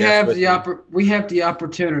special. We have the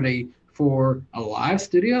opportunity for a live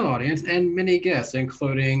studio audience and many guests,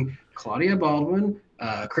 including Claudia Baldwin,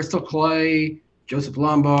 Crystal Clay, Joseph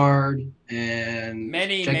Lombard, and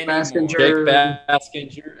Many Jake more. Baskinger. Jake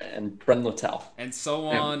Baskinger and Brendan Littell. And so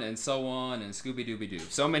on and so on and Scooby Dooby Doo.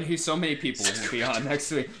 So many people will be on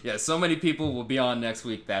next week. Yeah, so many people will be on next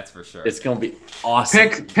week. That's for sure. It's gonna be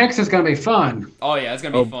awesome. Picks is gonna be fun. Oh yeah, it's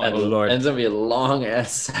gonna be fun. Oh Lord. And it's gonna be a long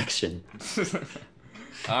ass section.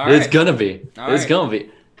 All right. It's gonna be. All It's right. gonna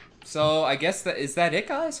be. So I guess is that it,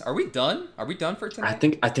 guys? Are we done? Are we done for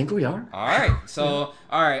tonight? I think we are. All right. So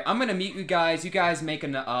all right, I'm gonna mute you guys. You guys make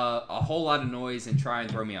a whole lot of noise and try and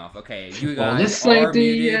throw me off. Okay, you guys are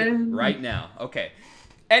muted right now. Okay.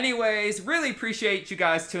 Anyways, really appreciate you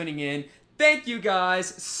guys tuning in. Thank you guys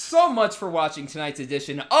so much for watching tonight's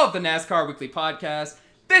edition of the NASCAR Weekly Podcast.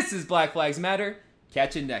 This is Black Flags Matter.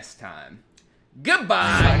 Catch you next time.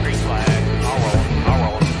 Goodbye.